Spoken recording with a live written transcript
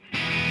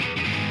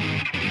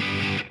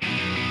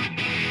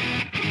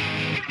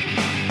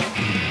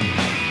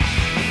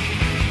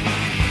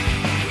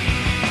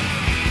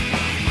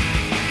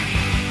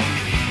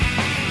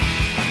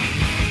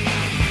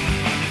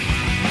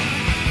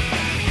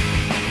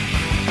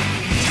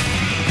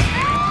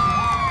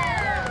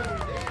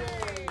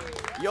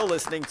You're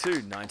listening to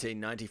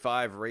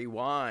 1995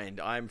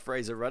 Rewind. I'm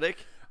Fraser Ruddick.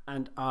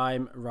 And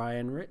I'm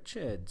Ryan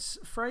Richards.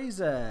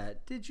 Fraser,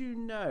 did you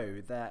know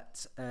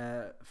that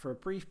for a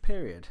brief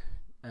period,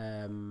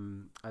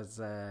 as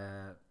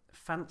a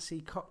fancy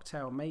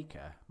cocktail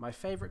maker, my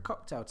favourite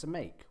cocktail to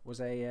make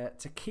was a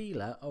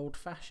tequila old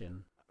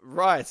fashioned?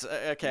 Right.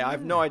 Okay. I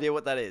have no idea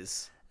what that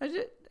is.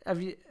 Do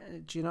you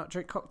not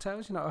drink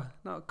cocktails? You're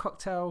not a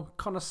cocktail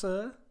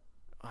connoisseur?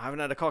 I haven't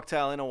had a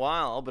cocktail in a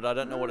while, but I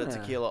don't know what a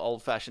tequila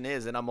old fashioned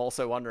is, and I'm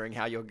also wondering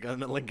how you're going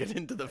to link it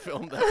into the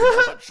film that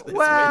we watched this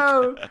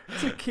week.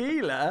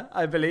 Tequila,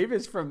 I believe,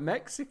 is from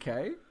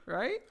Mexico,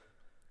 right?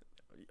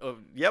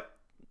 Yep.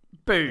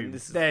 Boom.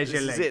 There's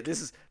your link.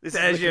 This is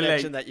the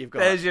connection that you've got.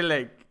 There's your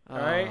link. All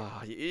right.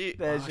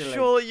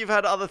 Surely you've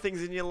had other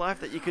things in your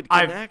life that you could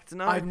connect.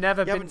 I've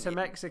never been to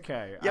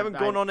Mexico. You haven't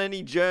gone on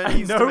any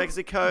journeys to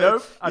Mexico.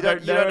 Nope. You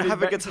don't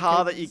have a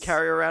guitar that you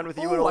carry around with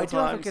you at all times. I do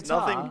have a guitar.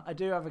 Nothing. I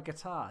do have a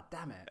guitar.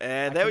 Damn it.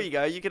 And there you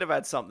go. You could have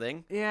had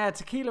something. Yeah,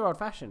 tequila old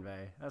fashioned,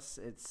 though.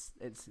 It's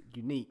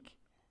unique.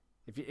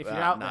 If you're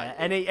out there,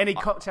 any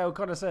cocktail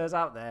connoisseurs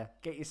out there,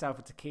 get yourself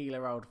a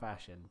tequila old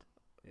fashioned.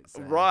 It's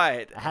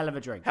right. A hell of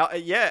a drink.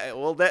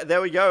 Well,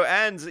 there we go.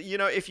 And,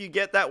 if you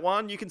get that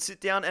one, you can sit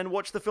down and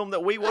watch the film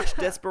that we watched,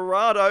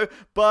 Desperado.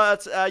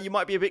 But you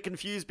might be a bit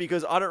confused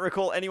because I don't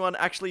recall anyone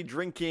actually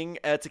drinking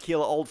a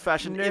tequila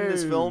old-fashioned in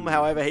this film.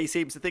 However, he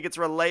seems to think it's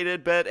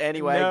related. But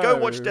anyway, go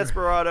watch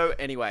Desperado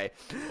anyway.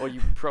 Or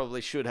you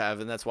probably should have,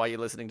 and that's why you're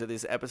listening to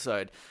this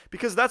episode.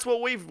 Because that's what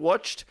we've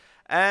watched.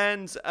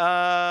 And,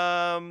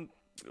 should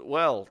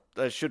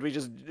we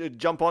just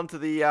jump onto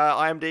the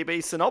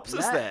IMDb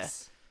synopsis there?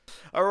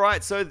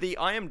 Alright, so the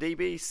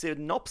IMDb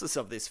synopsis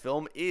of this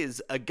film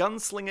is: a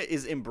gunslinger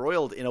is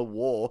embroiled in a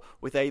war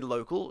with a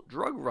local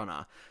drug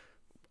runner.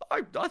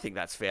 I think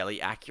that's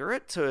fairly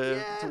accurate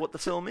to what the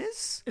film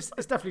is. It's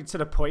definitely to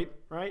the point,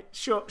 right?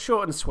 Short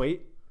and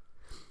sweet.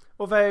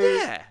 Although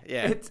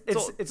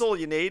it's all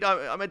you need.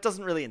 I mean, it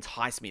doesn't really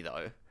entice me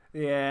though.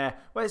 Yeah,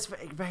 well, it's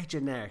very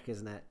generic,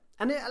 isn't it?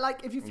 And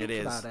if you think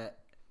about it,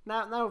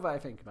 now that I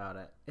think about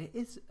it, it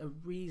is a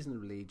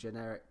reasonably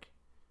generic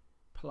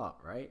plot,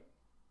 right?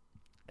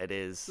 It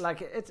is.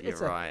 Like it's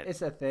right.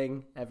 It's a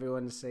thing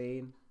everyone's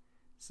seen.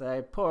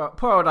 So poor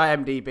old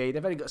IMDb.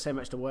 They've only got so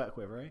much to work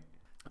with, right?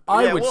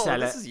 I would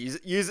sell it.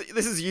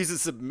 This is user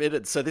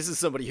submitted, so this is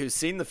somebody who's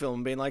seen the film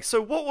and been like, so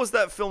what was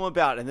that film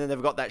about? And then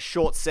they've got that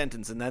short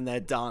sentence and then they're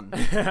done.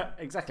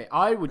 Exactly.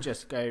 I would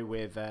just go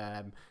with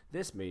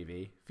this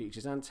movie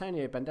features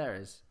Antonio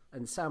Banderas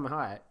and Salma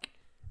Hayek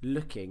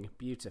looking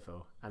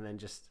beautiful, and then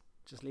just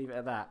leave it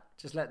at that.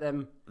 Just let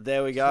them.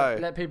 There we go.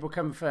 Let people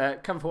come for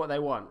what they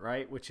want,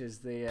 right? Which is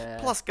the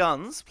plus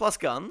guns.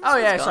 Oh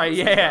yeah, sorry,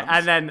 yeah,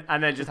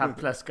 and then just have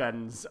plus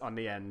guns on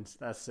the end.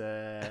 That's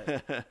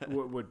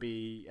would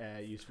be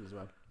useful as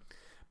well.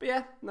 But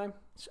yeah,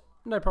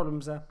 no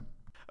problems there.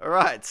 All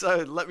right,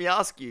 so let me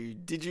ask you: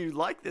 did you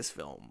like this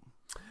film?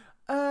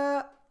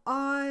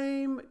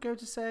 I'm going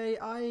to say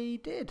I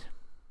did.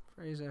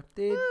 Fraser,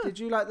 did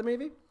you like the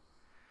movie?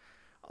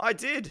 I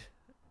did.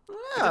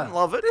 I didn't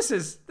love it. This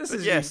is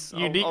yes,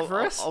 unique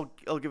for us.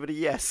 I'll give it a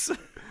yes.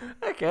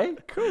 Okay,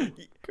 cool.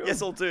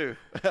 Yes, I'll do.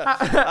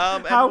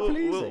 How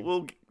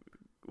pleasing.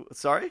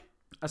 Sorry?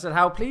 I said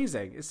how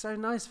pleasing. It's so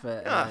nice for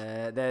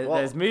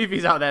there's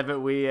movies out there,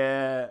 but we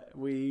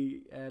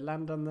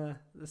land on the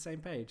same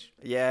page.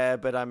 Yeah,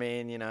 but I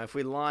mean, if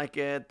we like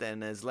it, then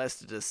there's less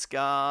to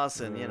discuss,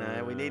 and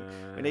we need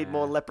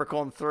more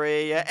Leprechaun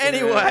 3.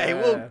 Anyway,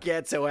 we'll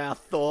get to our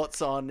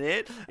thoughts on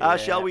it.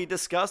 Shall we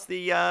discuss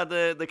the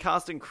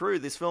cast and crew?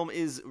 This film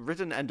is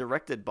written and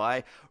directed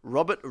by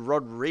Robert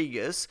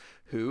Rodriguez,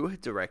 who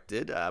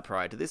directed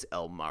prior to this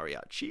El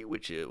Mariachi,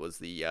 which was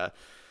the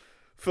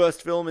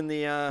first film in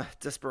the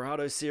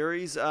Desperado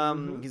series.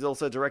 He's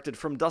also directed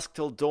From Dusk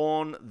Till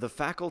Dawn, The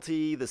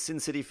Faculty, the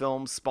Sin City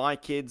films, Spy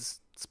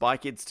Kids, Spy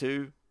Kids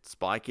 2,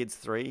 Spy Kids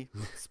 3,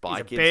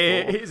 Spy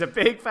Kids 4. He's a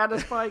big fan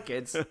of Spy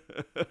Kids.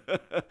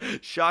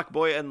 Shark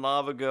Boy and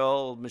Lava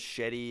Girl,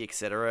 Machete,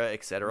 etc.,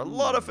 etc. A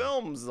lot of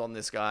films on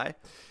this guy.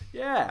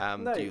 Yeah.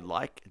 Do you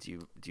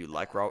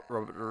like Robert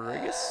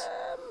Rodriguez?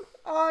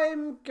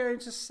 I'm going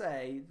to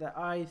say that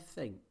I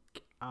think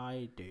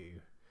I do.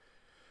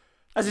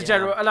 As a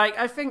general,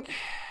 I think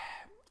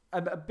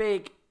I'm a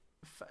big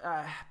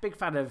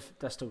fan of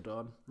Dusk Till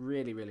Dawn.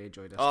 Really, really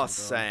enjoy Dusk Till Dawn. Oh,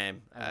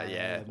 same.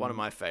 One of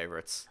my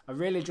favorites. I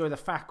really enjoy The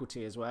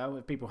Faculty as well.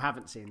 If people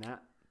haven't seen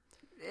that,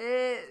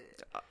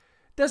 it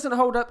doesn't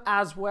hold up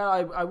as well.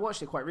 I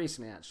watched it quite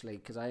recently, actually,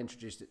 because I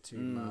introduced it to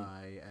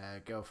my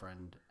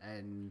girlfriend,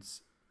 and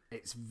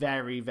it's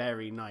very,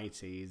 very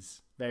 90s.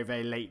 Very,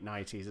 very late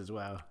 90s as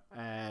well.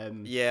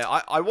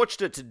 I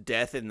watched it to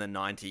death in the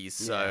 90s,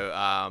 so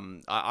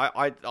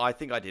I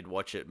think I did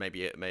watch it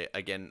maybe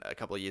again a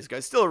couple of years ago.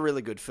 Still a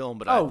really good film,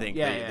 but I think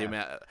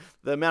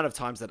the amount of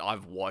times that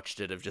I've watched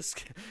it have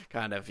just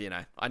kind of,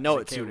 I know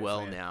it too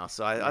well now,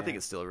 so I think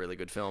it's still a really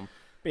good film.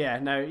 But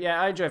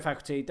I enjoy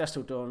Faculty. Dusk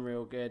Till Dawn,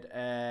 real good.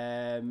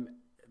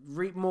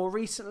 More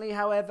recently,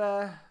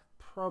 however,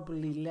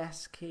 probably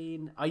less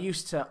keen. I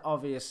used to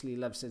obviously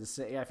love Sin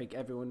City. I think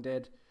everyone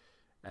did.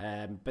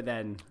 But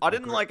then I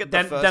didn't like it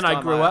the first time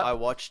I grew up. I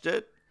watched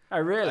it. Oh,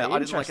 really? I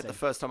didn't like it the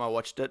first time I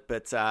watched it,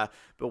 but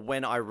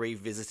when I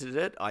revisited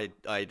it, I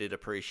did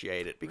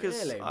appreciate it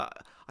because Really?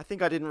 I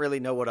think I didn't really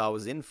know what I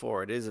was in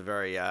for. It is a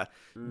very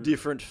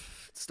different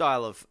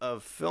style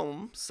of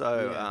film,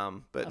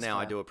 so but that's now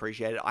I fair. do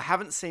appreciate it. I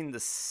haven't seen the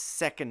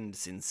second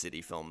Sin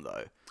City film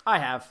though. I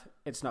have.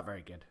 It's not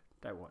very good.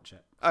 Don't watch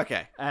it.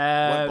 Okay,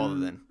 won't bother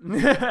then.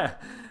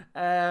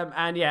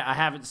 And yeah, I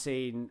haven't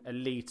seen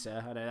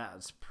Alita. I know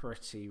that's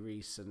pretty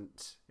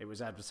recent. It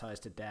was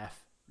advertised to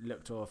death.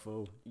 Looked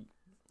awful,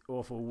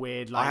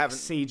 weird, like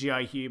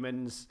CGI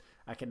humans.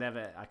 I can't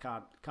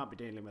be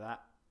dealing with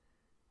that.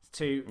 It's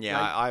too. Yeah,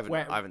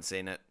 like, I haven't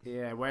seen it.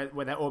 Yeah, where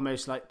they're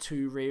almost like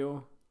too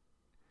real.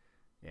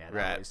 Yeah,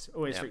 that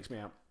always freaks me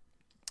out.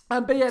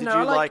 But yeah, Did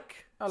you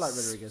like I like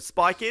Rodriguez.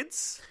 Spy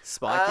Kids?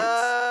 Spy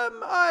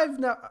Kids? I've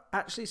not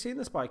actually seen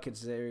the Spy Kids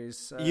series.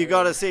 So. You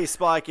got to see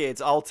Spy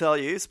Kids. I'll tell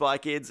you, Spy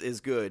Kids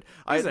is good.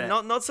 Is it?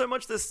 Not so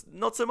much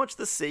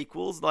the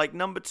sequels. Like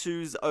number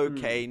 2's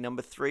okay.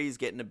 Number 3's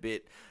getting a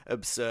bit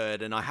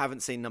absurd, and I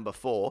haven't seen number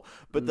 4.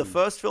 But the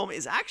first film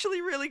is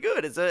actually really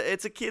good.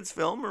 It's a kids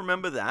film.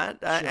 Remember that.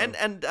 Sure.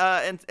 And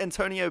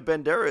Antonio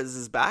Banderas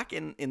is back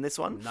in this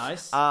one.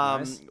 Nice.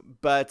 Nice.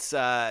 But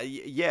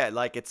yeah,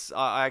 like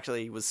I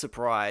actually was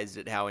surprised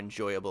at how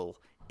enjoyable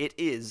it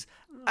is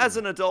as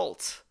an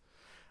adult.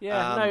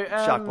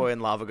 Yeah, Shark Boy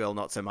and Lava Girl,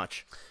 not so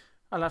much.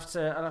 I'll have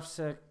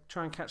to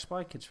try and catch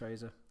Spy Kids,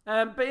 Fraser.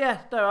 But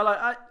yeah, no,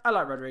 I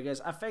like Rodriguez.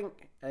 I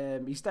think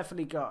he's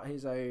definitely got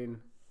his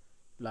own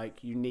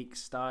like unique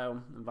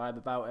style and vibe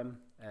about him.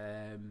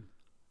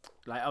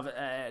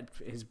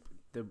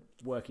 The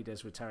work he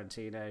does with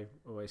Tarantino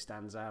always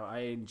stands out. I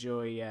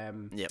enjoy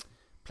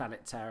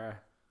Planet Terror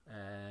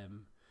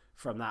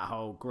from that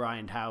whole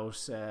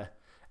grindhouse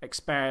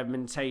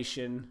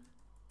experimentation.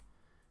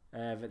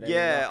 I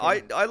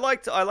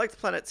liked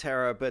Planet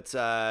Terror, but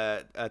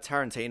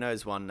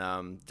Tarantino's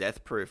one,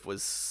 Death Proof,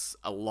 was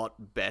a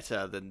lot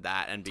better than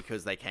that, and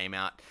because they came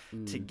out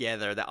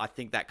together, that I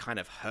think that kind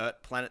of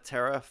hurt Planet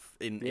Terror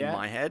in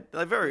my head.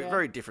 They're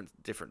very different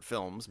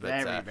films, but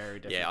very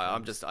different. Yeah,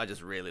 films. I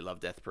just really love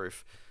Death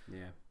Proof.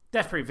 Yeah,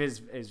 Death Proof is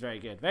very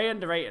good, very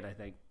underrated. I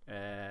think.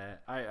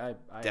 I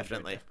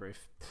Definitely Death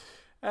Proof.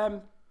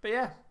 But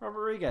yeah, Robert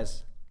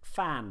Rodriguez,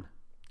 fan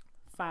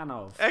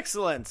of.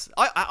 Excellent.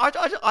 I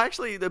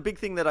actually, the big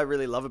thing that I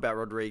really love about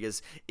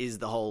Rodriguez is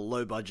the whole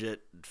low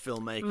budget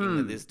filmmaking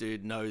that this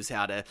dude knows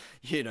how to,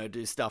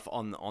 do stuff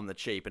on the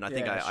cheap, and I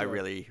think I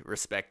really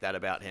respect that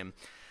about him.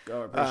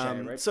 I appreciate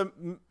it, right? So,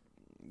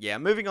 yeah,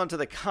 moving on to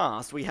the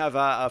cast, we have,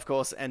 of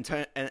course,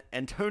 Antonio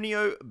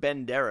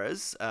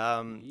Banderas,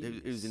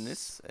 who's in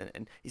this,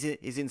 and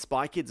he's in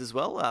Spy Kids as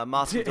well.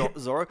 Mask of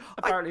Zorro.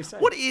 Apparently so.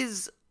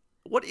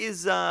 What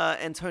is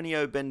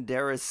Antonio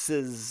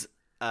Banderas's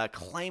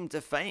claim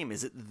to fame?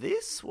 Is it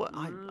this? What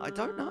I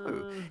don't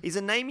know. He's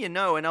a name and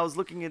I was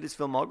looking at his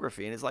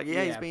filmography, and it's like,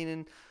 he's been in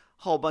a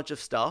whole bunch of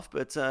stuff,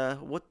 but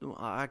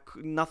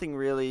nothing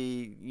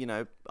really.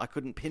 I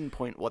couldn't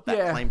pinpoint what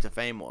that claim to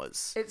fame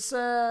was. It's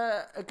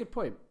a good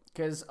point,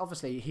 because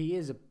obviously he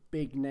is a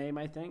big name.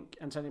 I think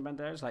Antonio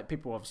Banderas, like,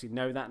 people obviously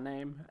know that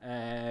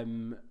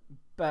name,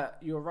 but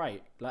you're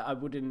right. Like, I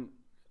wouldn't,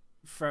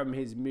 from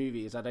his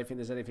movies, I don't think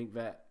there's anything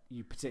that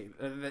you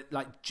particularly that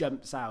like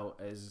jumps out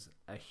as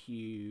a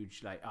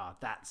huge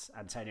that's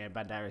Antonio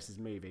Banderas'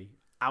 movie,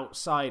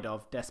 outside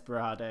of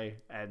Desperado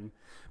and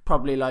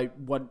probably like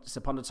Once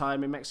Upon a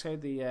Time in Mexico,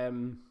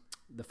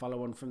 the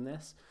follow on from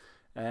this.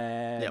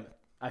 I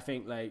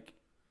think like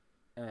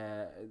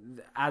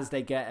as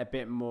they get a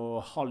bit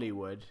more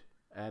Hollywood,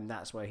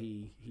 that's where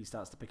he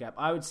starts to pick up.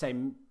 I would say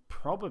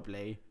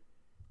probably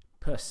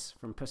Puss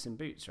from Puss in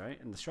Boots,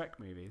 right, and the Shrek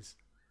movies.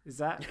 Is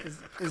that his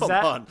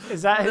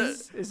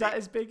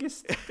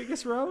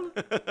biggest role?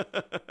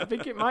 I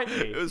think it might be.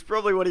 It was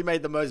probably what he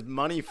made the most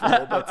money for.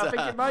 But, I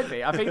think it might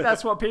be. I think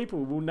that's what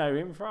people will know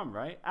him from,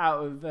 right?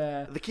 Out of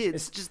the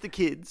kids, just the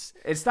kids.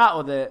 It's that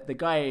or the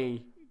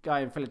guy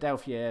in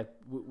Philadelphia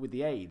with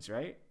the AIDS,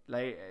 right?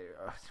 Like,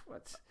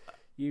 what?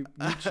 You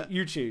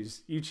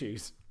choose. You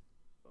choose.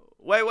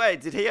 Wait,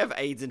 did he have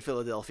AIDS in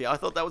Philadelphia? I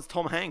thought that was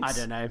Tom Hanks. I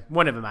don't know.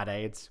 One of them had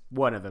AIDS.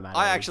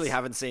 I actually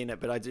haven't seen it,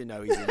 but I do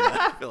know he's in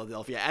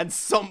Philadelphia, and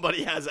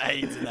somebody has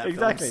AIDS in that film.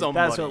 Exactly.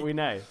 That's what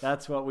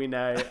we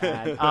know.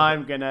 And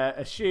I'm going to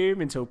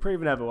assume, until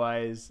proven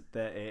otherwise,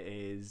 that it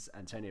is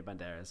Antonio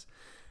Banderas.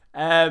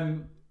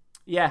 I'm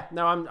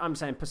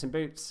saying Puss in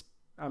Boots.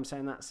 I'm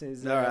saying that's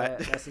his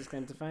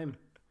claim to fame.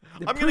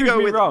 I'm going to go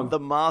with The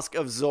Mask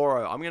of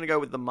Zorro.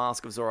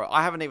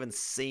 I haven't even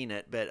seen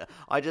it, but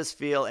I just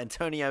feel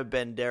Antonio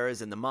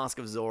Banderas and The Mask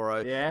of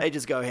Zorro, they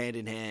just go hand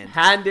in hand.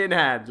 Hand in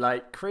hand,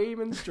 like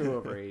cream and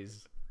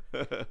strawberries.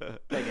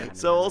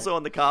 So also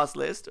on the cast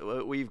list,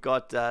 we've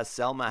got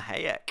Salma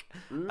Hayek.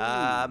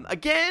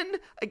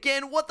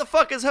 Again, what the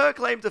fuck is her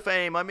claim to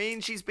fame? I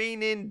mean, she's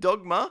been in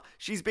Dogma,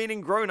 she's been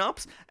in Grown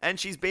Ups, and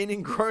she's been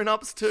in Grown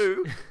Ups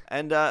 2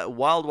 and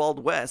Wild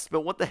Wild West.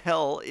 But what the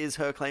hell is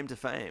her claim to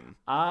fame?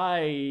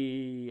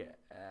 I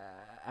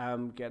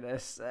am gonna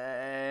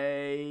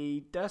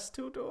say Dusk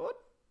Till Dawn,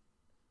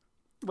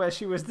 where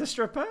she was the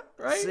stripper,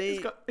 right?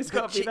 See, it's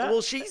got to be that.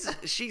 Well,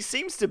 she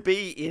seems to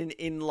be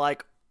in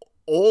like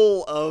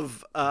all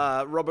of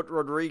Robert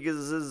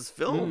Rodriguez's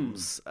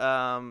films,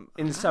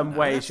 in some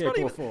way, shape,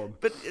 or form.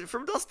 But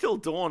from Dusk Till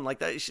Dawn, like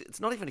that, it's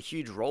not even a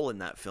huge role in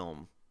that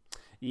film.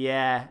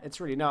 Yeah, it's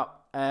really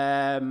not.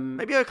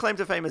 Maybe her claim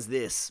to fame is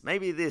this.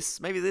 Maybe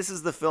this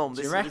is the film.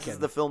 This is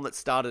the film that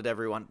started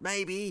everyone.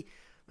 Maybe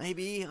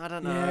I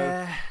don't know.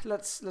 Yeah,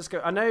 let's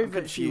go. I know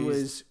that she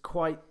was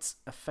quite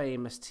a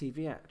famous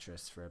TV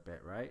actress for a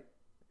bit, right?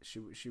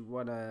 She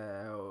won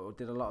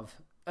did a lot of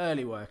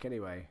early work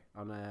anyway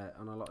on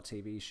a lot of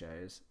TV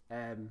shows.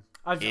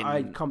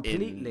 I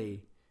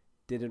completely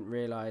didn't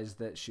realize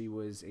that she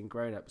was in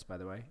Grown Ups, by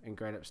the way, in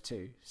Grown Ups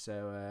 2.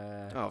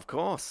 So of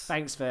course.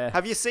 Thanks for.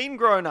 Have you seen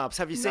Grown Ups?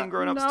 Have you seen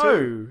Grown Ups 2?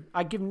 No,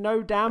 I give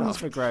no damns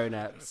for Grown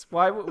Ups.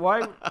 Why?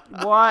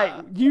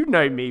 You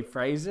know me,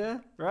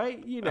 Fraser,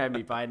 right? You know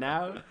me by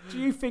now. Do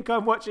you think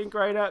I'm watching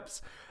Grown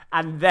Ups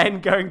and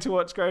then going to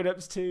watch Grown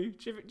Ups 2?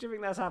 Do you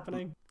think that's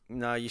happening?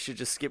 No, you should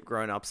just skip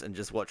Grown Ups and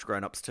just watch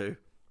Grown Ups 2.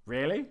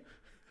 Really?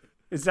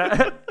 Is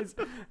that?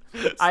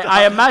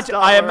 I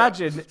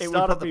imagine it would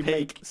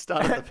probably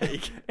start at the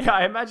peak. Yeah,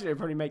 I imagine it would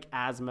probably make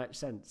as much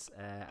sense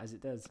as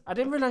it does. I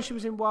didn't realize she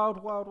was in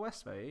Wild Wild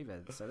West though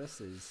either. So this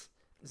is.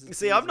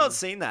 See, I've not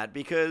seen that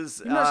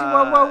because you've not seen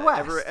Wild Wild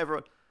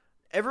West.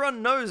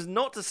 Everyone knows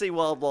not to see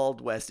Wild Wild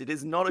West. It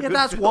is not a good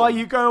that's film. why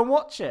you go and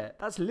watch it.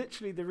 That's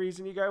literally the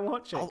reason you go and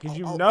watch it because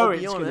it's going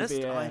to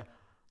be.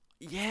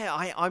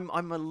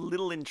 I'm a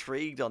little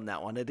intrigued on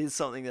that one. It is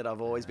something that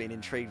I've always been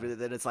intrigued with.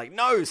 That it's like,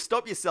 no,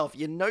 stop yourself.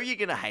 You know you're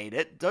gonna hate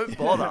it. Don't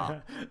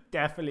bother.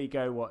 Definitely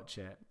go watch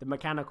it. The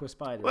Mechanical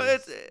Spider. Well,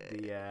 is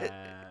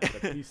the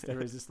piece de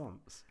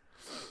resistance.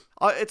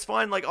 It's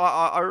fine. Like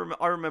I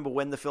remember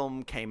when the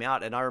film came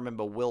out, and I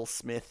remember Will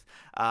Smith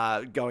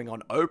going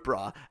on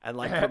Oprah and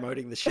like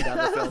promoting the shit out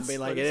of the film, being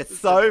like, "It's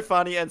so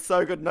funny and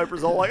so good." And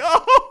Oprah's all like,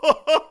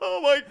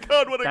 "Oh my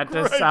god, what a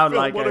great film!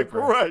 Like what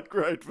Oprah. a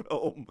great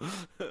film!"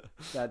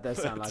 That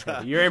does sound like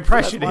Oprah. Your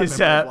impression is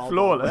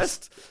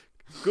flawless.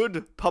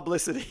 Good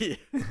publicity.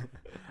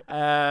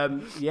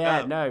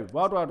 No,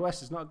 Wild Wild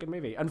West is not a good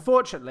movie.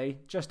 Unfortunately,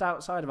 just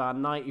outside of our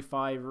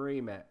 95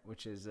 remit,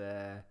 which is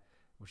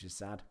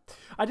sad.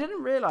 I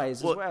didn't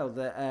realise as well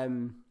that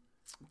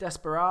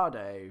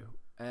Desperado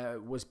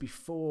was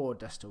before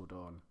Dusk Till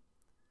Dawn.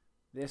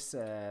 This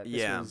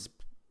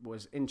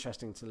was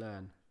interesting to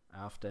learn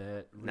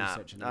after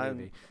researching the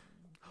movie.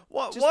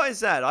 Why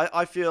is that?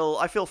 I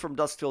feel From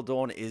Dusk Till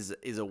Dawn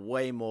is a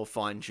way more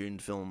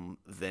fine-tuned film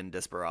than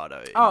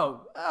Desperado.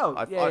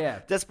 Yeah.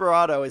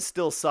 Desperado is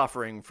still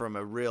suffering from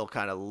a real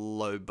kind of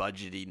low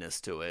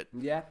budgetiness to it.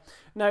 Yeah.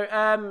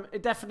 No,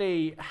 it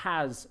definitely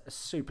has a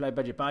super low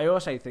budget, but I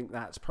also think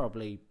that's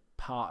probably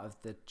part of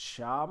the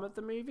charm of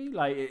the movie.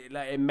 Like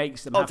it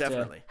makes them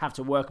have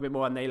to work a bit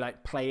more, and they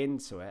like play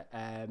into it.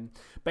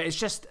 But it's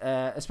just,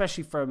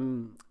 especially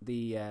from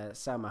the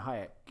Salma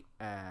Hayek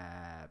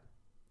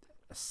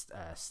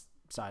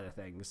side of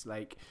things,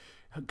 like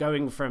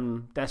going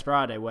from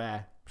Desperado,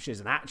 where she's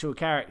an actual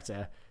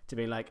character, to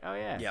be like, oh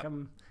yeah,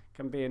 come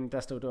be in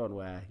Dusk Till Dawn,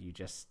 where you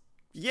just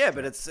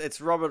but it's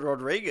Robert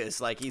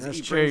Rodriguez. Like he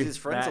brings his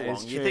friends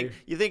along.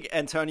 You think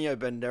Antonio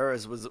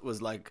Banderas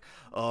was like,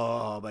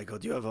 oh my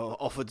god, you have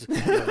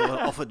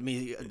offered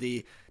me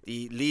the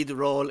lead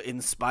role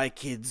in Spy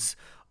Kids.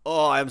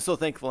 Oh, I'm so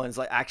thankful. And it's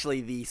like, actually,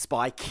 the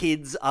Spy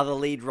Kids are the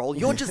lead role.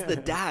 You're just the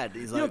dad.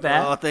 He's like,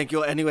 oh, thank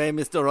you. Anyway,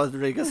 Mr.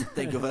 Rodriguez,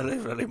 thank you very,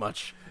 very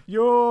much.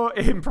 Your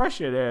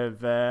impression of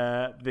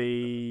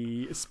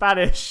the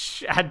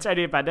Spanish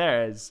Antonio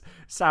Banderas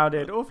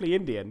sounded awfully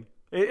Indian.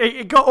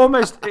 It got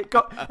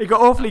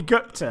awfully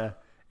Gupta,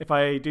 if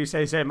I do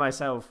say so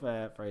myself,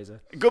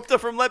 Fraser. Gupta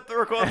from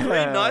Leprechaun 3.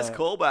 Nice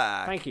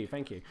callback. Thank you.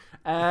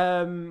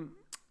 Salma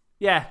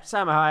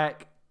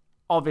Hayek,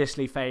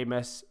 obviously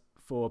famous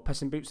for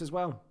Puss in Boots as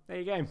well. There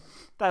you go.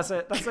 That's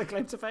a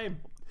claim to fame.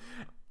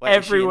 Wait,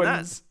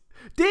 everyone's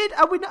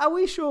are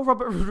we sure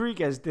Robert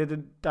Rodriguez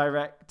didn't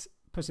direct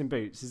Puss in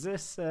Boots? Is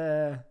this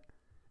a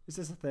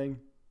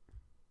thing?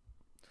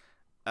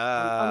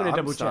 I'm gonna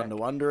double check. To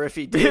wonder if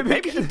he did.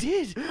 Maybe he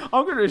did.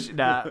 I'm gonna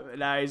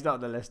no, he's not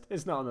on the list.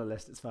 It's not on the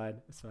list. It's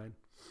fine.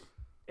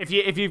 If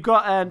you've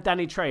got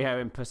Danny Trejo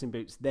in Puss in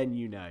Boots, then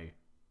you know.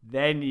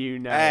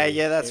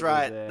 Yeah, that's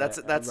right. That's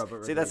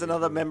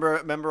another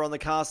member on the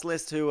cast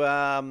list who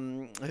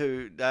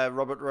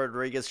Robert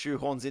Rodriguez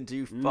shoehorns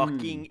into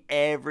fucking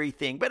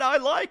everything. But I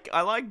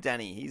like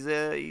Danny. He's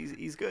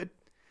good.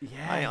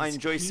 Yeah, I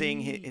enjoy seeing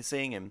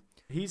him.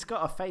 He's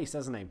got a face,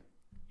 hasn't he?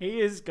 He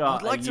has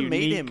got. I'd like to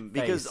meet him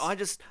because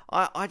face.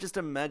 I just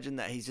imagine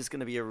that he's just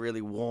going to be a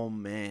really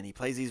warm man. He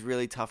plays these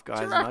really tough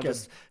guys, and reckon? I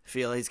just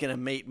feel he's going to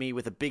meet me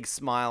with a big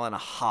smile and a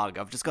hug.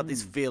 I've just got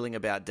this feeling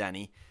about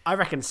Danny. I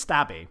reckon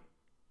stabby,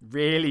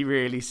 really,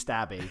 really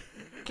stabby.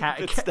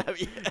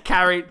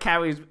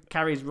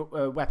 Carries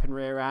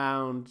weaponry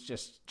around,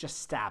 just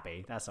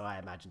stabby. That's how I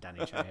imagine Danny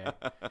Trejo.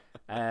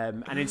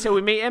 And until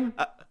we meet him,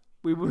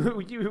 who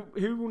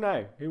will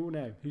know? Who will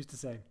know? Who's to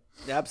say?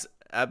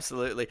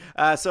 Absolutely.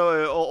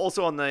 So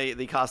also on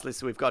the cast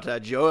list, we've got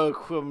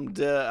Joaquim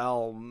de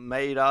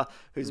Almeida,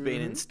 who's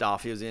been in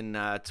stuff. He was in...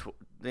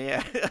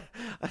 You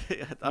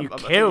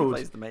killed. He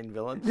plays the main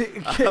villain.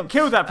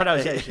 Killed that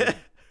pronunciation.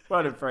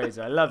 Brendan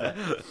Fraser. I love it.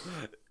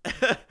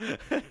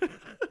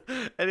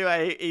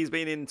 Anyway, he's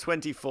been in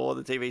 24,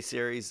 the TV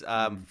series,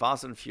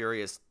 Fast and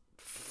Furious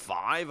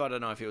 5. I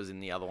don't know if he was in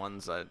the other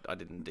ones. I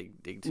didn't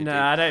dig too deep.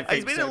 No, I don't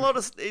think he's been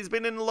so. He's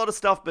been in a lot of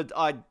stuff, but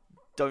I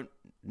don't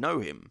know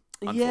him.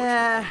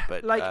 Yeah,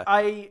 but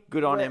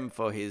good on him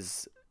for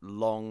his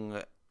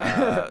long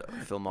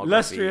filmography,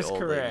 illustrious all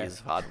career, the years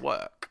of hard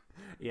work.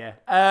 Yeah,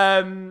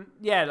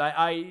 like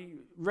I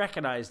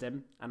recognised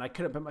him, and I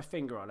couldn't put my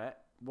finger on it.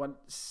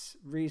 Once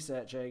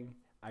researching,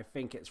 I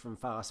think it's from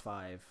Fast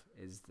 5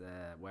 is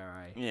where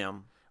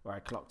I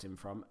clocked him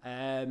from.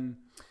 I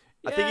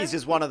think he's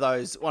just one of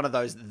those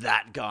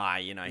that guy.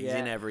 You know, he's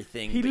in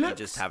everything, but you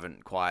just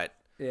haven't quite.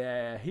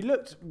 Yeah, he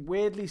looked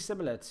weirdly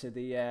similar to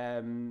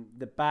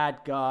the bad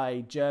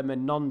guy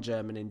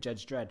non-German in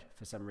Judge Dredd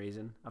for some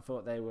reason. I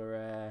thought they were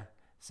the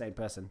same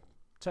person.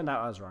 Turned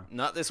out I was wrong.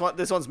 No, this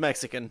one's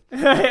Mexican.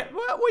 What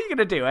are you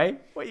gonna do, eh?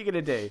 What are you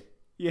gonna do?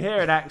 You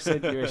hear an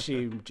accent, you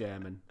assume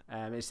German.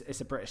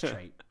 It's a British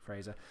trait,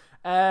 Fraser.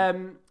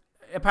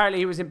 Apparently,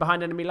 he was in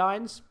Behind Enemy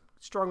Lines,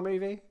 strong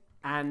movie,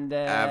 and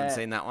I haven't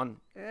seen that one.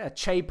 Yeah,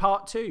 Che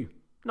Part 2.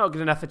 Not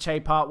good enough for Che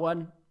Part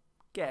 1.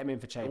 Get him in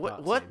for Che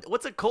Part 2.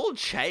 What's it called?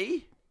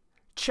 Che?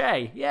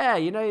 Che, yeah.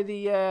 You know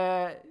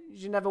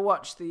you never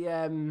watched the?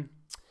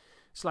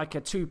 It's like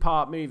a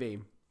 2-part movie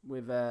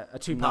with a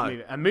 2-part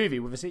movie, a movie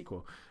with a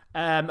sequel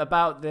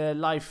about the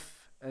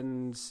life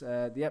and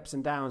the ups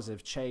and downs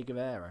of Che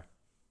Guevara.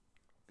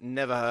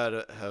 Never heard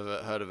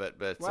of it,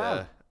 but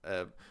wow.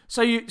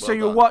 So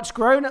you'll watch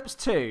Grown Ups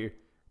 2,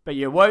 but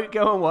you won't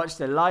go and watch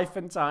the life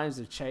and times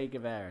of Che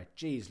Guevara.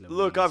 Jeez, Louise,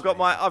 look, I've got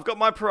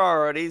my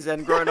priorities,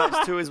 and Grown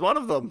Ups 2 is one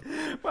of them.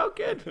 Well,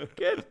 good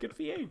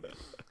for you.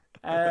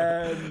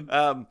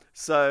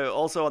 So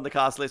also on the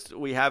cast list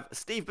we have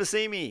Steve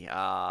Buscemi.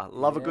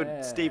 Love a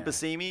good Steve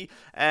Buscemi,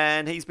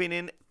 and he's been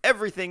in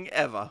everything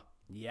ever.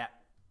 Yeah,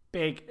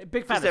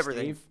 big fan of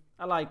everything. Steve.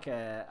 I like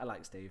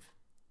Steve.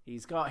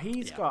 He's got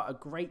a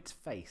great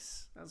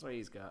face. That's what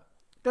he's got.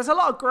 There's a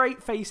lot of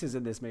great faces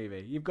in this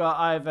movie. You've got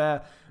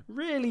either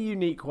really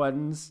unique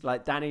ones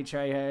like Danny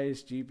Trejo,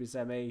 Steve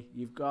Buscemi.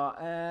 You've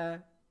got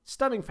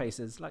stunning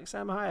faces like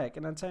Sam Hayek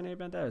and Antonio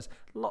Banderas.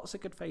 Lots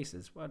of good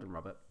faces. Well done,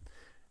 Robert.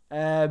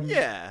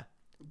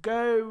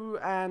 Go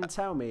and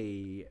tell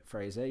me,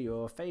 Fraser,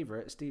 your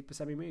favourite Steve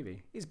Buscemi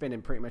movie. He's been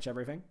in pretty much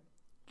everything.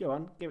 Go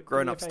on.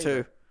 Grown Ups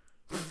 2.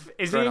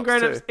 Is he in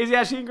Grown Ups? Is he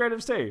actually in Grown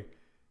Ups 2?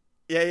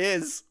 Yeah, he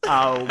is.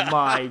 Oh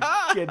my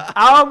goodness.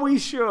 Are we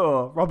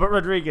sure Robert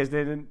Rodriguez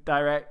didn't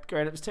direct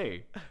Grown Ups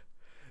 2?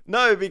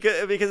 No,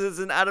 because it's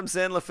an Adam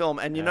Sandler film,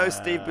 and you know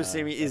Steve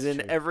Buscemi is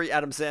in every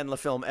Adam Sandler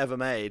film ever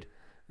made.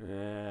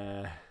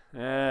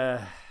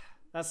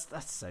 That's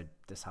so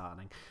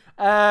disheartening.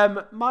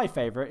 My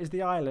favourite is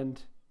The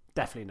Island.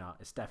 Definitely not.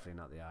 It's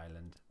definitely not The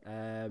Island.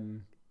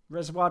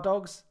 Reservoir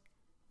Dogs?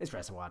 It's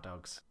Reservoir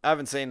Dogs. I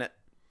haven't seen it.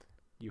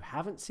 You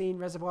haven't seen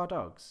Reservoir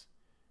Dogs?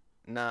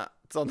 Nah,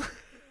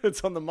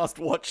 it's on the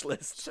must-watch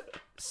list.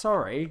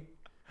 Sorry.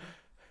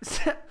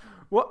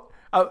 What?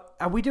 Oh,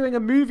 are we doing a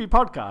movie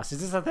podcast?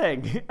 Is this a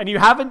thing? And you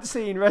haven't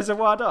seen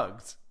Reservoir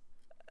Dogs?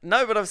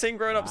 No, but I've seen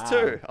Grown Ups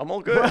 2. I'm all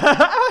good.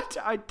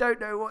 I don't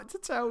know what to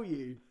tell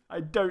you.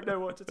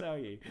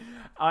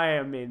 I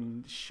am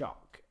in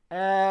shock.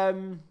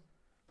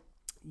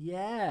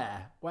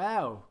 Yeah.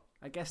 Wow.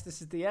 I guess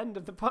this is the end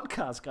of the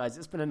podcast, guys.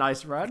 It's been a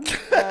nice run.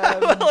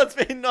 Well, it's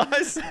been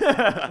nice.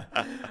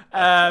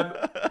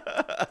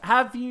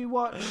 Have you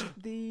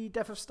watched The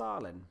Death of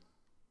Stalin?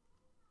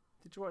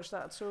 Did you watch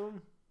that at all?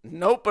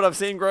 Nope, but I've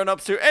seen Grown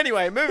Ups 2.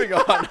 Anyway, moving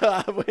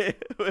on.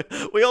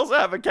 We also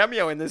have a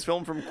cameo in this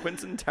film from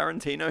Quentin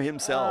Tarantino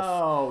himself.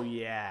 Oh,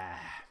 yeah.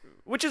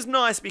 Which is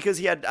nice because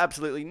he had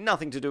absolutely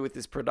nothing to do with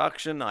this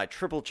production. I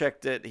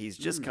triple-checked it. He's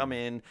just come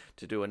in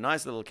to do a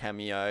nice little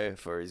cameo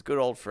for his good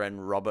old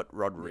friend Robert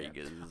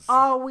Rodriguez. Yeah.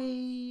 Are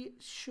we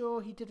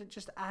sure he didn't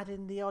just add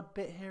in the odd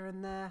bit here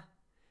and there?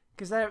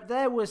 Because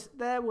there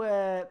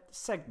were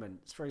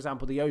segments, for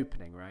example, the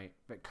opening, right,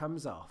 that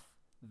comes off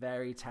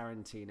very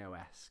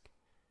Tarantino-esque.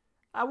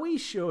 Are we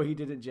sure he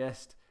didn't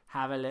just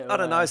have a little? I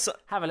don't know.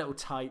 Have a little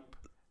type.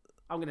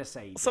 I'm gonna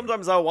say.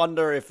 Sometimes I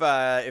wonder if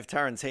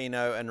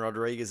Tarantino and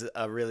Rodriguez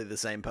are really the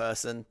same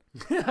person.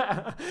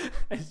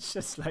 It's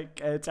just like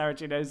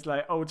Tarantino's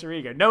like alter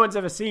ego. No one's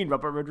ever seen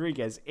Robert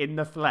Rodriguez in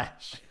the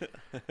flesh.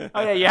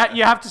 Oh yeah,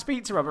 you have to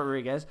speak to Robert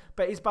Rodriguez,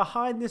 but he's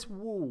behind this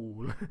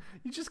wall.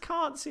 You just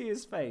can't see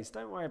his face.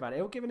 Don't worry about it.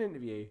 He'll give an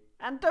interview,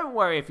 and don't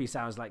worry if he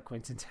sounds like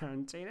Quentin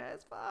Tarantino.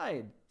 It's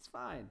fine. It's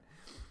fine.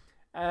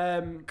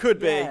 Could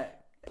be.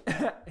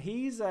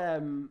 He's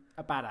a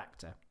bad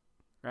actor,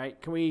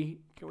 right? Can we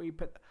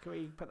put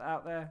that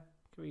out there?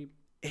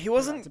 He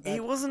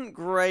wasn't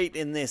great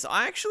in this.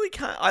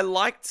 I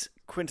liked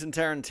Quentin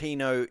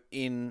Tarantino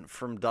in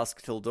From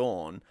Dusk Till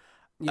Dawn.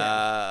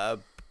 Yeah.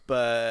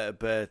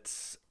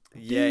 But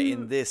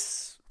in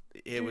this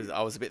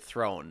I was a bit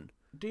thrown.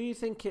 Do you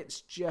think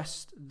it's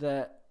just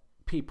that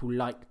people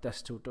like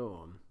Dusk Till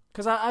Dawn?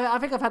 Because I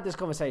think I've had this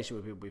conversation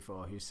with people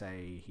before who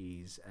say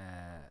he's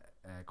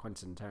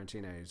Quentin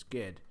Tarantino's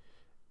good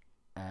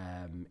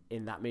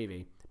in that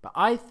movie, but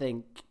I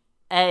think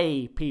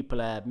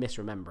people are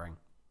misremembering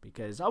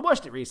because I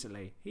watched it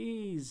recently.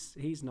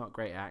 He's not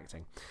great at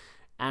acting,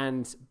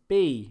 and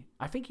B,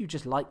 I think you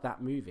just like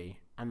that movie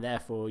and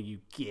therefore you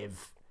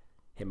give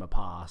him a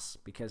pass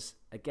because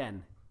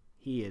again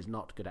he is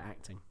not good at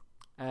acting.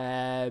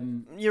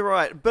 You're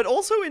right, but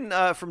also in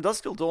From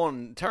Dusk Till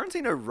Dawn,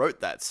 Tarantino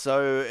wrote that,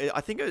 so I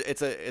think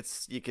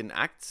it's you can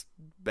act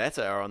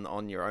better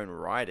on your own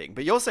writing.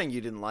 But you're saying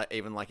you didn't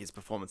even like his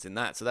performance in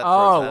that, so that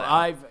throws that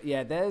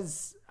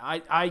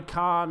out. I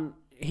can't.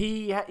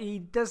 He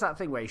does that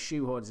thing where he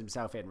shoehorns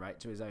himself in right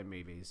to his own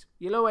movies.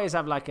 You'll always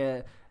have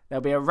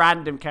there'll be a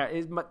random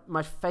character.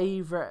 My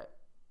favorite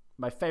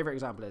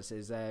example is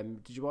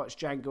did you watch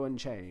Django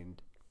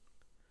Unchained?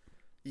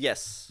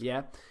 Yes.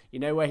 Yeah. You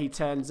know where he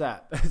turns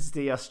up as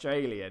the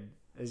Australian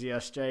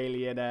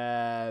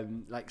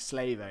like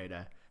slave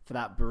owner for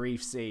that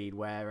brief scene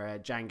where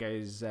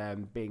Django's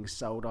being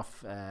sold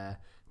off to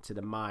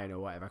the mine or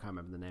whatever. I can't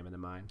remember the name of the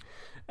mine.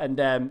 And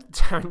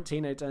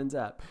Tarantino turns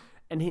up,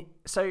 and he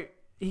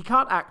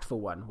can't act for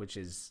one, which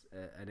is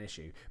an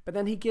issue. But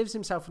then he gives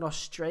himself an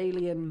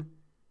Australian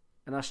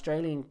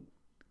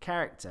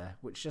character,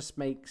 which just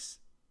makes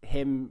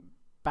him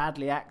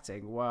badly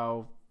acting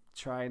while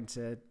trying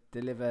to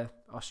deliver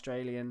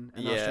Australian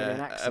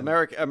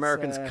accent.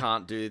 Americans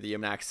can't do the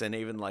accent.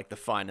 Even like the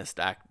finest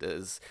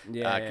actors,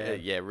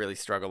 really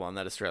struggle on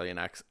that Australian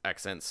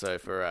accent. So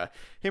for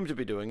him to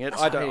be doing it,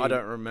 I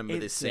don't remember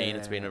this scene.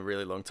 It's been a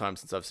really long time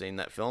since I've seen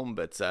that film,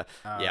 but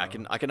I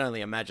can only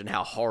imagine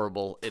how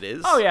horrible it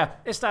is. Oh yeah,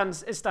 it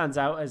stands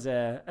out as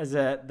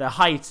the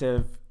height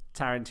of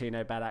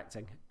Tarantino bad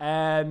acting.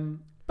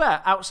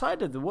 But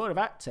outside of the world of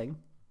acting,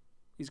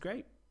 he's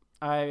great.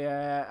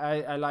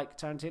 I like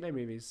Tarantino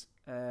movies.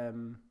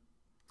 I'm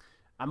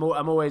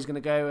always going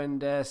to go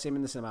and see him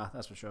in the cinema.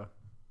 That's for sure.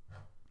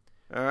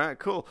 All right,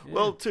 cool. Yeah.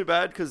 Well, too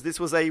bad because this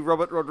was a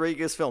Robert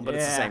Rodriguez film, but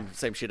it's the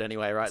same shit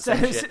anyway, right?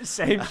 Same shit.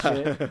 Same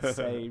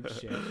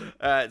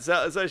shit.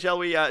 So shall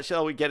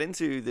we get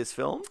into this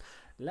film?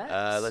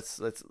 Let's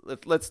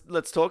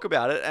talk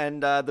about it,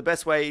 and the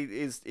best way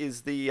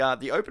is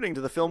the opening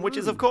to the film, which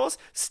is of course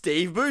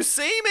Steve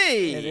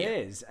Buscemi. It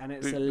is, and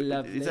it's a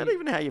lovely. Is that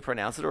even how you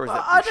pronounce it, or is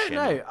that? I don't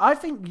know. I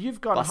think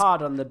you've gone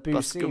hard on the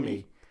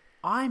Buscemi.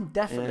 I'm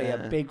definitely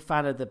a big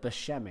fan of the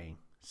Buscemi.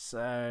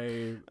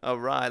 So, all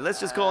right, let's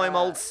just call him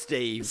Old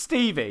Steve.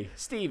 Stevie,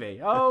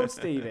 old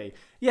Stevie.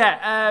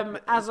 Yeah.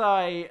 As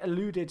I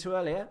alluded to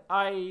earlier,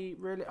 I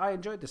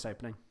enjoyed this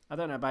opening. I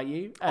don't know about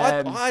you.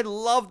 I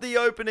love the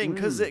opening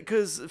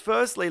because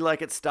firstly,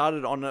 like it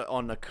started on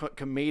a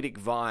comedic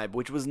vibe,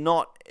 which was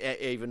not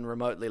even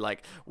remotely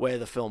like where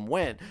the film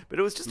went, but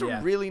it was just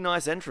a really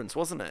nice entrance,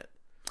 wasn't it?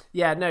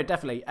 Yeah, no,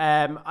 definitely.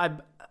 I'm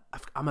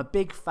a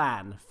big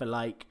fan for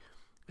like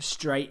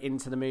straight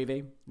into the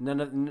movie.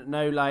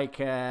 No like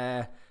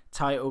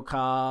title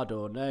card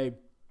or no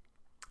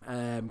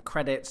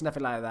credits,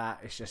 nothing like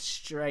that. It's just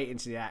straight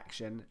into the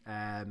action.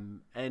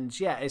 And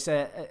yeah, it's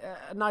a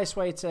nice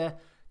way to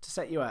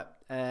set you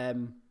up. I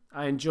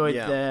enjoyed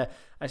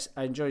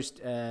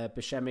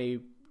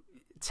Buscemi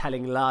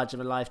telling larger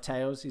than life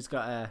tales. He's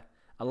got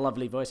a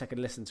lovely voice. I could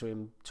listen to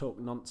him talk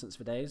nonsense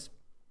for days.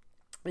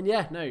 And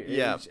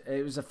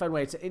it was a fun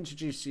way to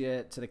introduce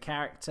you to the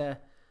character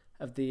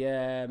of the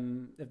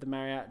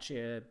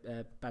mariachi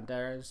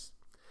Banderas.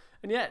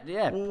 And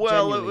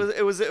well, genuinely.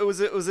 it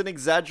was an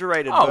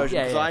exaggerated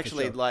version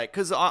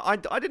because I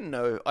didn't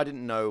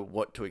know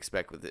what to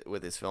expect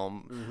with this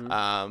film.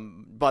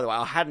 Mm-hmm. By the way,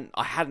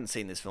 I hadn't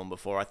seen this film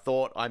before. I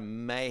thought I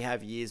may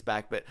have years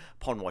back, but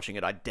upon watching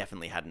it, I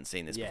definitely hadn't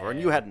seen this before.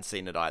 And you hadn't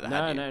seen it either,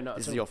 had you? No, not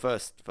This at is all. your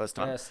first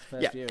time. First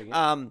viewing.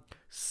 Yeah.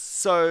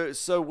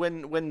 So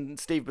when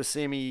Steve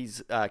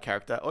Buscemi's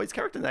character, his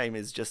character name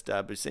is just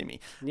Buscemi.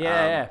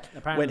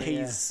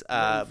 Apparently,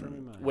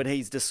 when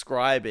he's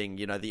describing,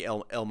 the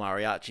El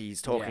Mariachi,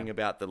 he's talking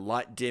about the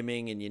light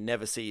dimming and you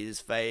never see his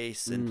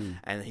face,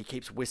 and he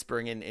keeps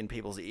whispering in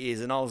people's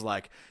ears, and I was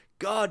like,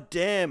 God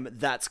damn,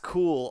 that's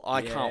cool.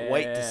 I can't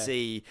wait to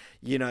see,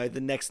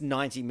 the next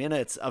 90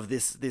 minutes of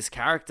this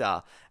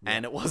character.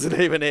 And it wasn't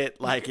even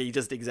it. Like, he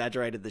just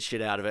exaggerated the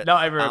shit out of it.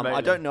 Not even remotely. I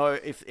don't know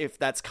if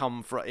that's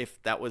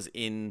if that was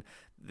in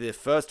the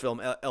first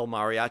film, El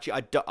Mariachi.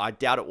 I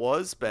doubt it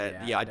was, but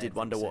I did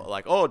wonder what,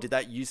 like, did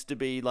that used to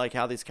be like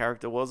how this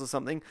character was or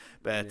something?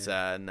 But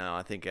no,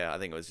 I think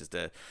it was just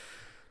a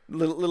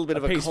little bit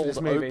of a cold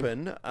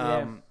open.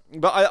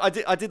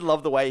 But I did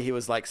love the way he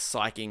was like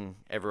psyching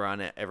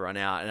everyone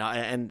out,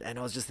 and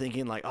I was just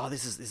thinking like,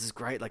 this is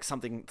great, like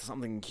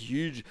something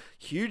huge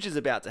is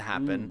about to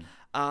happen.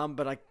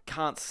 But I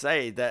can't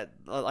say that,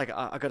 like,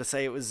 I got to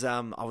say it was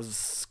I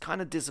was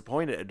kind of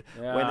disappointed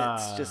when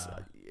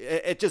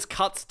it just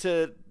cuts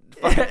to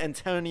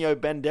Antonio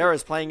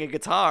Banderas playing a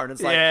guitar, and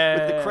it's like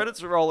with the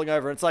credits rolling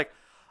over, and it's like,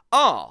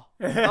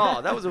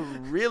 that was a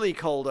really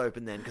cold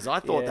open then, because I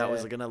thought that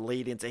was going to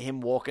lead into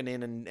him walking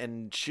in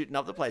and shooting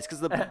up the place,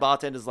 because the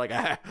bartender's like,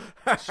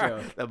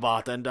 the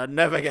bartender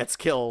never gets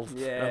killed.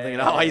 And I'm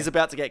thinking, he's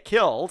about to get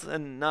killed,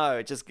 and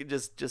no, just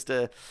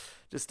a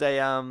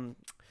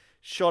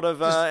shot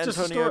of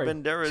Antonio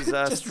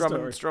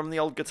Banderas strum the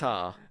old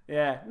guitar.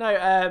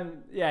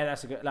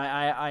 That's a good. Like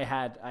I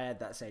had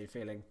that same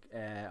feeling.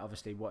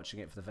 Obviously, watching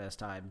it for the first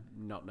time,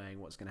 not knowing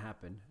what's going to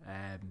happen,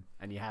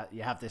 and you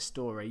have this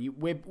story.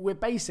 We're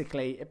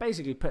basically, it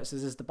basically puts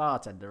us as the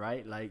bartender,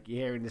 right? Like,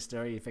 you're hearing the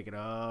story, you're thinking,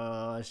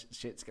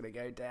 shit's going to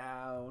go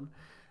down.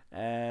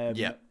 And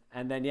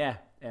then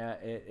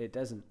it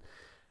doesn't.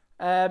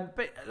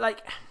 But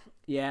like.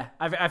 Yeah,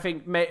 I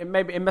think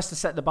maybe it must have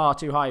set the bar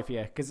too high for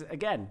you, because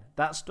again,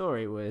 that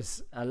story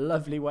was a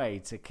lovely way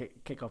to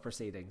kick off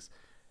proceedings.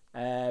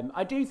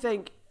 I do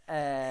think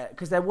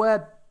because there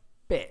were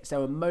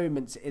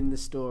moments in the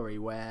story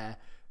where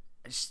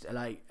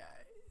like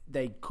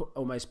they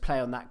almost play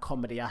on that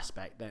comedy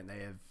aspect, don't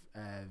they? Of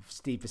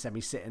Steve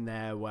Buscemi sitting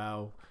there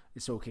while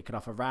it's all kicking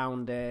off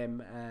around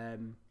him.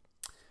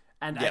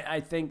 I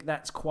think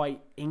that's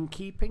quite in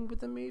keeping with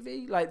the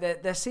movie. Like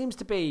there seems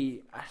to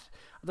be, I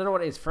don't know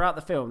what it is, throughout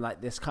the film, like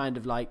this kind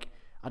of like,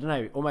 I don't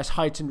know, almost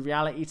heightened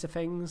reality to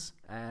things.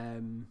 I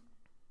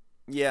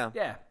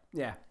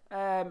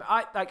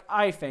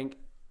think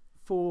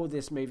for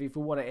this movie, for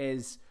what it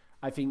is,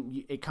 I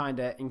think it kind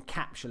of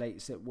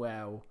encapsulates it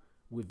well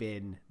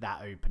within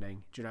that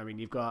opening. Do you know what I mean?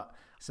 You've got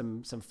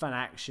some fun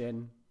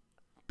action,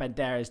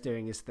 Banderas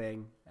doing his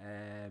thing.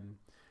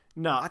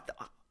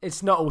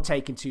 It's not all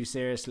taken too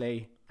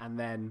seriously, and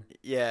then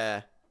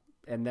it.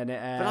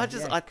 But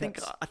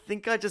I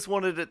think I just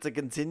wanted it to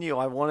continue.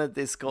 I wanted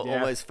this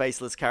almost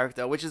faceless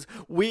character, which is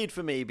weird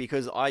for me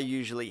because I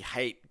usually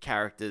hate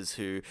characters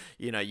who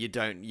you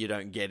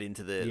don't get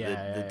into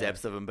the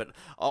depths of them. But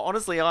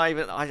honestly,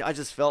 I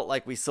just felt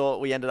like we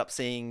ended up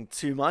seeing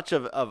too much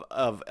of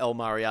El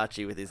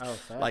Mariachi with his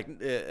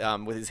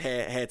with his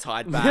hair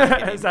tied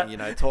back,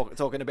 and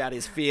talking about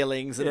his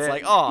feelings, and it's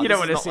like, you don't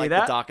want to see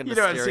that. The dark and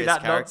mysterious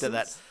character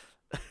nonsense.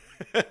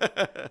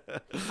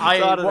 I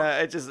don't know.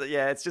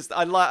 It's just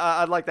I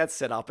like that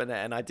setup,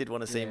 and I did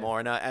want to see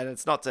more. And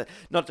it's not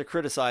to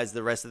criticize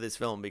the rest of this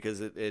film because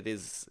it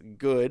is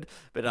good,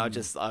 but I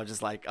was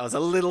a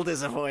little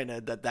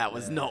disappointed that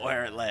was not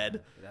where it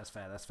led. That's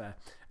fair.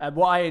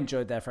 What I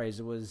enjoyed there,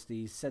 Fraser, was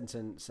the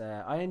sentence.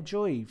 I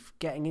enjoy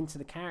getting into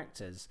the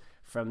characters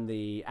from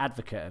the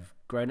advocate of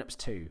Grown Ups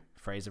 2.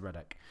 Fraser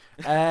Ruddock.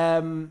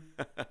 No,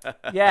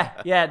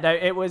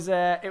 it was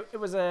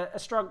a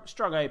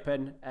strong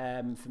open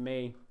for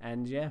me,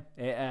 and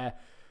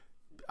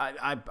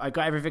I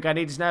got everything I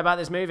needed to know about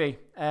this movie.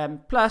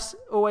 Plus,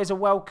 always a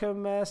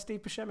welcome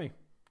Steve Buscemi.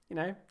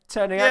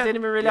 Turning out, didn't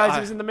even realize he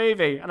was in the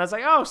movie, and I was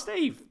like, oh,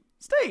 Steve.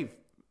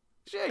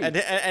 Jeez.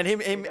 And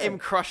him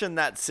crushing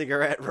that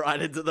cigarette right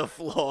into the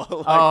floor.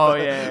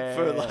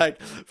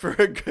 For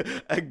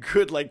a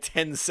good like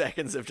 10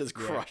 seconds of just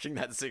crushing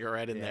that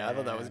cigarette in there. I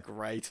thought that was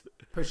great.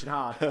 Pushing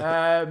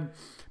hard.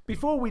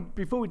 Before we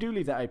do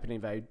leave that opening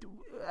though,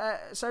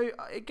 so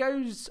it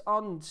goes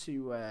on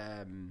to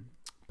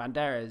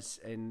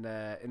Banderas in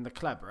the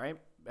club, right?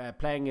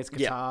 Playing his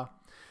guitar.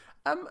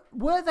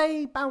 Were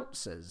they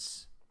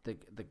bouncers, the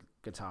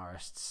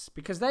guitarists?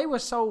 Because they were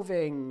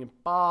solving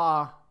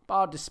bar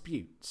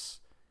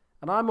disputes,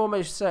 and I'm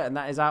almost certain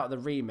that is out of the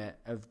remit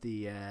of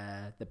the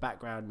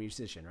background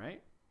musician,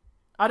 right?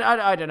 I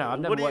don't know. I've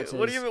never watched.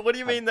 What do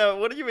you mean though?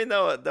 What do you mean they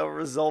were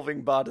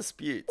resolving bar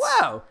disputes?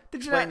 Well,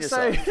 did you know?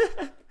 So,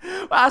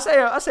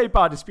 I say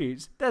bar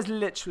disputes. There's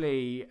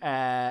literally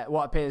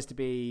what appears to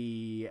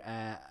be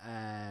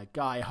a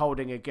guy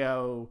holding a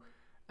girl.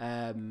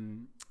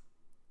 I'm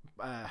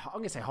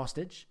gonna say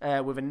hostage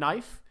with a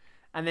knife.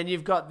 And then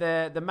you've got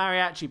the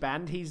mariachi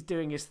band. He's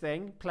doing his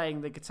thing,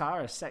 playing the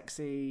guitar as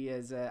sexy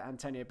as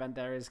Antonio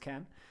Banderas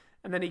can.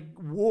 And then he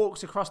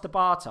walks across the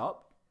bar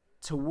top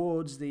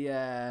towards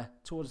the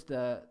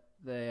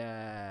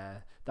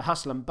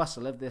hustle and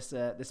bustle of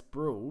this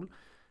brawl,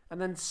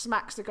 and then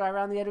smacks the guy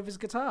around the head with his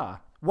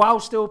guitar while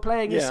still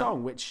playing his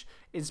song, which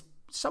is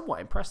somewhat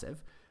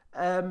impressive.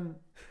 But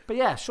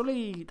yeah,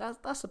 surely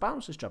that's the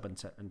bouncer's job,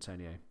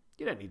 Antonio.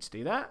 You don't need to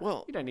do that.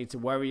 Well, you don't need to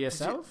worry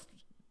yourself.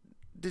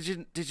 did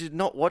you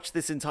not watch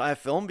this entire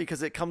film?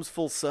 Because it comes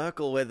full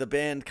circle where the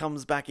band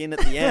comes back in at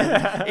the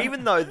end.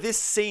 Even though this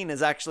scene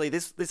is actually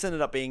this ended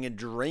up being a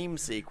dream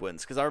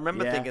sequence. Because I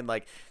remember thinking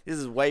like, this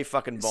is way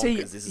fucking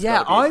bonkers. This is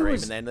gotta be a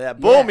dream. And then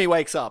boom, he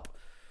wakes up.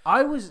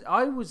 I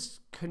was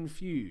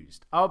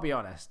confused. I'll be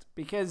honest,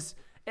 because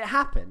it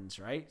happens,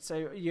 right?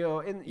 So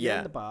you're in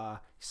the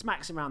bar,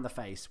 smacks him around the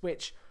face,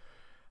 which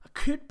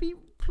could be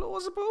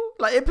plausible.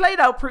 Like, it played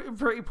out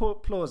pretty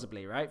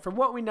plausibly, right? From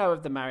what we know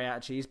of the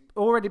mariachi, he's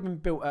already been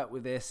built up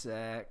with this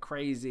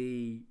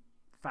crazy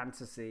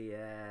fantasy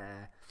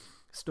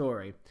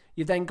story.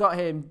 You then got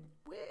him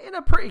in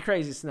a pretty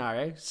crazy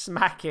scenario,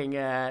 smacking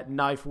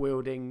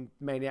knife-wielding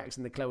maniacs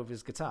in the club with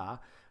his guitar.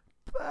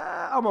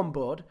 I'm on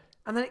board.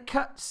 And then it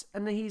cuts,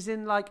 and then he's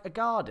in like a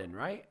garden,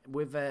 right?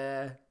 With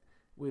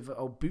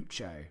old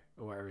Buccio,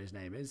 or whatever his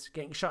name is,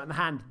 getting shot in the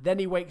hand. Then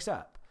he wakes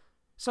up.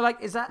 So, like,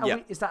 is that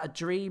a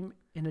dream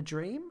in a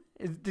dream?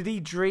 Did he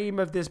dream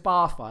of this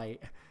bar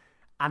fight,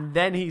 and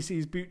then he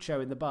sees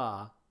Buccio in the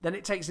bar? Then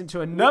it takes him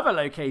to another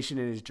location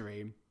in his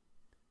dream.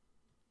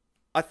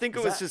 I think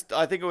it was just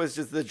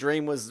the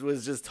dream was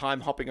just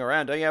time hopping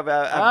around. Don't you have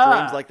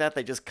dreams like that?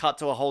 They just cut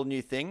to a whole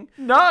new thing.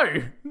 No,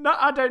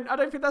 I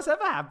don't think that's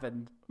ever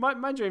happened.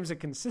 My dreams are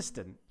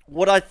consistent.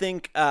 What I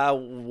think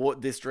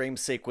what this dream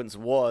sequence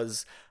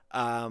was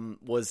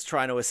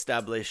trying to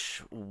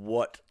establish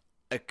what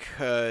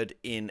occurred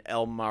in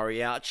El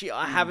Mariachi.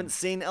 I haven't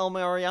seen El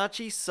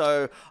Mariachi,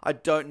 so I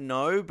don't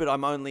know, but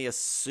I'm only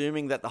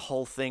assuming that the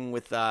whole thing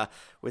with the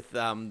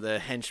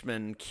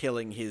henchman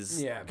killing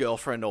his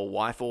girlfriend or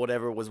wife or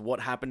whatever was what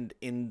happened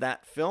in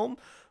that film.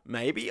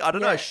 Maybe. I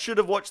don't know. I should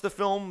have watched the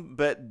film,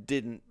 but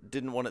didn't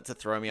want it to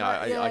throw me.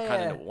 I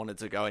kind of wanted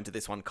to go into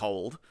this one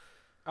cold.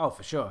 Oh,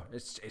 for sure.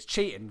 It's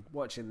cheating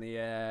watching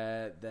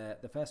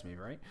the first movie,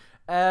 right?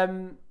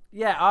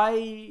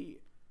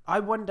 I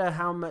wonder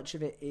how much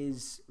of it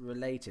is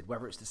related,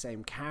 whether it's the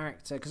same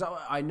character. Because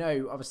I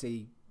know,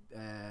 obviously,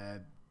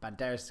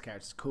 Banderas'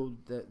 character is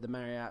called the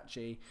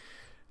mariachi.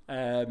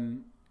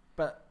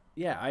 But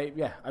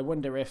I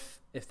wonder if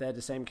they're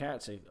the same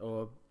character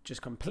or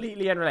just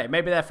completely unrelated.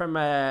 Maybe they're from,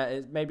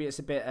 maybe it's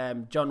a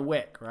bit John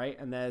Wick, right?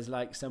 And there's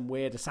like some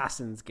weird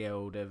assassins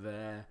guild of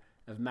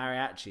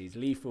mariachis,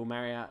 lethal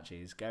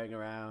mariachis going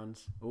around.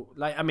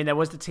 Like, I mean, there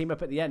was the team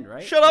up at the end,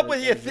 right? Shut up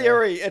with your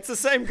theory. It's the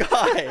same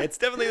guy. It's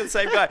definitely the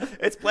same guy.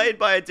 It's played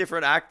by a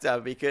different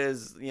actor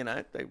because, you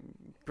know, they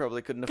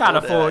probably couldn't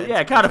afford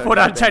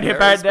Antonio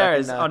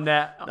Banderas on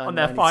their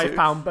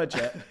 £5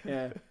 budget.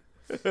 Yeah.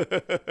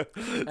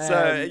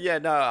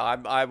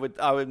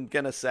 I'm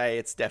gonna say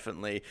it's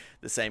definitely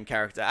the same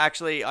character.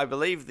 Actually, I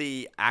believe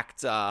the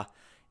actor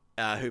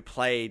who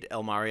played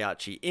El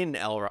Mariachi in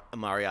El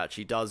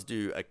Mariachi does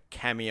do a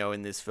cameo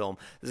in this film.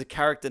 There's a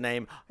character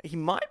name. He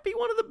might be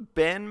one of the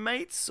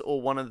bandmates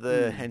or one of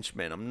the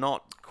henchmen. I'm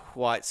not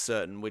quite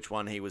certain which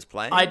one he was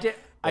playing. I did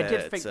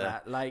think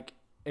that, like,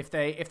 if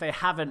they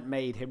haven't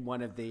made him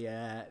one of the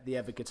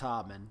other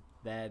guitarmen,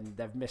 then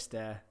they've missed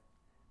a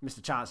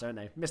chance, haven't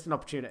they? Missed an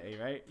opportunity,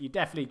 right? You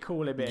definitely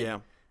call him in.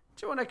 Yeah.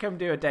 Do you want to come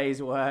do a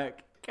day's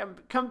work?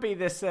 Come be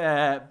this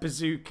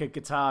bazooka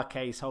guitar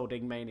case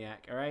holding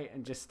maniac, all right?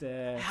 And just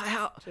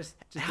how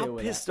deal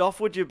with pissed off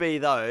would you be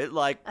though?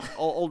 Like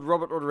old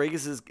Robert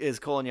Rodriguez is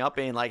calling you up,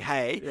 being like,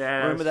 "Hey,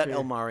 remember that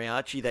El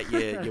Mariachi that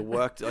you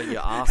worked your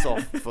ass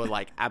off for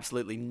like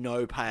absolutely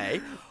no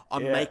pay?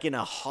 I'm making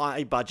a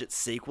high budget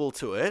sequel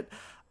to it."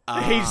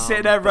 He's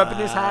sitting there rubbing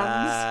his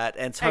hands.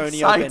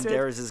 Antonio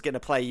Banderas is going to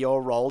play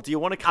your role. Do you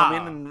want to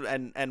come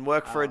in and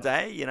work for a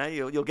day? You know,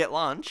 you'll get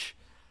lunch.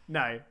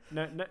 No,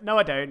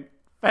 I don't.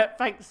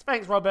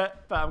 Thanks, Robert.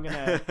 But I'm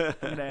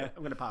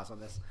gonna pass on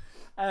this.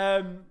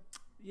 I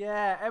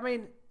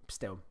mean,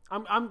 still,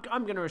 I'm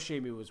gonna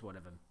assume he was one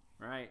of them,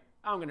 right?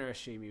 I'm gonna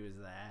assume he was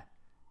there,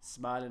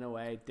 smiling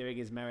away, doing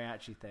his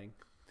mariachi thing.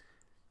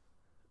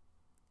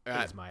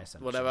 That's my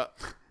assumption. Whatever.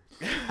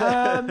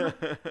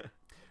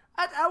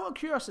 Out of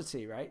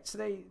curiosity, right? So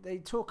they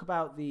talk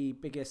about the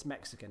biggest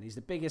Mexican. He's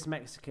the biggest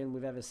Mexican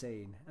we've ever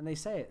seen, and they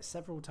say it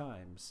several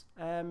times.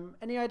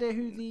 Any idea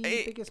who the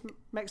biggest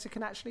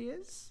Mexican actually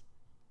is?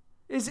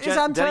 Is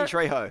Danny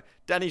Trejo?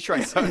 Danny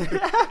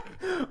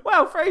Trejo.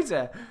 Well,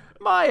 Fraser,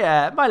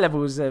 my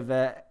levels of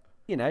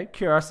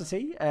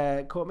curiosity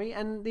caught me,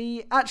 and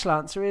the actual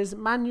answer is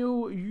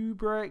Manuel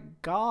Ubra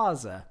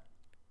Garza.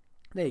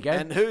 There you go.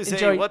 And who's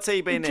he? What's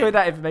he been in? Enjoy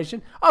that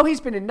information. Oh,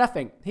 he's been in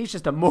nothing. He's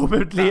just a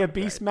morbidly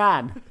obese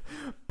man.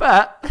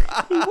 But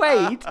he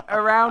weighed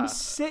around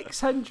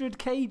 600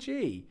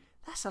 kg.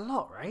 That's a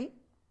lot, right?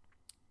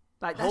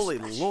 Like, Holy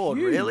Lord,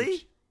 huge.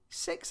 Really?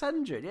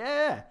 600,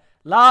 yeah.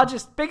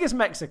 Biggest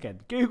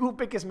Mexican. Google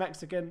biggest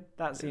Mexican.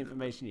 That's the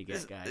information you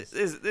get, guys.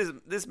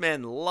 This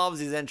man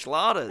loves his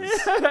enchiladas.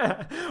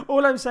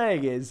 All I'm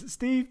saying is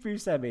Steve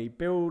Buscemi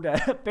built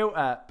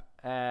up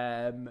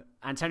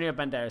Antonio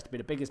Banderas to be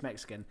the biggest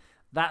Mexican.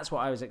 That's what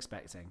I was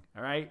expecting.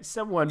 All right,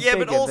 someone yeah,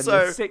 bigger but also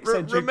than the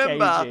 600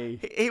 remember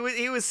kg.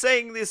 he was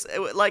saying this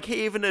like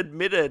he even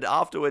admitted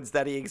afterwards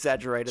that he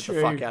exaggerated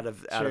the fuck out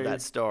of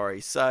that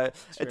story. So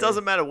it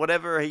doesn't matter.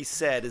 Whatever he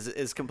said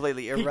is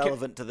completely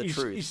irrelevant to the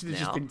truth. He should have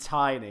just been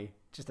tiny,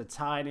 just a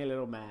tiny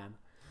little man.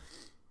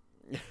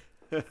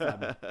 All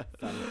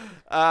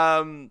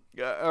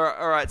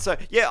right. So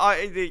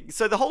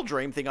so the whole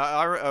dream thing.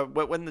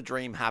 When the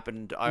dream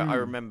happened, I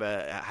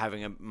remember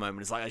having a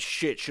moment. It's like, oh,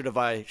 shit. Should have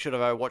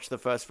I watched the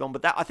first film?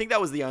 But I think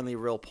that was the only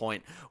real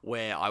point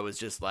where I was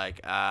just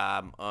like,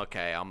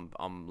 okay,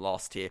 I'm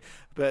lost here.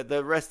 But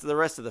the rest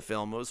of the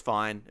film, it was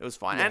fine. It was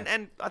fine. Yeah.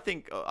 And I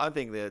think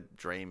the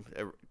dream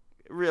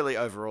really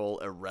overall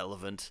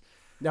irrelevant.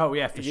 Oh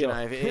yeah, for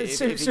sure.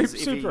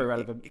 Super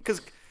irrelevant.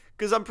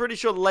 Because I'm pretty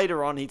sure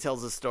later on he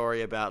tells a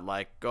story about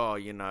like, oh,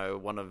 you know,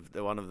 one of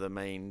the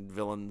main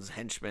villains'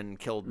 henchmen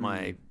killed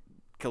my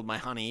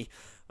honey.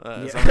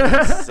 So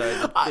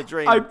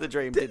the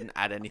dream didn't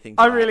add anything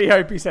to I that. really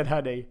hope he said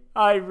honey.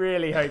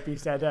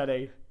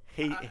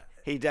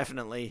 He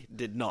definitely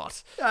did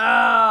not.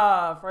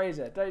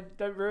 Fraser,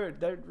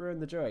 don't ruin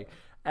the joy.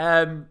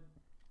 I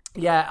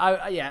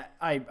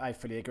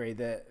fully agree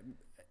that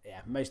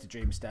most of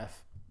Dream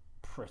stuff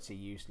pretty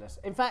useless.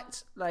 In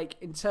fact, like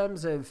in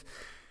terms of,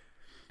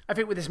 I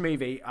think with this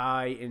movie,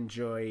 I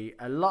enjoy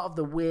a lot of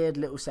the weird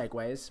little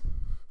segues.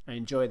 I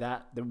enjoy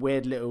that, the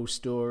weird little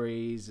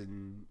stories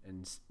and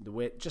the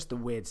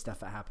weird stuff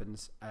that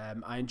happens.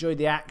 I enjoy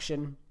the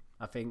action.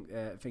 I think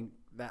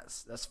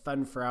that's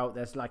fun throughout.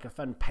 There's like a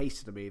fun pace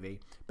to the movie.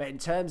 But in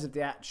terms of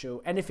the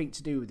actual anything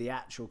to do with the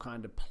actual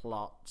kind of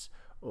plot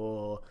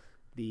or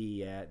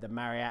the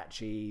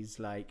mariachi's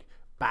like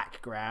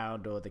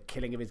background or the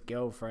killing of his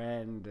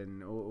girlfriend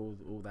and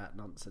all that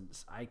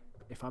nonsense,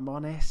 if I'm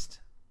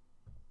honest,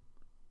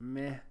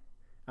 meh.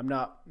 I'm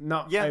not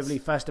overly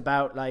fussed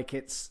about, like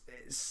it's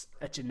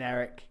a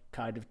generic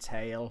kind of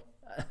tale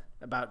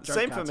about drug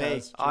Same cartels. for me. Do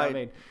you know what I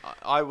mean?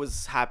 I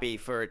was happy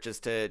for it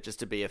just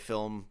to be a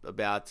film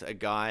about a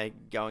guy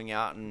going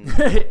out and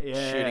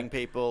shooting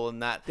people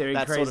and that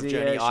sort of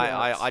journey.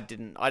 I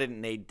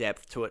didn't need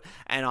depth to it,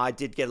 and I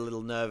did get a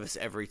little nervous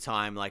every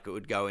time like it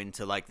would go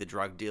into like the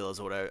drug dealers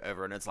or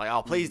whatever, and it's like,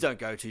 oh, please don't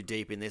go too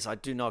deep in this. I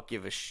do not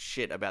give a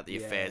shit about the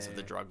affairs of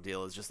the drug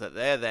dealers, just that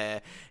they're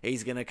there.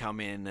 He's gonna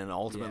come in and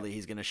ultimately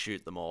he's gonna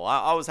shoot them all.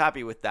 I was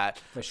happy with that.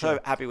 For sure. So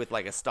happy with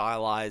like a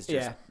stylized,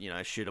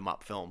 shoot 'em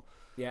up film.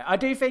 Yeah, I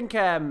do think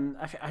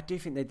I do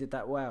think they did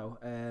that well.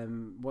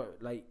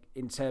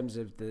 In terms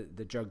of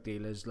the drug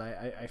dealers, like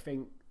I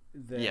think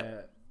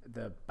the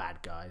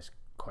bad guys,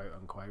 quote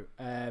unquote,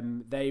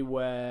 they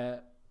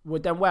were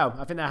done well.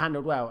 I think they're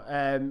handled well.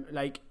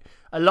 Like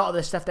a lot of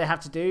the stuff they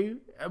have to do,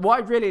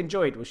 what I really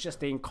enjoyed was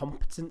just the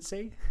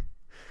incompetency.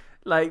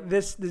 Like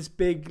this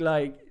big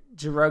like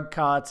drug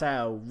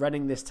cartel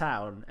running this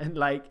town, and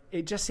like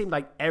it just seemed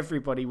like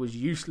everybody was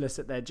useless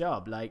at their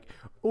job. Like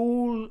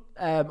all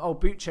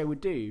old Buccio would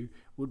do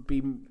would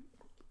be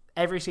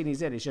every scene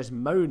he's in is just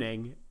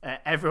moaning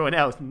at everyone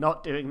else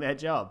not doing their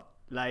job,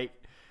 like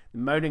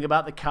moaning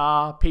about the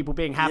car, people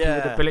being happy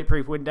with the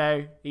bulletproof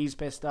window, he's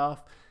pissed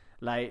off,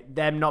 like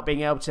them not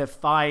being able to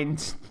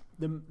find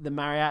the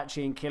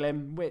mariachi and kill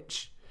him,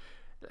 which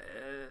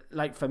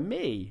like for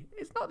me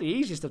it's not the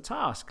easiest of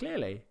tasks,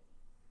 clearly.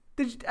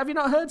 Have you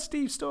not heard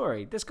Steve's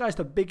story? This guy's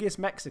the biggest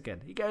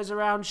Mexican. He goes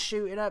around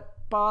shooting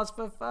up bars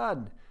for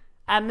fun.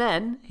 And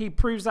then he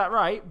proves that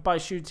right by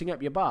shooting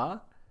up your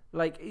bar.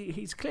 Like,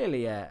 he's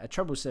clearly a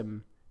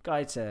troublesome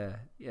guy to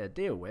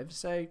deal with.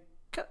 So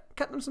cut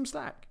them some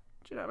slack.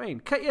 Do you know what I mean?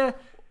 Cut your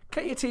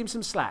team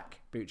some slack,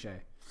 Buccio.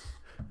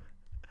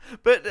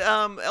 But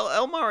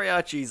El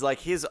Mariachi's like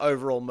his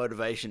overall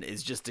motivation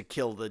is just to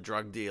kill the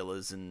drug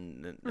dealers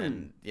and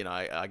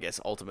I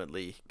guess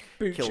ultimately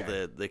kill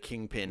the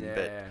kingpin.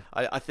 Yeah.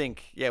 But I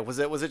think was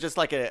it just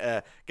like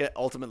a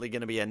ultimately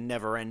going to be a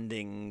never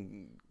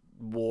ending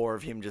war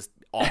of him just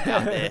out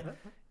there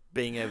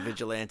being a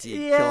vigilante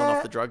killing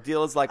off the drug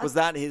dealers? Like was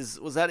that his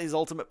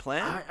ultimate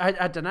plan?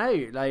 I don't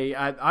know. Like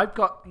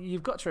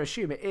you've got to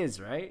assume it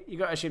is, right? You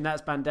got to assume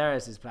that's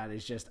Banderas' plan.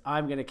 Is just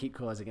I'm going to keep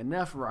causing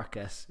enough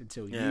ruckus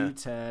until you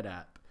turn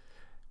up.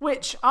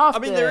 Which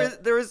after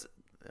there is.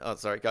 Oh,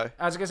 sorry, go.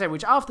 I was going to say,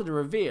 which after the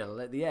reveal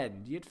at the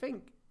end, you'd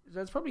think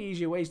there's probably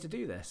easier ways to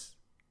do this.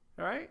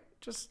 All right,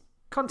 just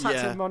contact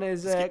him on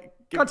his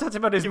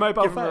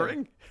mobile phone. Him a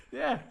ring.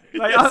 Yeah,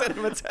 like, send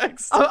him a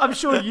text. I'm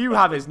sure you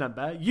have his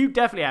number. You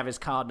definitely have his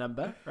card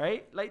number,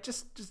 right? Like,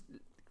 just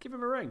give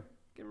him a ring.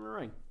 Give him a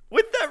ring.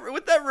 With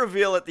that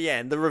reveal at the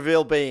end, the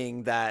reveal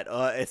being that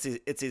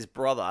it's his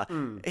brother.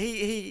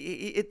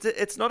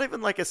 It's not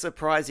even like a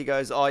surprise. He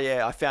goes, "Oh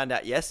yeah, I found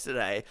out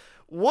yesterday."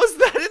 Was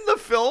that in the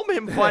film?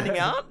 Him finding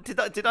out?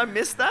 Did I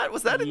miss that?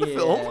 Was that in the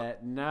film?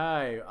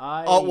 No.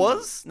 It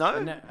was?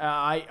 No.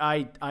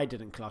 I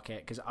didn't clock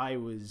it because I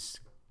was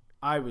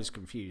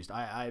confused.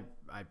 I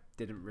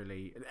didn't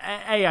really.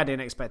 I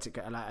didn't expect it.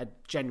 Like, I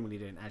genuinely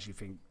didn't actually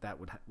think that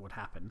would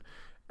happen.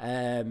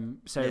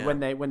 So when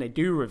they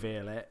do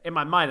reveal it, in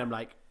my mind, I'm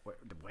like,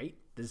 wait,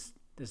 does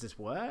this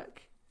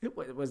work?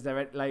 Was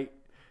there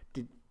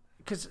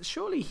because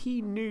surely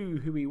he knew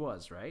who he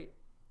was, right?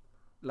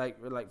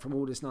 Like from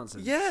all this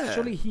nonsense. Yeah.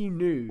 Surely he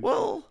knew.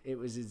 Well, it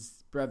was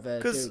his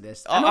brother doing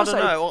this. And I don't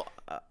know.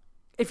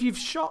 If you've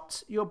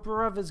shot your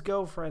brother's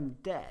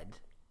girlfriend dead,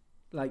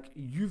 like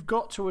you've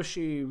got to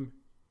assume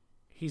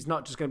he's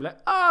not just going to be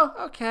like, "Oh,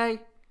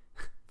 okay,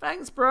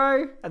 thanks,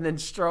 bro," and then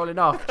strolling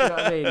off. Do you know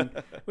what I mean?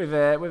 With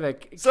a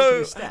kick in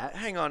the step.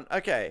 Hang on.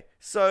 Okay.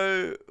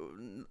 So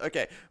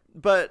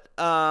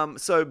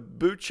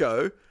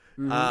Bucho,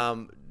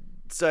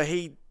 so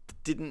he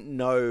didn't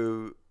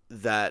know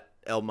that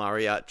El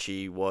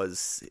Mariachi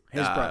was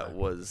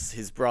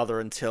his brother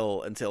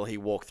until he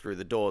walked through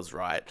the doors,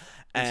 right?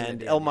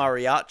 And El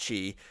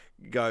Mariachi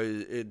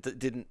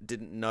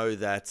didn't know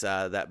that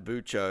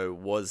Bucho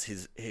was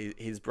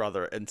his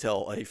brother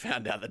until he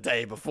found out the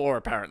day before,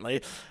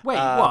 apparently. Wait,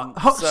 what?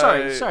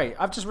 Sorry.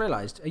 I've just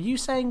realised. Are you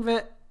saying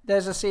that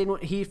there's a scene where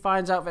he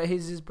finds out that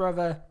he's his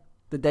brother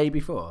the day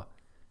before?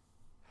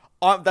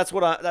 That's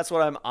what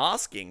I'm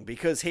asking,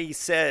 because he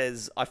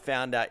says I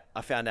found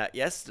out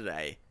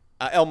yesterday.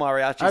 El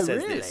Mariachi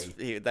says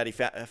really? that he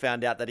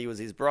found out that he was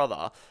his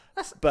brother,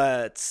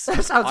 that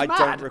sounds I mad.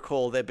 don't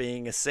recall there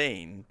being a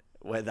scene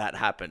where that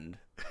happened.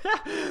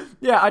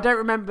 Yeah, I don't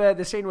remember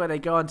the scene where they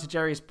go on to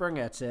Jerry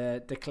Springer to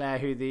declare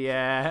who the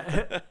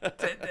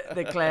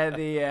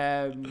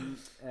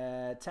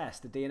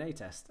test, the DNA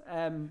test.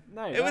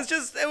 No, it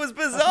was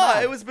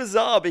bizarre. It was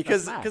bizarre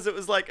because it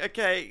was like,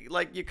 okay,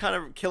 like you're kind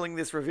of killing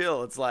this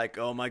reveal. It's like,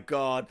 oh my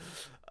god,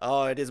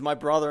 oh, it is my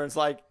brother. And it's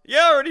like,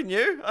 yeah, I already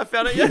knew. I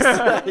found it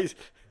yesterday.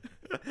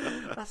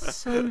 That's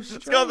so strange.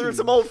 Let's go through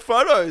some old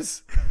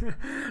photos.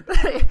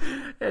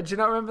 Yeah, do you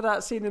not remember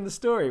that scene in the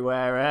story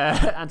where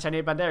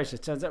Antonio Banderas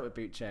just turns up with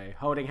Bucho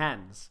holding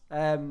hands?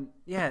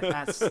 Yeah,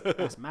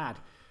 that's mad.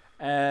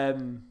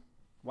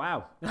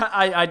 Wow.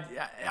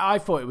 I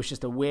thought it was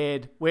just a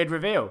weird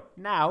reveal.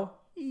 Now,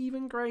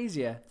 even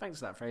crazier. Thanks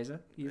for that,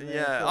 Fraser.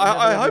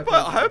 I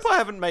hope I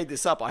haven't made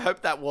this up. I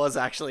hope that was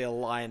actually a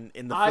line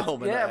in the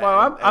film.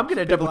 I'm going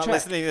to double check.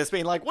 Listening to this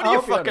being like, what are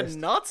you fucking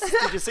nuts?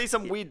 Did you see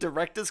some weird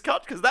director's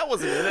cut? Because that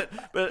wasn't in it,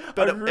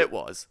 but it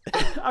was.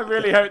 I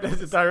really hope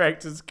there's a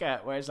director's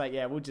cut where it's like,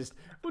 yeah, we'll just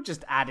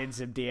add in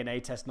some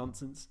DNA test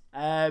nonsense.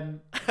 Yeah,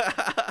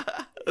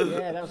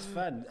 that was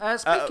fun.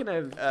 Speaking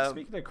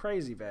of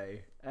crazy though,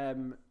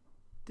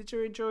 did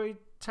you enjoy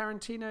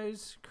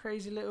Tarantino's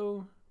crazy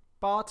little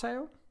bar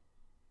tale?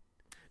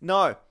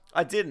 No,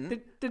 I didn't.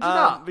 Did you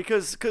not?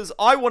 Because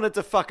I wanted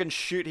to fucking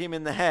shoot him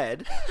in the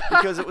head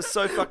because it was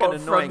so fucking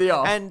annoying. From the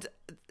off. And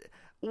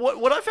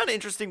what I found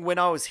interesting when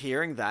I was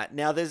hearing that,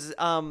 now there's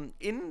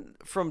in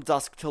From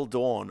Dusk Till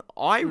Dawn,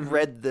 I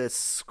read the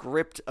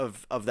script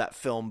of that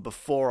film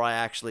before I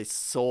actually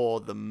saw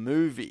the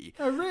movie.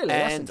 Oh really?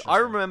 And I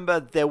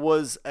remember there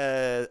was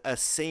a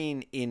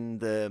scene in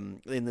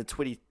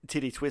the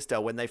Titty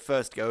Twister when they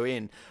first go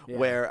in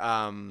where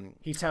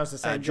he tells the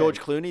same George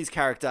joke. Clooney's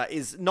character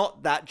is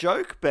not that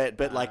joke,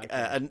 but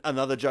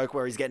another joke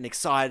where he's getting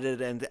excited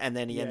and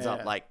then he ends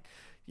up like,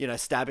 you know,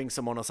 stabbing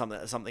someone or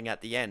something at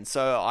the end.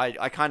 So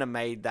I kind of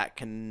made that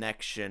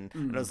connection,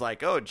 and I was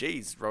like, oh,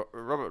 geez,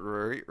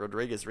 Robert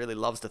Rodriguez really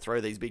loves to throw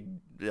these big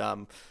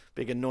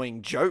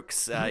annoying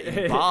jokes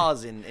in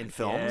bars in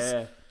films.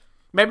 Yeah.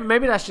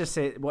 Maybe that's just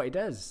what he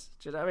does.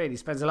 Do you know what I mean? He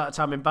spends a lot of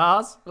time in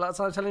bars, a lot of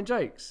time telling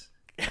jokes.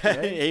 You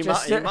know? he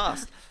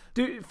must.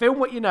 Film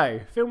what you know.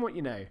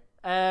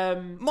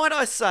 Might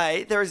I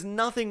say, there is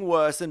nothing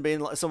worse than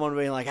someone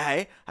being like,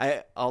 hey,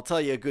 I'll tell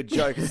you a good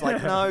joke. It's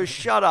like, no,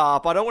 shut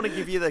up. I don't want to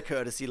give you the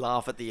courtesy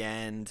laugh at the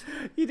end.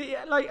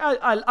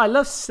 I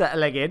love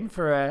settling in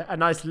for a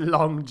nice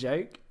long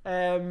joke.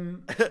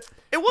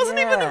 It wasn't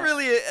even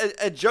really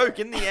a joke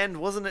in the end,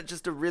 wasn't it?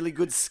 Just a really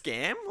good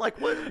scam. Like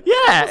what?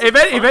 Yeah, if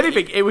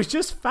anything, it was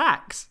just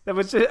facts. There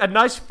was a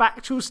nice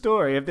factual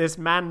story of this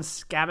man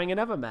scamming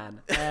another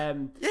man.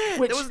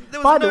 Which, there was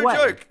by no the way,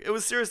 joke. It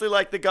was seriously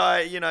like the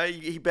guy, you know,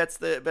 he bets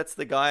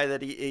the guy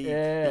that he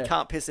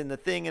can't piss in the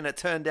thing, and it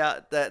turned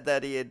out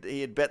that he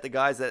had bet the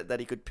guys that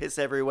he could piss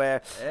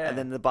everywhere, and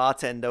then the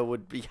bartender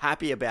would be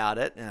happy about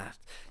it.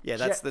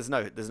 There's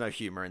no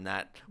humor in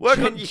that. Work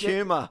on your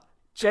humor.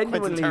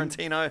 Genuinely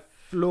Tarantino.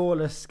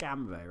 Flawless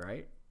scam though,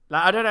 right?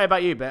 Like, I don't know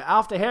about you, but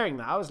after hearing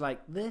that, I was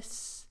like,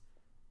 this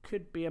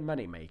could be a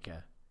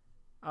moneymaker.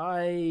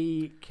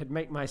 I could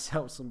make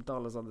myself some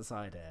dollars on the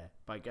side here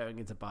by going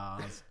into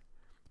bars,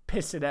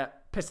 pissing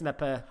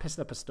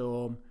up a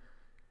storm.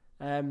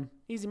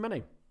 Easy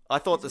money. I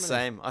thought the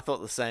same.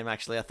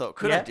 Actually. I thought,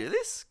 could I do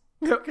this?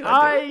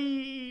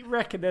 I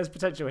reckon there's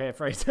potential here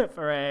for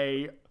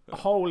a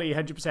wholly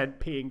 100%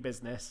 peeing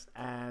business,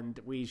 and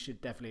we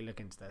should definitely look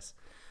into this.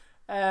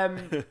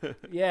 Weird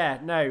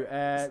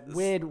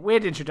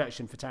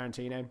introduction for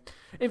Tarantino.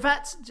 In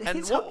fact,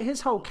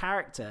 his whole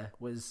character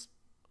was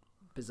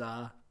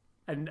bizarre,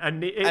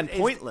 and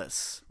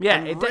pointless. Yeah,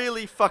 and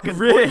really fucking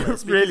really,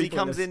 pointless. Because really he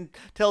comes pointless. in,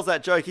 tells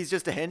that joke. He's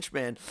just a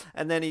henchman,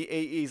 and then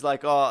he's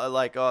like,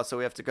 oh, so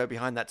we have to go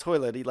behind that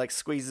toilet. He like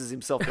squeezes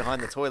himself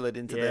behind the toilet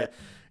into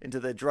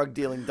the drug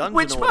dealing dungeon.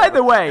 Which, or by whatever.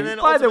 the way, and then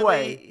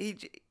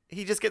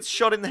he just gets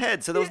shot in the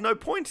head. So there was no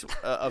point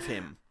of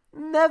him.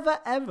 Never,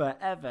 ever,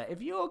 ever.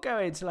 If you're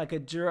going to like a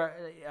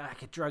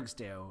drugs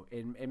deal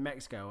in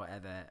Mexico or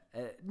whatever,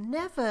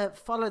 never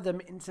follow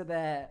them into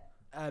their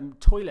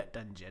toilet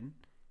dungeon.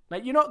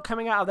 Like, you're not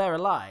coming out of there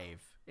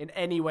alive in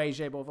any way,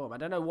 shape, or form. I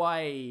don't know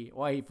why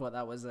he thought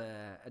that was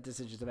a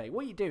decision to make.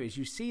 What you do is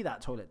you see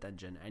that toilet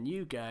dungeon and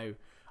you go,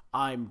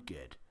 "I'm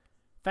good.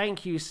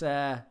 Thank you,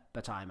 sir,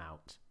 but I'm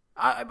out."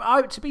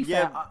 I to be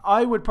fair,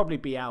 I would probably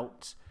be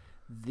out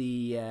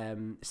the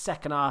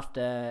second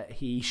after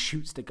he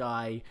shoots the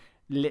guy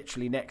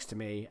literally next to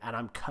me and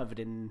I'm covered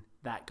in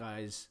that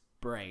guy's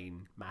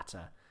brain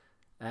matter.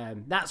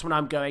 That's when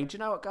I'm going, do you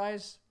know what,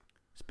 guys?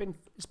 It's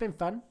been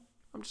fun.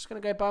 I'm just going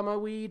to go buy my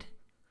weed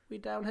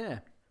down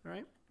here. All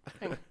right?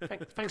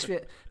 Thanks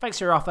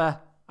for your offer.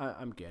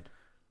 I'm good.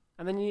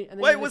 And then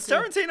wait, was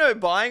Tarantino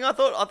buying? I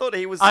thought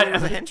he was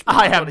a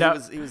henchman.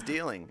 He was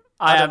dealing.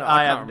 I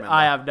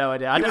have no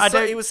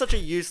idea. He was such a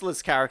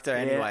useless character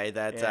anyway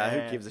that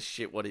who gives a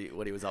shit what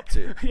he was up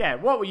to? Yeah,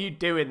 what were you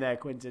doing there,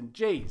 Quentin?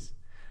 Jeez.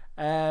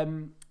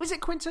 Is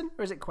it Quentin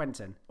or is it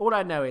Quentin? All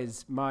I know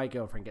is my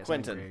girlfriend gets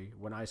angry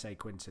when I say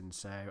Quentin,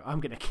 so I'm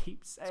going to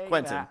keep saying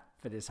that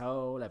for this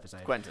whole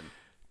episode. Quentin.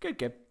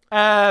 Good.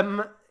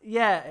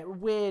 Yeah,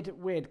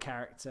 weird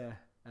character.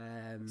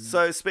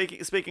 So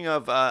speaking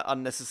of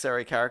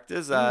unnecessary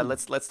characters,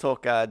 let's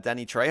talk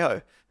Danny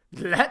Trejo.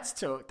 Let's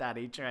talk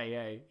Danny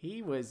Trejo.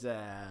 He was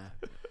a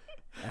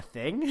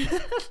thing.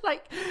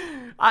 Like,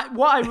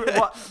 what I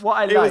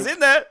like. He was in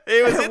there.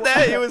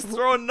 He was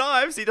throwing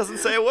knives. He doesn't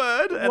say a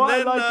word, and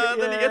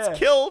then he gets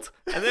killed.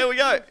 And there we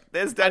go.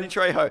 There's Danny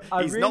Trejo.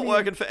 He's not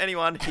working for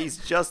anyone. He's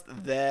just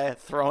there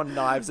throwing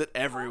knives at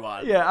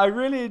everyone. Yeah, I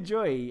really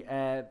enjoy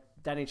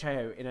Danny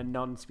Trejo in a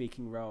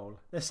non-speaking role.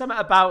 There's something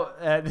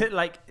about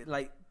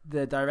like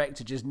the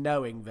director just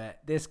knowing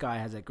that this guy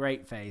has a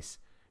great face.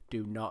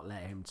 Do not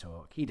let him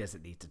talk. He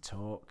doesn't need to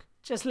talk.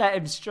 Just let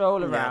him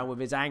stroll around with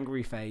his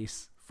angry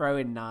face,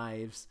 throwing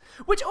knives.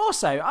 Which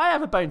also, I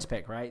have a bone to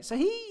pick, right? So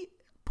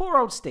poor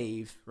old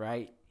Steve,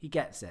 right? He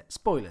gets it.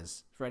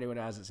 Spoilers for anyone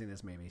who hasn't seen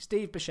this movie.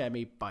 Steve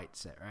Buscemi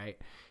bites it, right?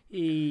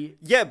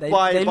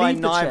 By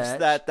knives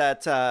that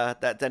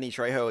Danny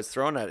Trejo has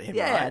thrown at him.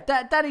 Yeah, right?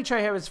 Danny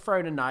Trejo has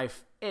thrown a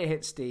knife. It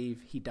hits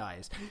Steve. He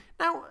dies.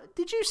 Now,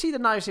 did you see the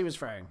knives he was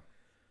throwing?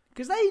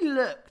 Because they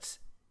looked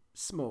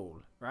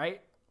small,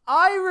 right?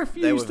 I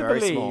refuse to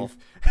believe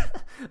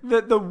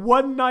that the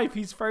one knife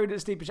he's thrown at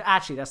Steve Buscemi...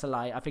 Actually, that's a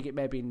lie. I think it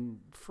may have been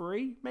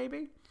 3,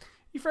 maybe.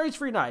 He throws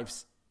 3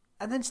 knives,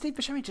 and then Steve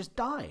Buscemi just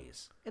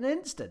dies in an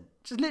instant.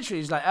 Just literally,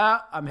 he's like,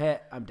 I'm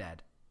hit, I'm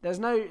dead. There's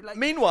no...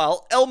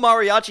 Meanwhile, El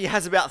Mariachi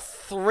has about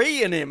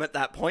 3 in him at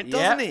that point,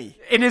 doesn't he?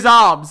 In his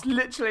arms.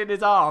 Literally in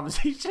his arms.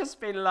 He's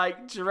just been,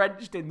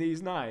 drenched in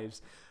these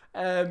knives.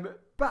 But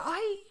are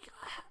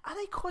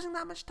they causing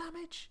that much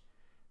damage?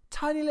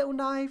 Tiny little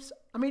knives.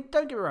 I mean,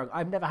 don't get me wrong.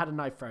 I've never had a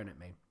knife thrown at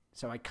me,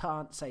 so I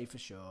can't say for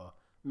sure.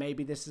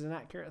 Maybe this is an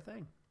accurate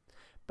thing.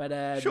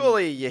 But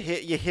surely you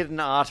hit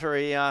an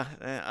artery. I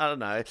don't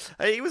know.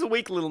 He was a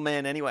weak little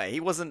man anyway. He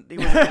wasn't the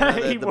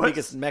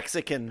biggest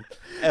Mexican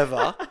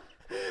ever.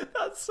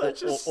 That's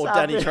such or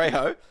Danny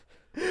Trejo.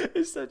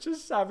 It's such a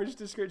savage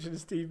description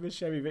of Steve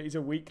Buscemi that he's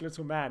a weak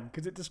little man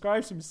because it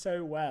describes him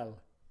so well.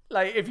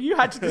 Like, if you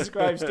had to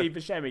describe Steve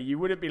Buscemi, you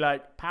wouldn't be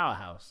like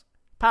powerhouse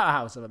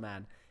of a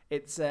man.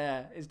 It's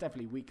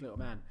definitely weak little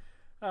man.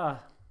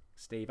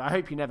 Steve. I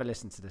hope you never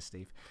listen to this,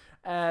 Steve.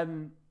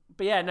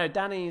 But yeah, no,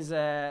 Danny's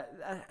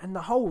and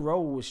the whole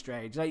role was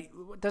strange. Like,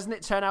 doesn't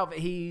it turn out that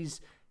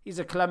he's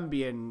a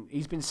Colombian?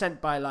 He's been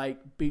sent by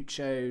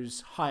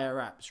Bucho's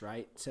higher ups,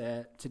 right,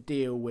 to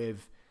deal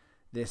with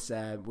this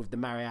with the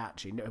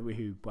mariachi.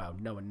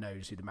 No one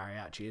knows who the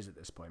mariachi is at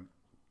this point.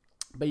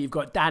 But you've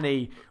got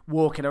Danny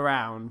walking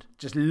around,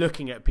 just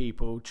looking at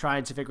people,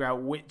 trying to figure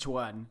out which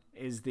one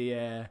is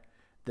the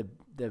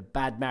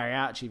bad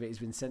mariachi that he's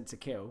been sent to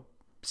kill.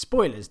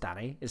 Spoilers,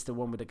 Danny is the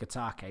one with the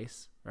guitar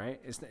case, right?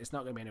 It's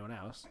not going to be anyone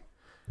else.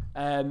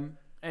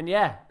 And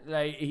yeah,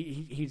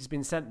 he's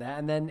been sent there,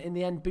 and then in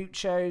the end,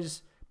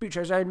 Bucho's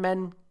own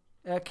men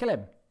kill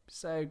him.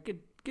 So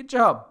good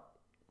job.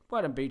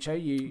 Well done,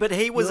 Bucho. But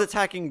he was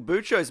attacking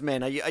Bucho's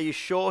men. Are you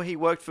sure he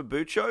worked for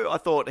Bucho? I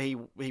thought he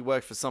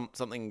worked for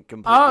something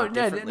completely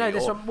different. No,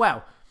 this one.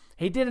 Well,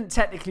 he didn't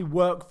technically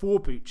work for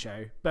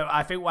Bucho, but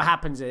I think what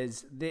happens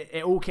is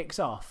it all kicks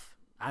off,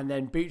 and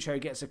then Bucho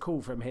gets a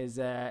call from his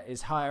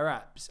higher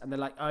ups, and they're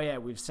like, "Oh yeah,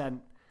 we've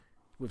sent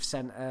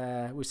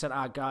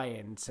our guy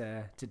in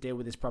to deal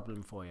with this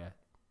problem for you."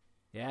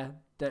 Yeah.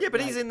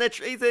 But he's in there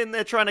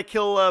trying to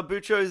kill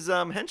Bucho's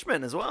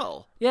henchmen as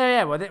well.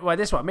 Yeah. Well,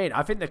 this is what I mean.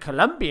 I think the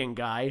Colombian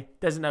guy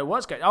doesn't know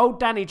what's going on. Old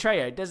Danny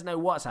Trejo doesn't know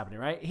what's happening,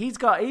 right? He's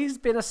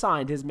been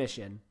assigned his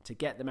mission to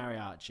get the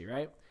mariachi,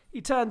 right?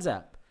 He turns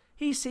up.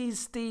 He sees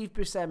Steve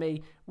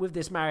Buscemi with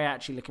this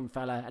mariachi-looking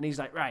fella, and he's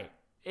like, right,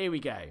 here we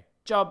go.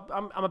 Job,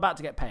 I'm about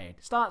to get paid.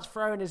 Starts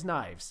throwing his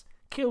knives.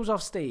 Kills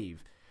off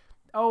Steve.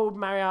 Old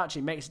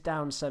mariachi makes it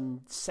down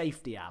some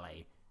safety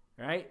alley,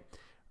 right?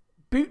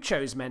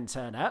 Bucho's men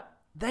turn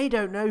up. They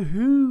don't know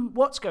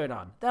what's going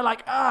on. They're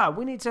like,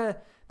 we need to...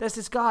 There's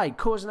this guy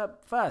causing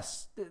up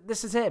first.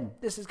 This is him.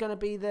 This is the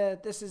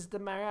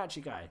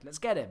mariachi guy. Let's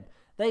get him.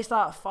 They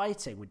start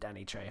fighting with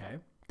Danny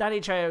Trejo.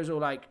 Danny Trejo's all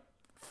like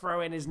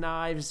throwing his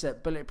knives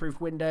at bulletproof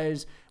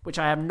windows, which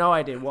I have no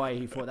idea why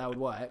he thought that would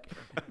work.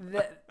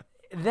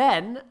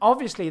 Then,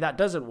 obviously that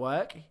doesn't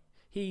work.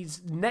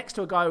 He's next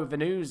to a guy with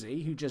an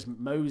Uzi who just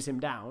mows him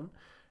down.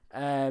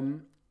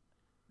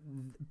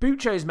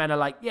 Bucho's men are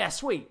like, yeah,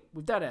 sweet.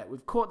 We've done it.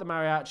 We've caught the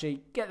mariachi.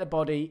 Get the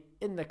body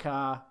in the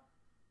car.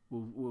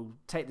 We'll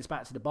take this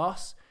back to the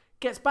boss.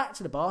 Gets back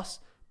to the boss.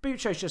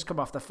 Bucho's just come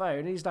off the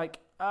phone. He's like,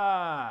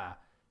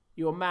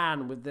 your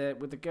man with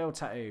the girl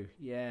tattoo.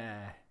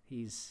 Yeah,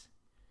 he's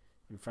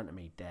in front of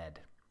me, dead.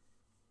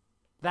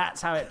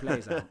 That's how it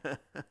plays out.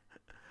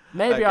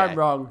 Maybe I'm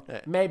wrong.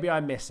 Maybe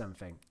I missed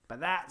something. But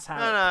that's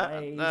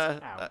how it plays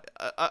out.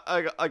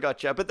 I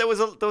gotcha. But there was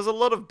a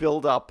lot of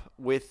build up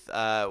with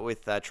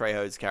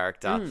Trejo's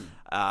character,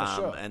 for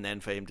sure. And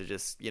then for him to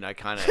just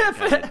kind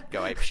of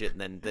go ape shit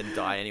and then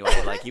die anyway.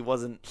 Like he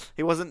wasn't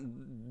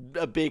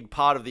a big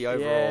part of the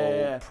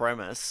overall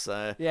premise.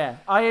 So. Yeah,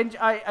 I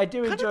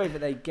do enjoy that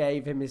they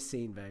gave him his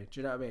scene though. Do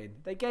you know what I mean?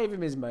 They gave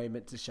him his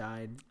moment to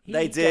shine.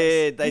 They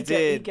did.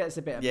 He gets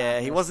a bit of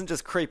madness. He wasn't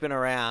just creeping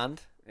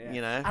around.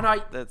 Yeah.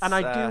 And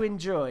I do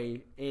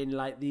enjoy in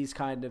like these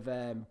kind of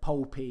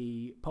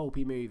pulpy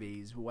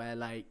movies where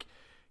like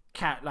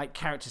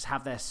characters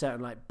have their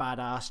certain like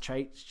badass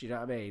traits. Do you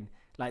know what I mean?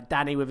 Like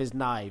Danny with his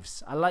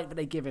knives. I like that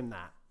they give him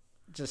that.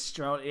 Just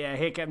stroll. Yeah,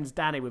 here comes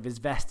Danny with his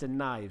vest and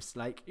knives.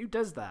 Like who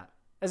does that?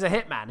 As a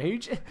hitman,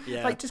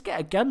 just get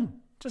a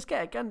gun. Just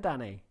get a gun,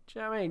 Danny. Do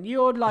you know what I mean?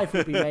 Your life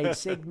would be made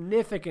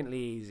significantly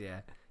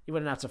easier. You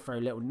wouldn't have to throw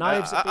little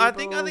knives at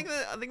people. I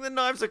think the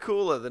knives are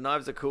cooler. The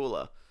knives are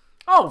cooler.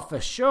 Oh, for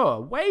sure.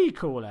 Way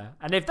cooler.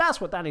 And if that's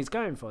what Danny's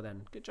going for,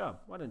 then good job.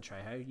 Well done,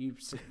 Trejo. You've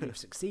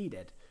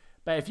succeeded.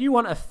 But if you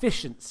want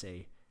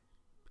efficiency,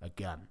 a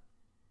gun.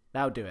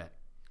 That'll do it.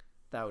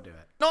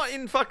 Not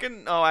in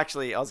fucking... Oh,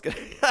 actually, I was going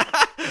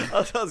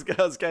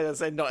to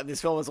say not in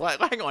this film. It's like,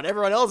 hang on,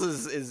 everyone else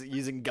is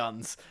using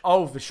guns.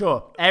 Oh, for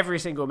sure. Every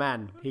single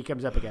man he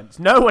comes up against.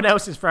 No one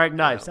else is throwing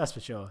knives, that's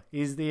for sure.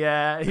 He's the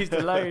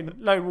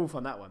lone wolf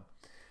on that one.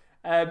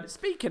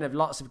 Speaking of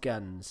lots of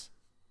guns,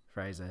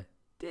 Fraser...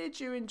 Did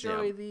you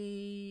enjoy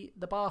the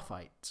bar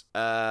fight?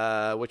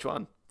 Which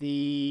one?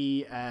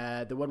 The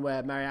one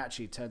where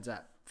Mariachi turns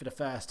up for the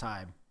first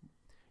time.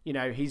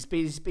 He's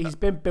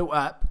been built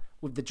up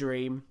with the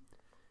dream.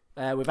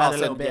 We've had a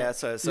little bit, bit of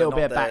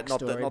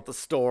backstory. Not the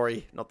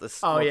story,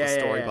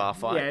 story bar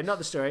fight. Yeah, not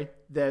the story.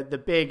 The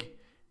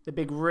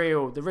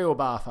real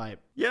bar fight.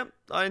 Yep,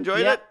 I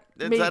enjoyed it.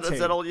 Is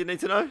that all you need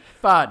to know?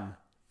 Fun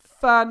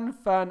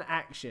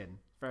action,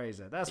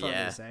 Fraser. That's what I'm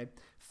gonna say.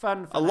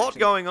 Fun a lot action.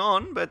 going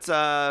on, but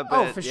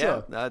for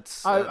sure.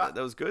 That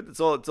was good. That's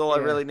all I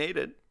really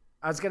needed.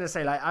 I was gonna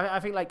say, like,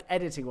 I think like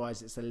editing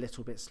wise, it's a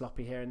little bit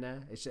sloppy here and there.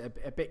 It's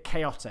a bit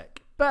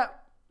chaotic,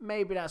 but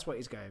maybe that's what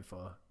he's going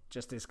for.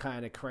 Just this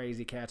kind of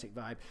crazy chaotic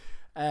vibe.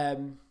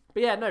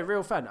 But yeah, no,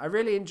 real fun. I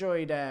really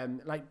enjoyed.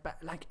 Like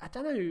I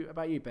don't know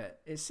about you,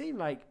 but it seemed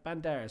like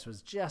Banderas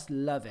was just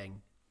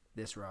loving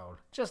this role,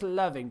 just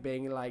loving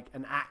being like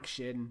an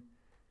action.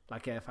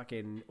 Like a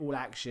fucking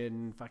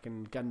all-action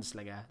fucking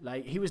gunslinger.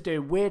 Like, he was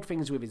doing weird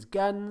things with his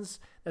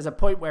guns. There's a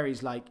point where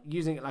he's, like,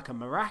 using it like a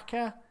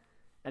maraca.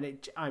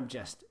 And I'm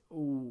just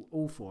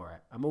all for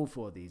it. I'm all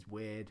for these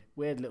weird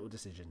little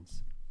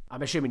decisions.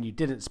 I'm assuming you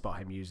didn't spot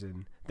him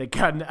using the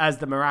gun as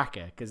the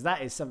maraca, because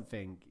that is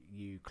something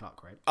you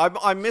clock, right?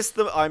 I missed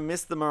the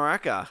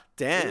maraca.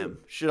 Damn. Ooh.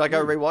 Should I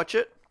go rewatch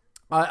it?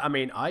 I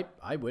mean, I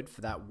would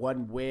for that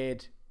one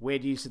weird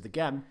use of the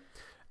gun.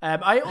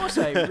 I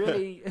also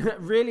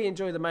really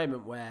enjoy the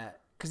moment where,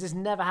 because this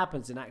never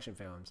happens in action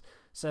films,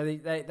 so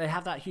they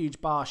have that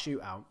huge bar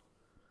shootout.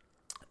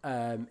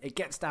 It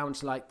gets down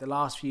to like the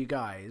last few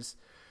guys,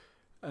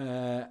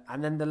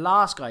 and then the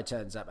last guy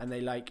turns up, and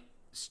they like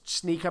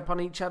sneak up on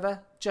each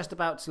other, just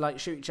about to like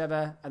shoot each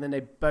other, and then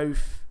they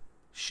both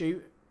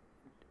shoot,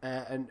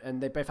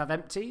 and they both have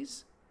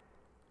empties.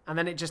 And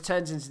then it just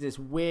turns into this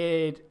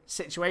weird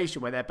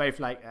situation where they're both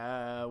like,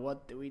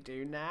 what do we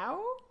do now?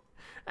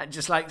 And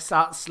just like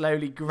start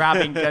slowly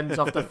grabbing guns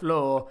off the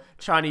floor,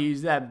 trying to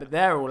use them, but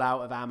they're all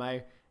out of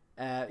ammo.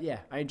 I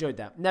enjoyed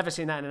that. Never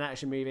seen that in an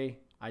action movie.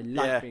 I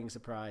like being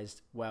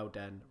surprised. Well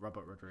done,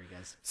 Robert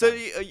Rodriguez. So, do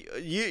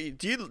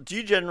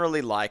you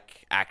generally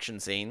like action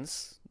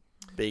scenes?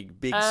 Big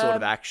sort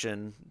of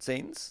action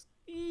scenes?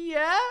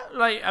 Yeah,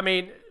 like I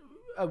mean,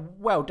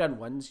 well done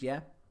ones.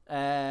 Yeah.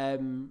 I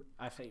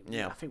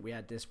think we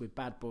had this with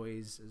Bad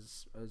Boys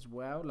as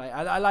well. Like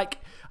I like